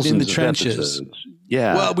 Within the trenches. Episodes.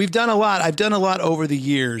 Yeah. Well, we've done a lot. I've done a lot over the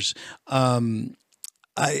years.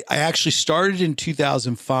 I actually started in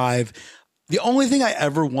 2005. The only thing I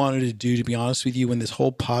ever wanted to do, to be honest with you, when this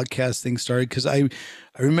whole podcast thing started, because I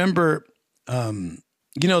remember,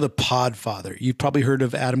 the Podfather. You've probably heard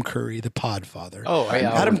of Adam Curry, the Podfather. Oh,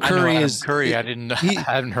 yeah. Adam Curry is Curry. I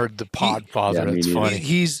hadn't heard the Podfather. That's funny.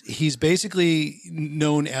 He's basically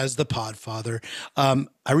known as the Podfather.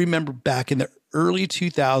 I remember back in the early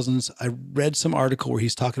 2000s, I read some article where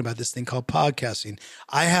he's talking about this thing called podcasting.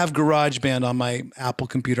 I have GarageBand on my Apple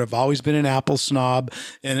computer. I've always been an Apple snob,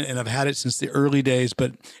 and I've had it since the early days.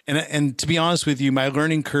 But and to be honest with you, my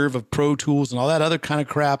learning curve of Pro Tools and all that other kind of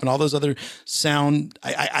crap and all those other sound,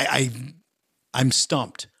 I'm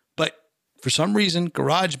stumped. But for some reason,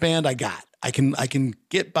 GarageBand, I got. I can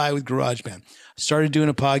get by with GarageBand. I started doing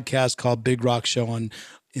a podcast called Big Rock Show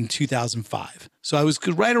in 2005. So I was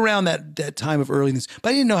right around that time of earliness, but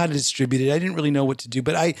I didn't know how to distribute it. I didn't really know what to do,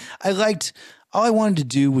 but I liked, all I wanted to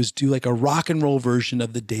do was do like a rock and roll version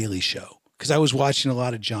of The Daily Show, because I was watching a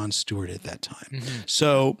lot of Jon Stewart at that time. Mm-hmm.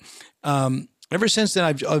 So ever since then,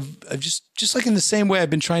 I've just like in the same way I've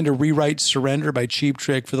been trying to rewrite Surrender by Cheap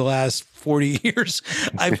Trick for the last 40 years.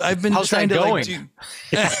 I've been trying to like do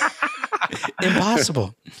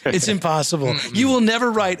impossible. It's impossible. Mm-hmm. You will never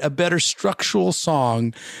write a better structural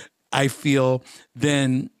song, I feel,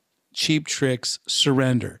 than Cheap Trick's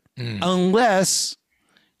Surrender, unless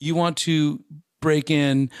you want to break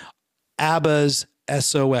in ABBA's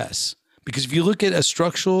SOS. Because if you look at a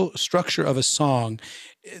structure of a song,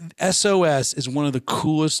 SOS is one of the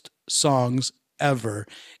coolest songs ever.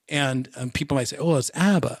 And people might say, oh, it's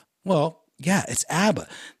ABBA. Well, yeah, it's ABBA.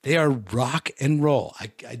 They are rock and roll.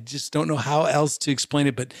 I just don't know how else to explain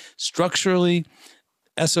it, but structurally,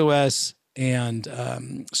 SOS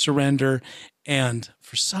and Surrender. And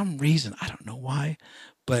for some reason, I don't know why,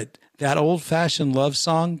 but that old-fashioned love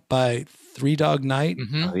song by Three Dog Night.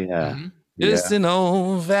 Mm-hmm. Oh, yeah. Mm-hmm. It's an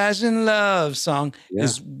old-fashioned love song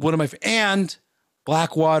is one of my and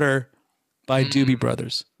Blackwater by Doobie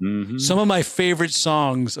Brothers. Mm-hmm. Some of my favorite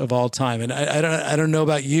songs of all time. And I don't know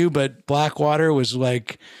about you, but Blackwater was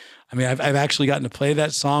like, I mean, I've actually gotten to play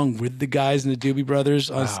that song with the guys in the Doobie Brothers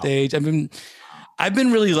on stage. I've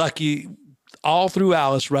been really lucky all through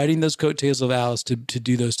Alice, writing those coattails of Alice to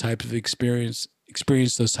do those types of experience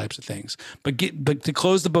those types of things. But to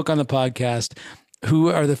close the book on the podcast, who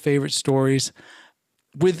are the favorite stories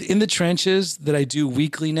within the trenches that I do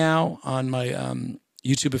weekly now on my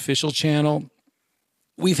YouTube official channel?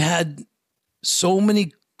 We've had so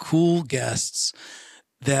many cool guests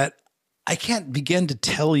that I can't begin to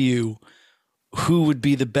tell you who would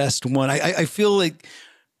be the best one. I feel like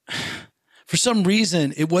for some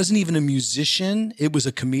reason, it wasn't even a musician. It was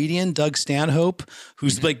a comedian, Doug Stanhope,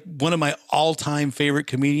 who's like one of my all-time favorite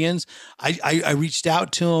comedians. I reached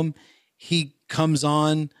out to him. He comes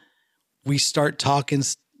on, we start talking,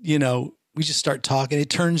 we just start talking. It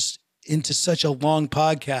turns into such a long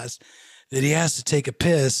podcast that he has to take a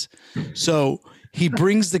piss. So he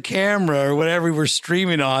brings the camera or whatever we're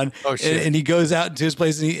streaming on, and he goes out to his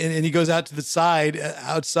place, and he goes out to the side,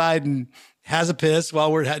 outside, and has a piss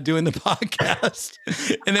while we're doing the podcast.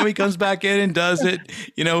 And then he comes back in and does it,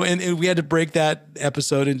 and we had to break that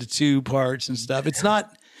episode into 2 parts and stuff. It's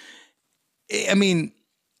not, I mean,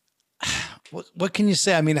 what can you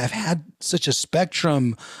say? I mean, I've had such a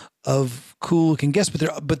spectrum of cool looking guests,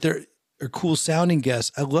 but they're cool sounding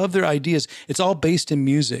guests. I love their ideas. It's all based in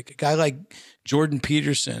music. A guy like Jordan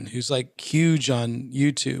Peterson, who's like huge on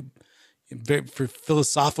YouTube for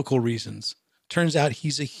philosophical reasons. Turns out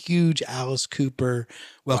he's a huge Alice Cooper,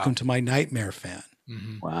 Welcome to My Nightmare fan.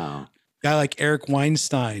 Mm-hmm. Wow. Guy like Eric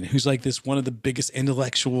Weinstein, who's like one of the biggest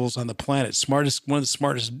intellectuals on the planet, one of the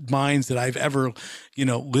smartest minds that I've ever,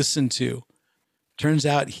 listened to. Turns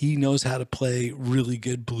out he knows how to play really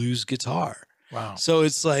good blues guitar. Wow. So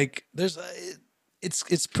it's like,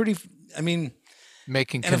 it's pretty, I mean,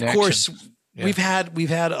 making connections. And of course, we've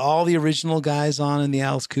had all the original guys on in the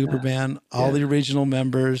Alice Cooper band, all the original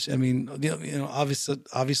members. I mean,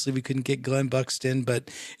 obviously we couldn't get Glenn Buxton, but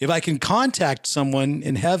if I can contact someone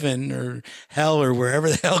in heaven or hell or wherever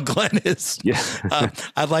the hell Glenn is,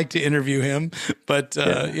 I'd like to interview him. But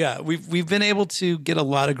we've been able to get a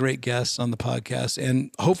lot of great guests on the podcast, and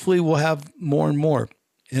hopefully we'll have more and more.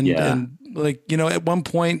 And like, at one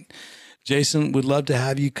point, Jason, would love to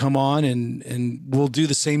have you come on, and we'll do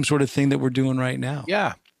the same sort of thing that we're doing right now.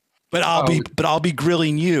 Yeah. But I'll be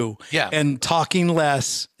grilling you and talking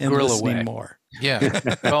less and listening more. Yeah.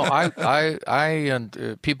 Well, I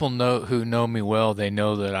and people who know me well, they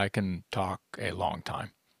know that I can talk a long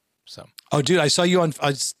time. So. Oh, dude, I saw you on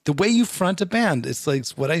the way you front a band. It's like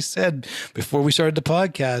what I said before we started the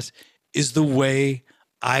podcast is the way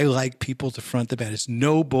I like people to front the band. It's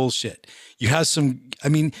no bullshit. You have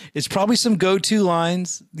it's probably some go-to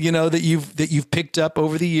lines, that you've picked up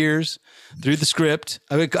over the years through the script.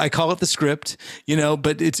 I call it the script,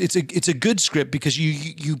 but it's a good script because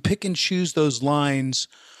you pick and choose those lines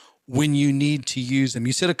when you need to use them.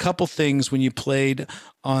 You said a couple things when you played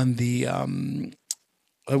on the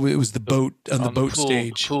it was the boat on the boat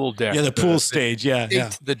stage. Pool deck. Yeah, the pool stage. Yeah,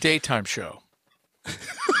 the daytime show.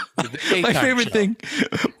 My favorite thing,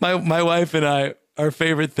 my wife and I, our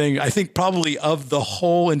favorite thing, I think probably of the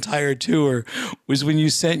whole entire tour, was when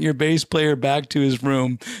you sent your bass player back to his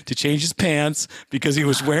room to change his pants because he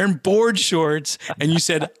was wearing board shorts, and you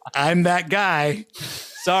said, "I'm that guy.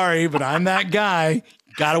 Sorry, but I'm that guy.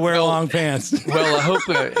 Gotta wear long pants. Well, I hope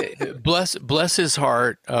bless his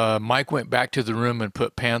heart. Mike went back to the room and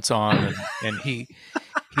put pants on, and he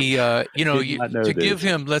to give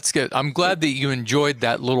him. I'm glad that you enjoyed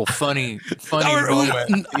that little funny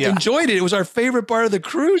moment. Enjoyed it. It was our favorite part of the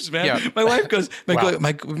cruise, man. Yeah. My wife goes,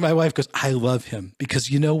 my wife goes, I love him because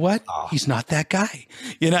you know what? He's not that guy.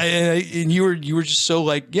 And you were just so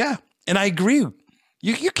like, yeah. And I agree.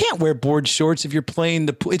 You can't wear board shorts if you're playing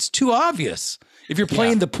the pool. It's too obvious. If you're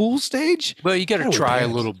playing the pool stage, well, you got to try a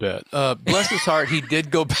little bit. Bless his heart, he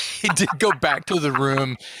did go back to the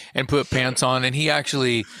room and put pants on, and he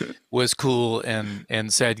actually was cool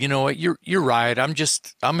and said, you know what, you're right.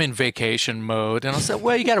 I'm in vacation mode, and I said,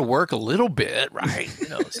 well, you got to work a little bit, right?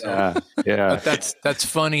 Yeah. But that's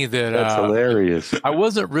funny that That's hilarious. I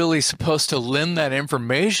wasn't really supposed to lend that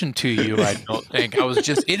information to you. I don't think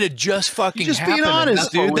it had just fucking just happened. being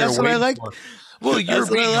honest, dude. That's what I like. Well, you're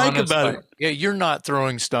being what I like honest, about it. Yeah, you're not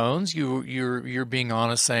throwing stones. You're being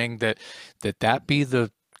honest, saying that be the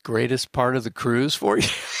greatest part of the cruise for you.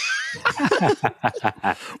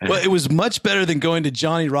 Well, it was much better than going to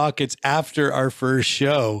Johnny Rockets after our first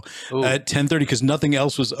show at 10:30 because nothing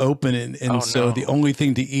else was open, and so the only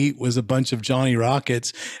thing to eat was a bunch of Johnny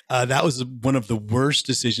Rockets. That was one of the worst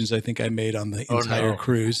decisions I think I made on the entire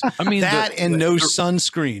cruise. I mean, no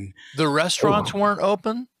sunscreen. The restaurants weren't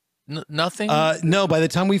open. Nothing? No, by the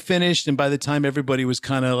time we finished and by the time everybody was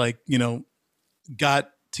kind of like,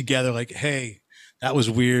 got together like, hey, that was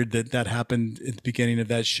weird that happened at the beginning of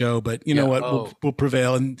that show, but you know what, we'll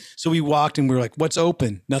prevail. And so we walked and we were like, what's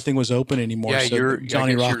open? Nothing was open anymore. Yeah, so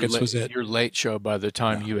Johnny Rockets was it. Your late show, by the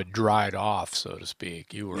time you had dried off, so to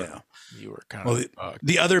speak, you were kind of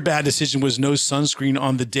the other bad decision was no sunscreen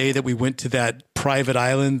on the day that we went to that private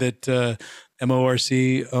island that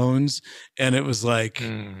MORC owns, and it was like,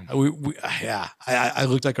 I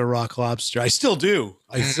looked like a rock lobster. I still do.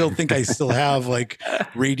 I still think I still have like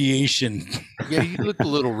radiation. Yeah, you look a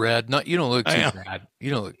little red. You don't look too bad.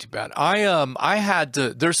 You don't look too bad. I had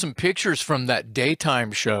to. There's some pictures from that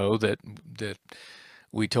daytime show that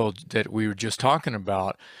we were just talking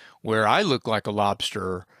about, where I look like a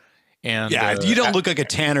lobster. And you don't look like a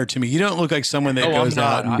tanner to me. You don't look like someone that goes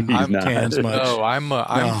out and tans much. No,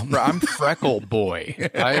 I'm Freckle Boy.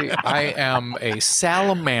 I am a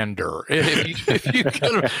salamander. If you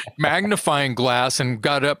got a magnifying glass and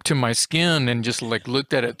got up to my skin and just like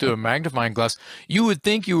looked at it through a magnifying glass, you would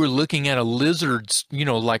think you were looking at a lizard's,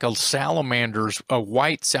 like a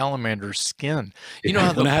white salamander's skin. You know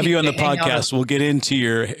how when I have you on the podcast, we'll get into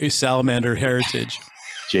your salamander heritage.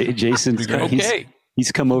 Jason's okay. He's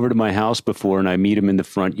come over to my house before, and I meet him in the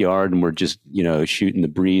front yard, and we're just, shooting the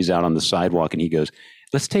breeze out on the sidewalk. And he goes,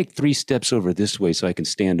 let's take 3 steps over this way so I can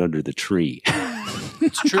stand under the tree.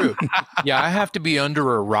 It's true. Yeah, I have to be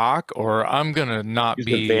under a rock or I'm going to not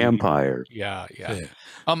be a vampire. Yeah.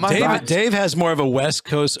 Dave has more of a West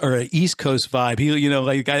Coast or an East Coast vibe. He,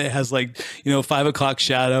 like a guy that has 5 o'clock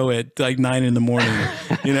shadow at like 9 in the morning.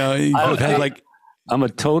 I'm a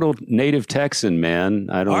total native Texan, man.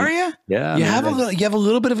 Are you? Yeah. You have a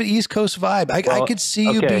little bit of an East Coast vibe. I could see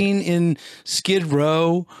you being in Skid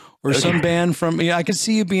Row or some band from. I could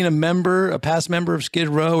see you being a past member of Skid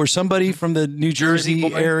Row, or somebody from the New Jersey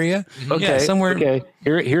area. Okay, somewhere. Okay,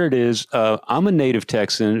 here it is. I'm a native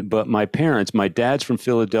Texan, but my dad's from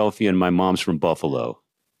Philadelphia and my mom's from Buffalo.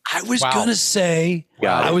 I was gonna say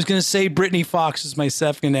Brittany Fox is my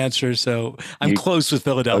second answer, so I'm close with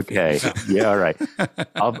Philadelphia. Okay, yeah, all right.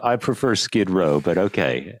 I prefer Skid Row, but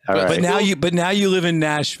okay, all right. But now you live in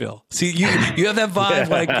Nashville. See, you have that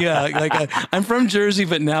vibe, I'm from Jersey,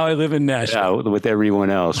 but now I live in Nashville. Yeah, with everyone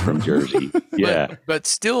else from Jersey. Yeah, but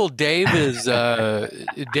still, Dave is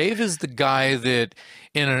the guy that,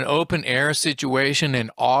 in an open air situation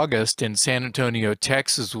in August in San Antonio,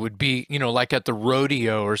 Texas, would be, like at the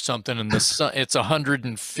rodeo or something, and the sun, it's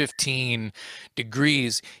 115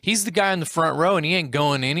 degrees. He's the guy in the front row, and he ain't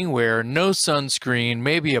going anywhere. No sunscreen,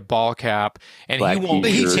 maybe a ball cap, and Black he won't.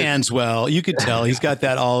 But he tans well. You could tell he's got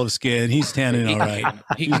that olive skin. He's tanning all right.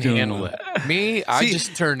 He can handle it. Me, I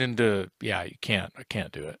just turned into I can't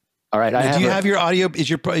do it. All right. Do you have your audio? Is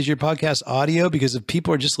your podcast audio? Because if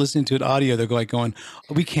people are just listening to it audio, they're going,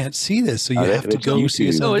 oh, we can't see this. So you have to go see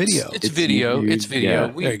us on video. It's video. It's video.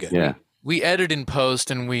 Yeah, very good. We edit in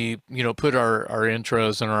post, and we, put our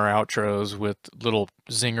intros and our outros with little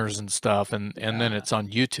zingers and stuff. And then it's on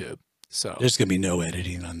YouTube. So there's going to be no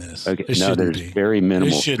editing on this. Okay. There's very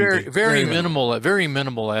minimal. Very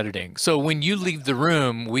minimal editing. So when you leave the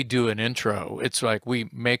room, we do an intro. It's like we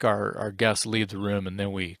make our guests leave the room, and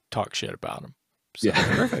then we talk shit about them. So.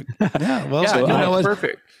 Yeah, perfect.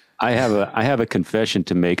 Perfect. I have a confession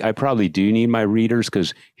to make. I probably do need my readers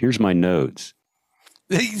because here's my notes.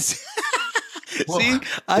 See,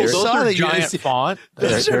 I those saw are that giant font.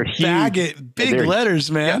 Those are huge. big letters,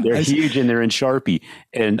 man. They're huge and they're in Sharpie.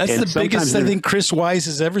 And that's and the biggest I think Chris Wise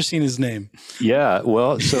has ever seen his name. Yeah.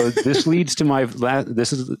 Well, so this leads to my last.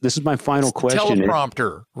 This is my final question.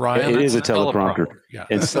 Teleprompter, Ryan. It is a teleprompter. Yeah.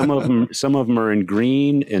 And some of them are in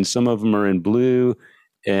green, and some of them are in blue,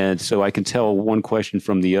 and so I can tell one question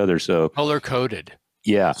from the other. So color coded.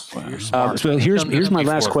 Yeah. So here's my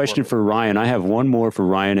last question for Ryan. I have one more for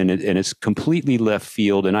Ryan, and it's completely left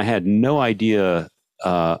field, and I had no idea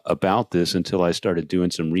about this until I started doing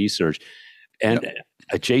some research. And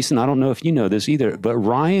Jason, I don't know if you know this either, but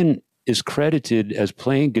Ryan is credited as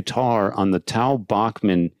playing guitar on the Tal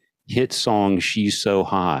Bachman hit song "She's So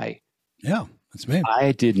High." Yeah, that's me.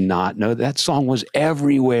 I did not know that song was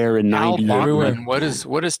everywhere in '90.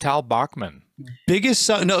 What is Tal Bachman? Biggest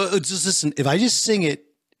song. No, just listen. If I just sing it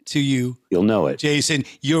to you, you'll know it, Jason.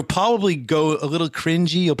 You'll probably go a little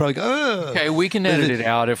cringy. You'll probably go, "Oh." Okay, we can edit it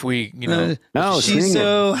out if we, No, she's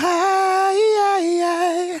so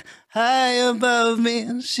high, high above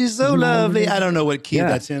me. She's so lovely. I don't know what key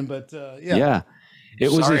that's in, but yeah. Yeah,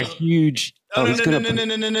 it was a huge. No.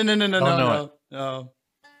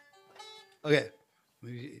 Okay.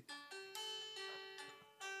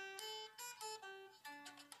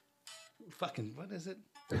 Fucking, what is it?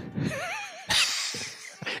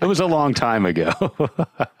 It was a long time ago.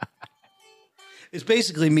 It's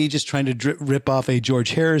basically me just trying to rip off a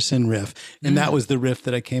George Harrison riff, and that was the riff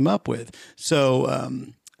that I came up with. So,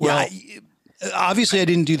 obviously I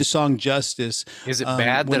didn't do the song justice. Is it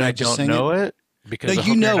bad that I don't know it? Because no,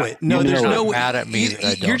 you know it. No, there's no way. Mad at me.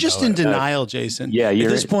 You're just in denial, Jason. Yeah, at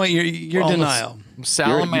this point, you're denial.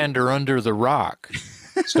 Salamander under the rock.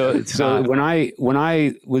 So when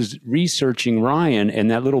I was researching Ryan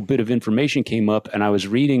and that little bit of information came up and I was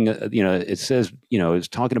reading, it says, it's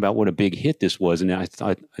talking about what a big hit this was. And I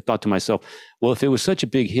thought to myself, well, if it was such a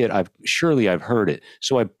big hit, I've heard it.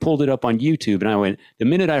 So I pulled it up on YouTube and the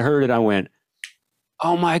minute I heard it, I went,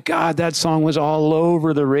 oh my God, that song was all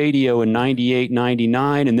over the radio in 98,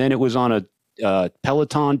 99. And then it was on a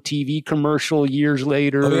Peloton TV commercial years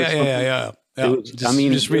later. Oh, yeah.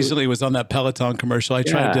 Just recently was on that Peloton commercial. I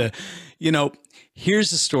tried to,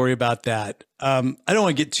 here's the story about that. I don't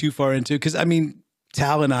want to get too far into it because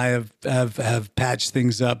Tal and I have patched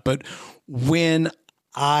things up, but when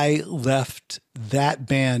I left that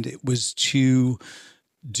band, it was to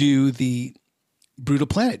do the Brutal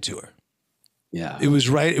Planet tour. Yeah. It was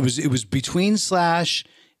right. It was between Slash.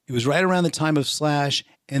 It was right around the time of Slash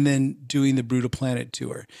and then doing the Brutal Planet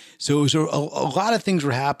tour. So it was a lot of things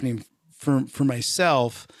were happening for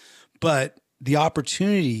myself, but the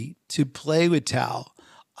opportunity to play with Tal,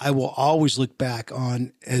 I will always look back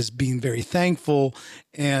on as being very thankful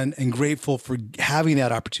and grateful for having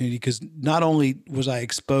that opportunity, because not only was I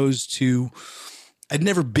exposed to, I'd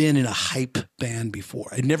never been in a hype band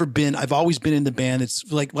before. I've always been in the band.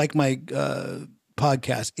 It's like my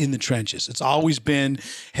podcast, In the Trenches. It's always been,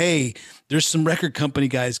 hey, there's some record company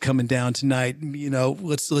guys coming down tonight.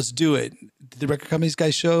 Let's do it. Did the record company's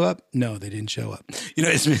guys show up? No, they didn't show up.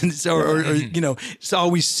 It's been it's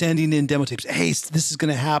always sending in demo tapes. Hey, this is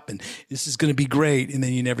going to happen. This is going to be great, and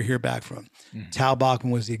then you never hear back from them. Mm-hmm. Tal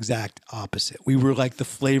Bachman was the exact opposite. We were like the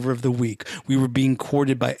flavor of the week. We were being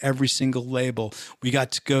courted by every single label. We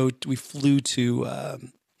got to go. We flew to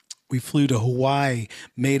Hawaii,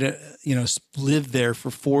 lived there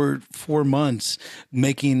for four months,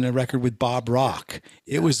 making a record with Bob Rock.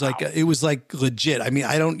 It was like legit. I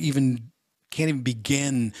can't even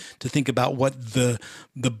begin to think about what the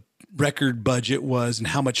record budget was and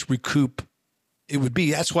how much recoup it would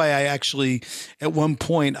be. That's why I actually, at one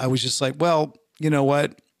point, I was just like, well, you know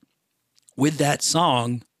what? With that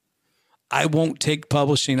song, I won't take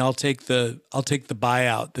publishing. I'll take the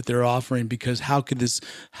buyout that they're offering, because how could this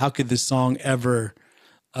song ever,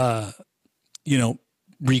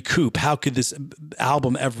 recoup? How could this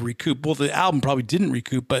album ever recoup? Well, the album probably didn't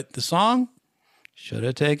recoup, but the song should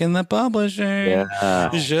have taken the publishing.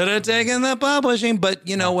 Yeah. Should have taken the publishing. But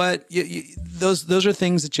you know what? Those are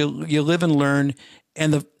things that you live and learn.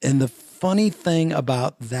 And the funny thing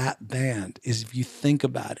about that band is, if you think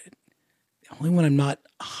about it, the only one I'm not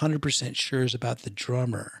 100% sure is about the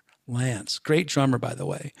drummer, Lance. Great drummer, by the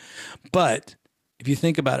way. But if you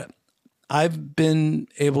think about it, I've been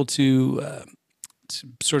able to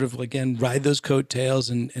sort of, again, ride those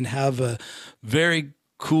coattails and have a very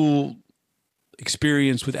cool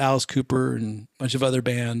experience with Alice Cooper and a bunch of other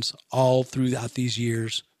bands all throughout these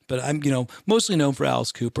years, but I'm, mostly known for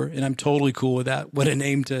Alice Cooper, and I'm totally cool with that. What a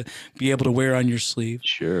name to be able to wear on your sleeve.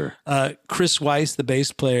 Sure. Chris Weiss, the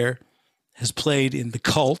bass player, has played in The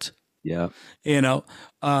Cult. Yeah. Ace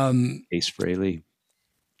Frehley.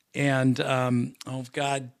 And oh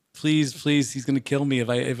God, please, he's going to kill me if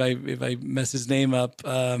I mess his name up.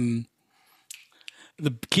 The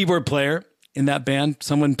keyboard player in that band.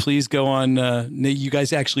 Someone please go on. You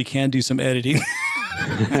guys actually can do some editing.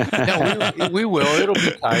 No, we will. It'll be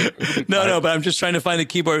tight. No, but I'm just trying to find the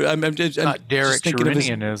keyboard. I'm not Derek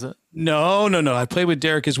Sherinian, is it? No. I played with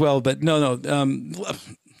Derek as well, but no. God,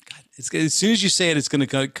 as soon as you say it, it's going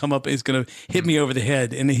to come up. It's going to hit me over the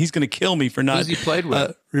head, and he's going to kill me for not. Who's he played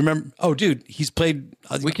with? Remember? Oh, dude, he's played.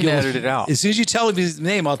 We can edit it out. As soon as you tell me his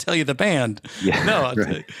name, I'll tell you the band. Yeah. No. I'll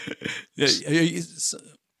right.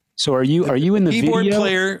 So are you in the keyboard video?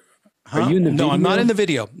 player? Huh? Are you in the video? No, I'm not in the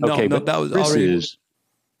video. No, okay, but that was Chris already. Is.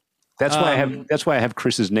 That's why I have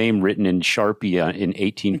Chris's name written in Sharpie in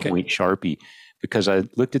 18-point Sharpie, because I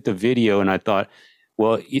looked at the video and I thought,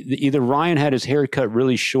 well, either Ryan had his hair cut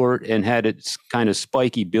really short and had it kind of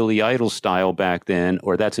spiky Billy Idol style back then,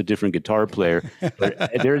 or that's a different guitar player.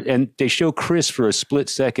 And they show Chris for a split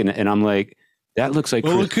second, and I'm like, that looks like.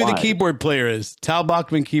 Well, Chris look who the keyboard player is. Tal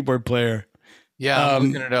Bachman, keyboard player. Yeah, I'm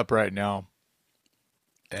looking it up right now.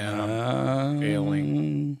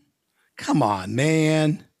 Failing. Come on,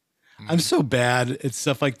 man. I'm so bad at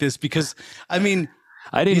stuff like this because, I mean,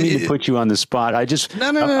 I didn't mean to put you on the spot. I just no.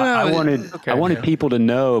 I wanted people to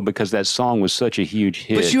know, because that song was such a huge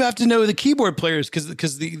hit. But you have to know the keyboard players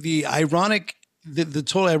because the ironic, the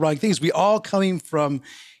totally ironic thing is we all coming from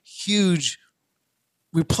huge.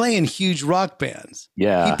 We play in huge rock bands.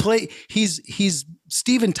 Yeah, He's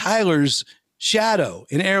Steven Tyler's shadow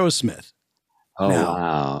in Aerosmith. Oh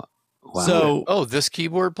wow. So this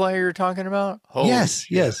keyboard player you're talking about? Yes.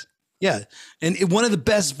 Yeah. And one of the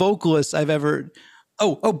best vocalists I've ever.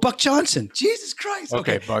 Oh, Buck Johnson. Jesus Christ.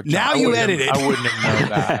 Okay, Buck Johnson. Now you edit it. I wouldn't have known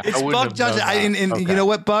that. It's Buck Johnson. And you know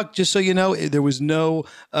what, Buck? Just so you know, there was no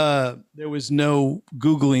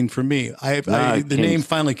Googling for me. The name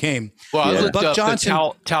finally came. Well, I looked Buck up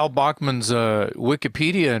Johnson. Tal Bachman's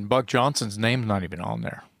Wikipedia, and Buck Johnson's name's not even on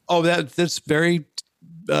there. Oh, that's very.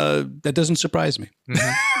 That doesn't surprise me.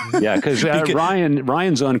 Mm-hmm. Yeah, because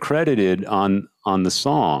Ryan's uncredited on the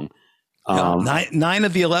song. 9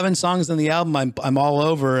 of the 11 songs on the album, I'm all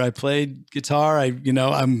over. I played guitar.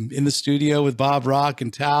 I'm in the studio with Bob Rock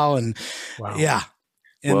and Tal, and yeah.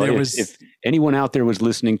 And if anyone out there was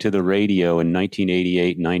listening to the radio in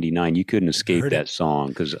 1988, 99, you couldn't escape that song,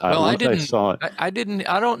 because I saw it. I didn't.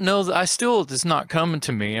 I don't know. It's not coming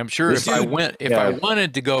to me. I'm sure I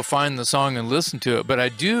wanted to go find the song and listen to it, but I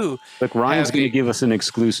do. Look, Ryan's going to give us an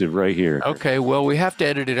exclusive right here. Okay, well, we have to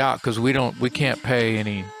edit it out because we can't pay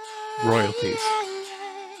any royalties.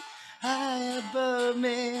 High above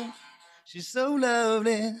me, she's so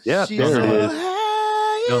lovely. Yeah, there it is.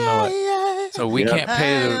 Don't know it. So we can't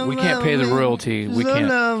pay the royalty. We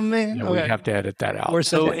can't. We have to edit that out.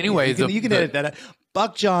 So anyway, you can edit that out.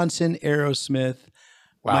 Buck Johnson, Aerosmith,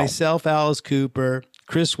 myself, Alice Cooper,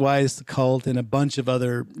 Chris Weiss, The Cult, and a bunch of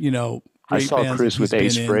other I saw Chris with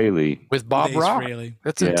Ace Frehley, with Bob Rock.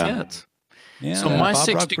 That's intense. Yeah, so my Bob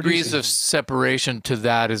 6 degrees of separation to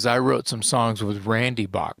that is I wrote some songs with Randy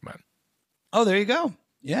Bachman. Oh, there you go.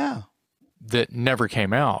 Yeah. That never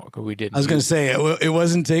came out. We didn't. I was going to say it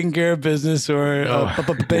wasn't Taking Care of Business or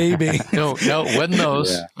Baby. No, it wasn't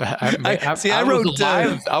those.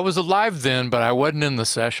 Yeah. I was alive then, but I wasn't in the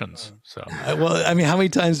sessions. So well, I mean, how many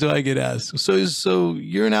times do I get asked? So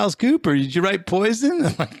you're an Alice Cooper? Did you write Poison?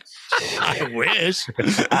 I'm like, I wish.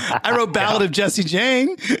 I wrote Ballad of Jesse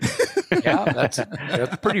Jane. Yeah, that's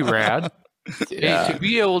pretty rad. Yeah. To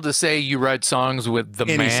be able to say you write songs with the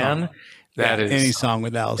man. That is any song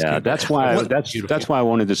with Alice. Yeah, Cooper. that's why I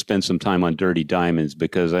wanted to spend some time on Dirty Diamonds,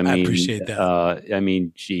 because I appreciate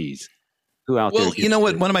that. Geez, who out there? Well, you know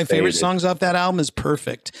what? One of my favorite songs off that album is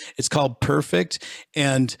 "Perfect." It's called "Perfect,"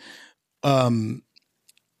 and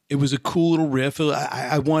it was a cool little riff.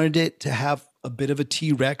 I wanted it to have a bit of a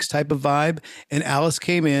T-Rex type of vibe, and Alice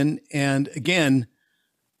came in, and again,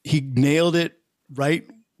 he nailed it right.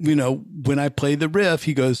 When I played the riff,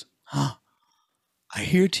 he goes, "Huh. I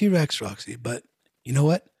hear T-Rex, Roxy, but you know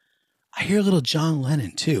what? I hear a little John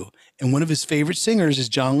Lennon too." And one of his favorite singers is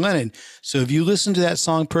John Lennon. So if you listen to that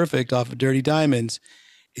song "Perfect" off of Dirty Diamonds,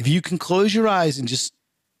 if you can close your eyes and just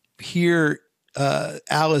hear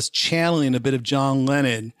Alice channeling a bit of John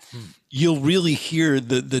Lennon, you'll really hear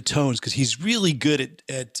the tones, because he's really good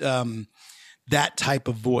at that type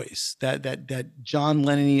of voice, that John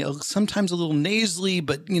Lennon-y, sometimes a little nasally,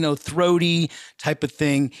 but throaty type of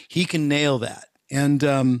thing. He can nail that. And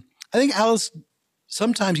I think Alice,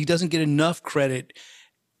 sometimes he doesn't get enough credit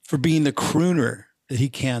for being the crooner that he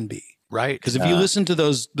can be. Right. Because if you listen to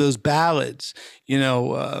those ballads, you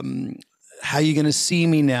know, How You Gonna See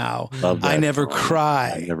Me Now, I Never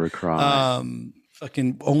Cry. I Never Cry.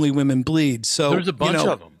 Fucking Only Women Bleed. So there's a bunch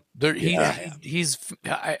of them.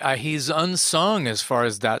 He's unsung as far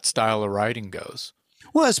as that style of writing goes.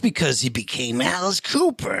 Well, it's because he became Alice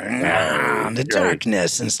Cooper, the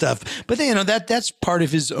darkness and stuff. But you know, that's part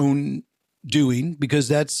of his own doing, because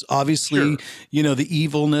that's obviously, you know, the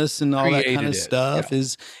evilness and all that kind of stuff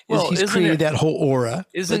is he's created that whole aura.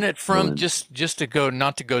 Isn't it from just to go,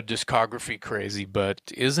 not to go discography crazy, but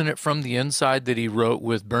isn't it from the inside that he wrote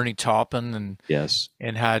with Bernie Taupin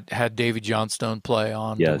and had Davy Johnstone play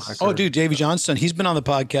on? Yes. Oh, dude, Davy Johnstone. He's been on the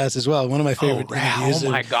podcast as well. One of my favorite interviews. Oh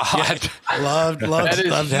my God. Loved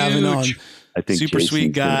having on. I think super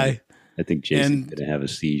sweet guy. I think Jason's going to have a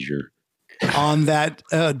seizure. On that,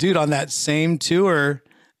 dude, on that same tour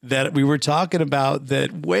that we were talking about,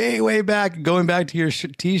 that way back, going back to your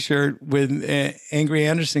t-shirt, when Angry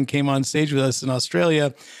Anderson came on stage with us in Australia,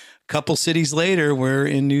 a couple cities later, we're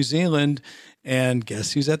in New Zealand, and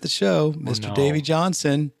guess who's at the show? Mr. Davy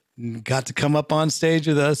Johnson got to come up on stage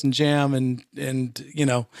with us and jam, and you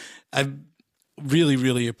know, I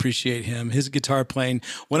really appreciate him. His guitar playing,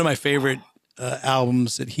 one of my favorite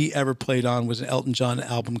albums that he ever played on was an Elton John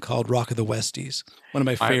album called Rock of the Westies. One of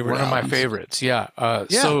my favorite albums. One of my favorites. Yeah.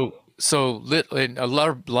 So a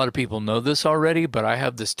lot of people know this already, but I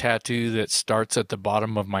have this tattoo that starts at the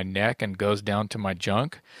bottom of my neck and goes down to my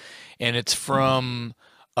junk, and it's from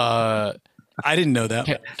I didn't know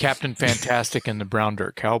that. Captain Fantastic and the Brown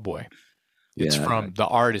Dirt Cowboy. It's from the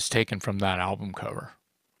art is taken from that album cover.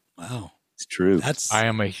 Wow. It's true. I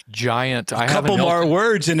am a giant. A couple more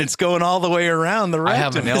words, and it's going all the way around the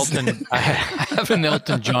rectum. I have an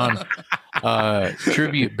Elton John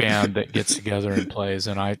tribute band that gets together and plays,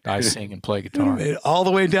 and I sing and play guitar all the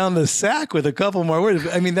way down the sack with a couple more words.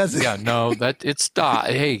 I mean, that's it stops.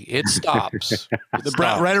 Hey, it stops.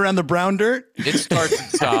 Right around the brown dirt. It starts and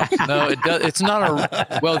stops. No, it does. It's not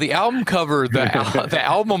the album cover. The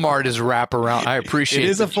album art is wraparound. I appreciate. It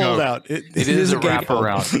is a fold out. It is a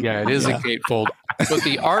wraparound. Yeah, it is a gatefold. But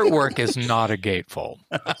the artwork is not a gatefold.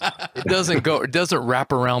 It doesn't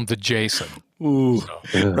wrap around the Jason. Ooh,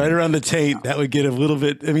 right around the taint. That would get a little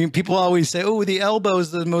bit. I mean, people always say, "Oh, the elbow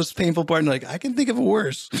is the most painful part." And like, I can think of a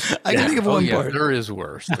worse. I can think of one part. There is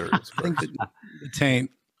worse. I think the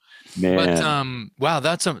taint. Man. But wow,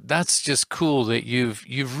 that's just cool that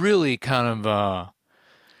you've really kind of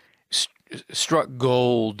struck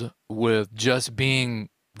gold with just being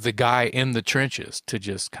the guy in the trenches, to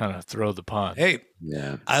just kind of throw the punch. Hey,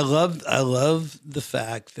 yeah, I love the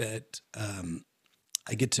fact that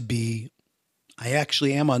I get to be. I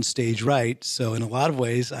actually am on stage right, so in a lot of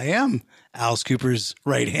ways, I am Alice Cooper's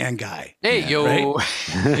right-hand guy. Hey, yo.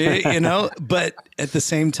 Right? You know, but at the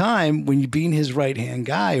same time, when you're being his right-hand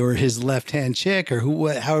guy or his left-hand chick or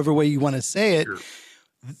however way you want to say it,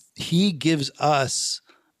 he gives us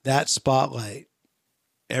that spotlight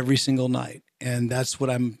every single night. And that's what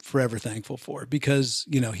I'm forever thankful for, because,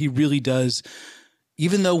 you know, he really does,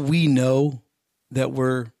 even though we know that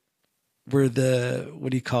we're the,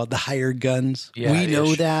 what do you call it? The hired guns. Yeah, we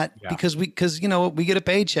know that because, you know, we get a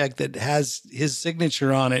paycheck that has his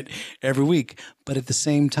signature on it every week. But at the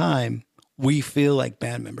same time, we feel like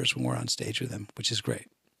band members when we're on stage with him, which is great.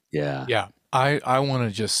 Yeah. Yeah. I want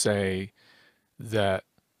to just say that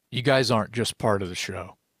you guys aren't just part of the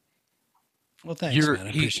show. Well, thanks, man. I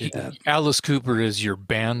appreciate that. Alice Cooper is your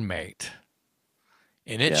bandmate.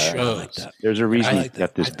 And it shows. Like that. There's a reason you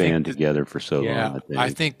kept this band together for so long. I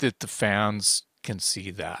think that the fans can see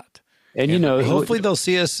that. And you know, hopefully they'll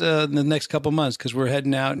see us in the next couple months, because we're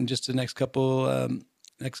heading out in just the next couple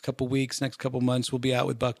weeks, next couple months. We'll be out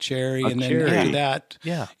with Buck Cherry, and then after that,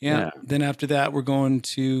 then after that, we're going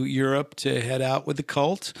to Europe to head out with the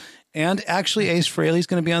Cult. And actually, Ace Frehley's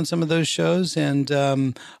going to be on some of those shows, and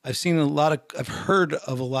I've heard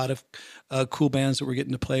of a lot of cool bands that we're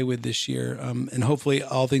getting to play with this year, and hopefully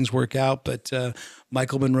all things work out. But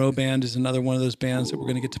Michael Monroe Band is another one of those bands that we're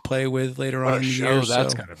going to get to play with later on in the year.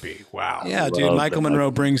 That's going to be wow. Yeah, dude, Michael Monroe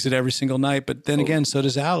brings it every single night, but then again, so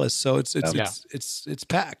does Alice. So it's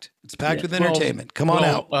packed. It's packed with entertainment. Come on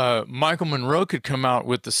out. Michael Monroe could come out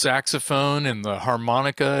with the saxophone and the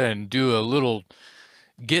harmonica and do a little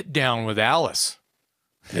get down with Alice.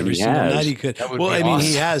 Every single night he could. Well, I mean,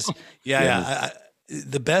 he has.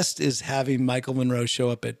 The best is having Michael Monroe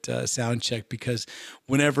show up at sound check, because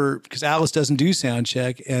Alice doesn't do sound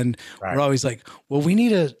check, and we're always like, well, we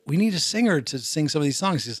need a singer to sing some of these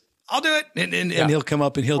songs. He says, I'll do it. And he'll come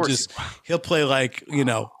up and he'll play like,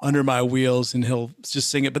 Under My Wheels, and he'll just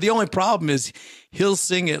sing it. But the only problem is he'll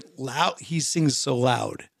sing it loud. He sings so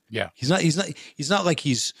loud. Yeah. He's not like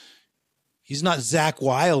he's not Zakk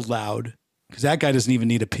Wylde loud, because that guy doesn't even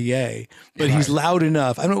need a PA, but he's loud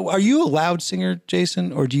enough. I don't know. Are you a loud singer,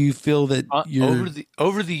 Jason, or do you feel that you're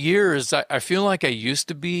over the years? I feel like I used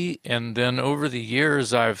to be, and then over the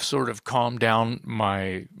years I've sort of calmed down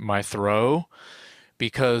my throw,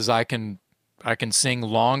 because I can sing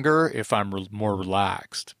longer if I'm more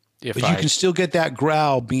relaxed. But you can still get that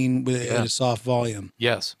growl being at a soft volume.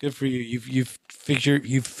 Yes, good for you. You've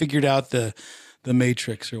figured out the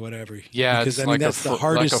matrix or whatever. Yeah, because it's that's the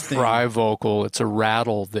hardest like a fry vocal. It's a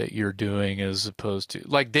rattle that you're doing, as opposed to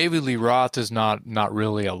like David Lee Roth is not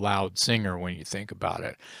really a loud singer when you think about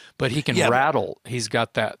it, but he can rattle. He's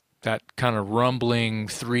got that kind of rumbling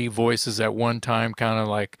 3 voices at one time, kind of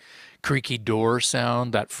like creaky door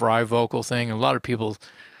sound, that fry vocal thing. And a lot of people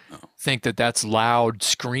think that that's loud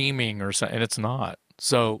screaming or something, and it's not.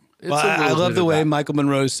 So I love the way Michael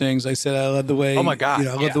Monroe sings. I said I love the way. Oh my God!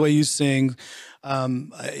 I love the way you sing.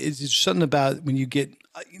 It's something about when you get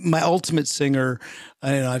my ultimate singer.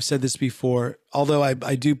 I've said this before. Although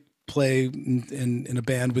I do play in a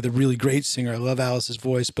band with a really great singer. I love Alice's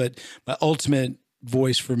voice, but my ultimate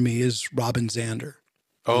voice for me is Robin Zander.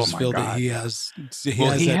 Oh my God! That he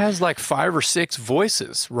has like 5 or 6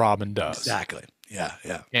 voices. Robin does. Exactly.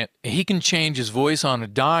 Yeah. And he can change his voice on a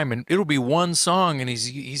dime, and it'll be one song, and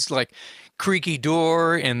he's like creaky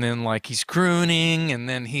door, and then like he's crooning, and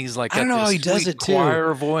then he's like, I don't know how he does it too.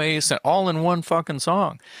 Choir voice, and all in one fucking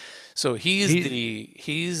song. So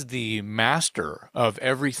he's the master of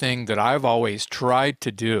everything that I've always tried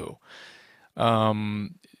to do,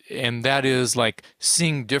 and that is like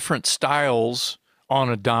sing different styles on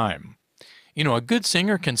a dime. A good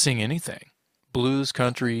singer can sing anything: blues,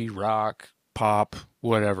 country, rock, pop,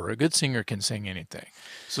 whatever. A good singer can sing anything.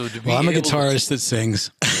 So I'm a guitarist that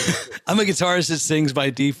sings. I'm a guitarist that sings by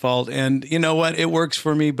default, and you know what? It works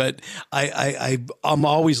for me. But I'm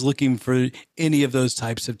always looking for any of those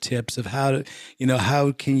types of tips of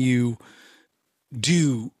how can you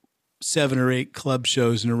do 7 or 8 club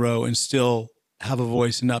shows in a row and still have a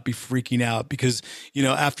voice and not be freaking out, because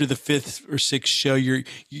after the 5th or 6th show you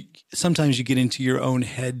sometimes you get into your own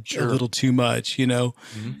head a little too much.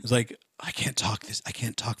 Mm-hmm. It's like, I can't talk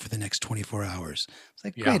for the next 24 hours. It's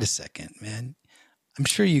like, wait a second, man. I'm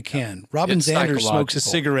sure you can. Robin Zander smokes a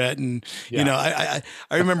cigarette, and I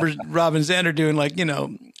remember Robin Zander doing like,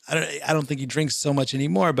 I don't think he drinks so much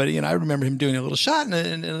anymore, but I remember him doing a little shot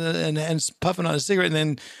and puffing on a cigarette. And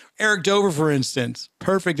then Eric Dover, for instance,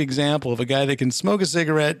 perfect example of a guy that can smoke a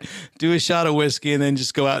cigarette, do a shot of whiskey, and then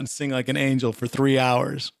just go out and sing like an angel for 3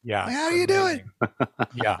 hours. Yeah. Like, how do you do it?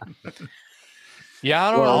 Yeah. Yeah,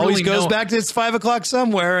 I don't always really goes know. back to it's 5 o'clock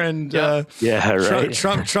somewhere, and right.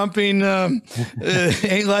 trumping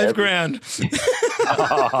ain't life grand.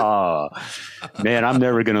 Oh, man, I'm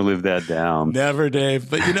never gonna live that down. Never,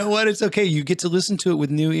 Dave. But you know what? It's okay. You get to listen to it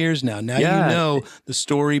with new ears now. Now you know the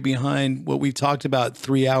story behind what we talked about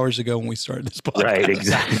 3 hours ago when we started this podcast. Right,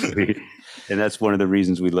 exactly. And that's one of the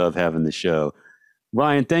reasons we love having the show.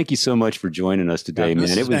 Ryan, thank you so much for joining us today, man.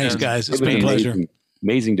 Thanks, guys. It's been a pleasure.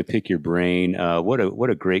 Amazing to pick your brain. What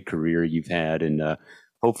a great career you've had, and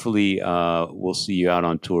hopefully we'll see you out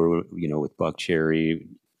on tour. With Buck Cherry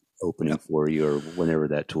opening for you, or whenever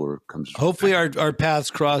that tour comes. Hopefully our paths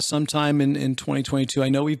cross sometime in 2022. I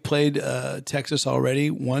know we've played Texas already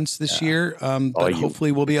once this year, but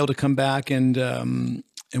hopefully we'll be able to come back and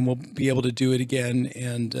we'll be able to do it again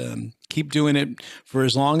and keep doing it for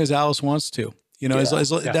as long as Alice wants to.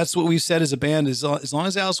 That's what we've said as a band. As long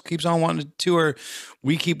as Alice keeps on wanting to tour,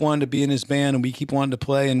 we keep wanting to be in his band, and we keep wanting to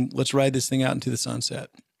play, and let's ride this thing out into the sunset.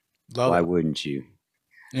 Why wouldn't you?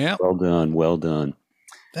 Yeah. Well done.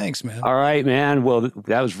 Thanks, man. All right, man. Well,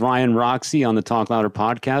 that was Ryan Roxie on the Talk Louder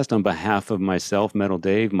podcast. On behalf of myself, Metal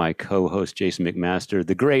Dave, my co-host Jason McMaster,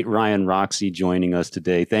 the great Ryan Roxie joining us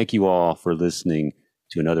today. Thank you all for listening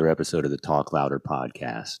to another episode of the Talk Louder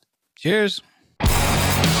podcast. Cheers.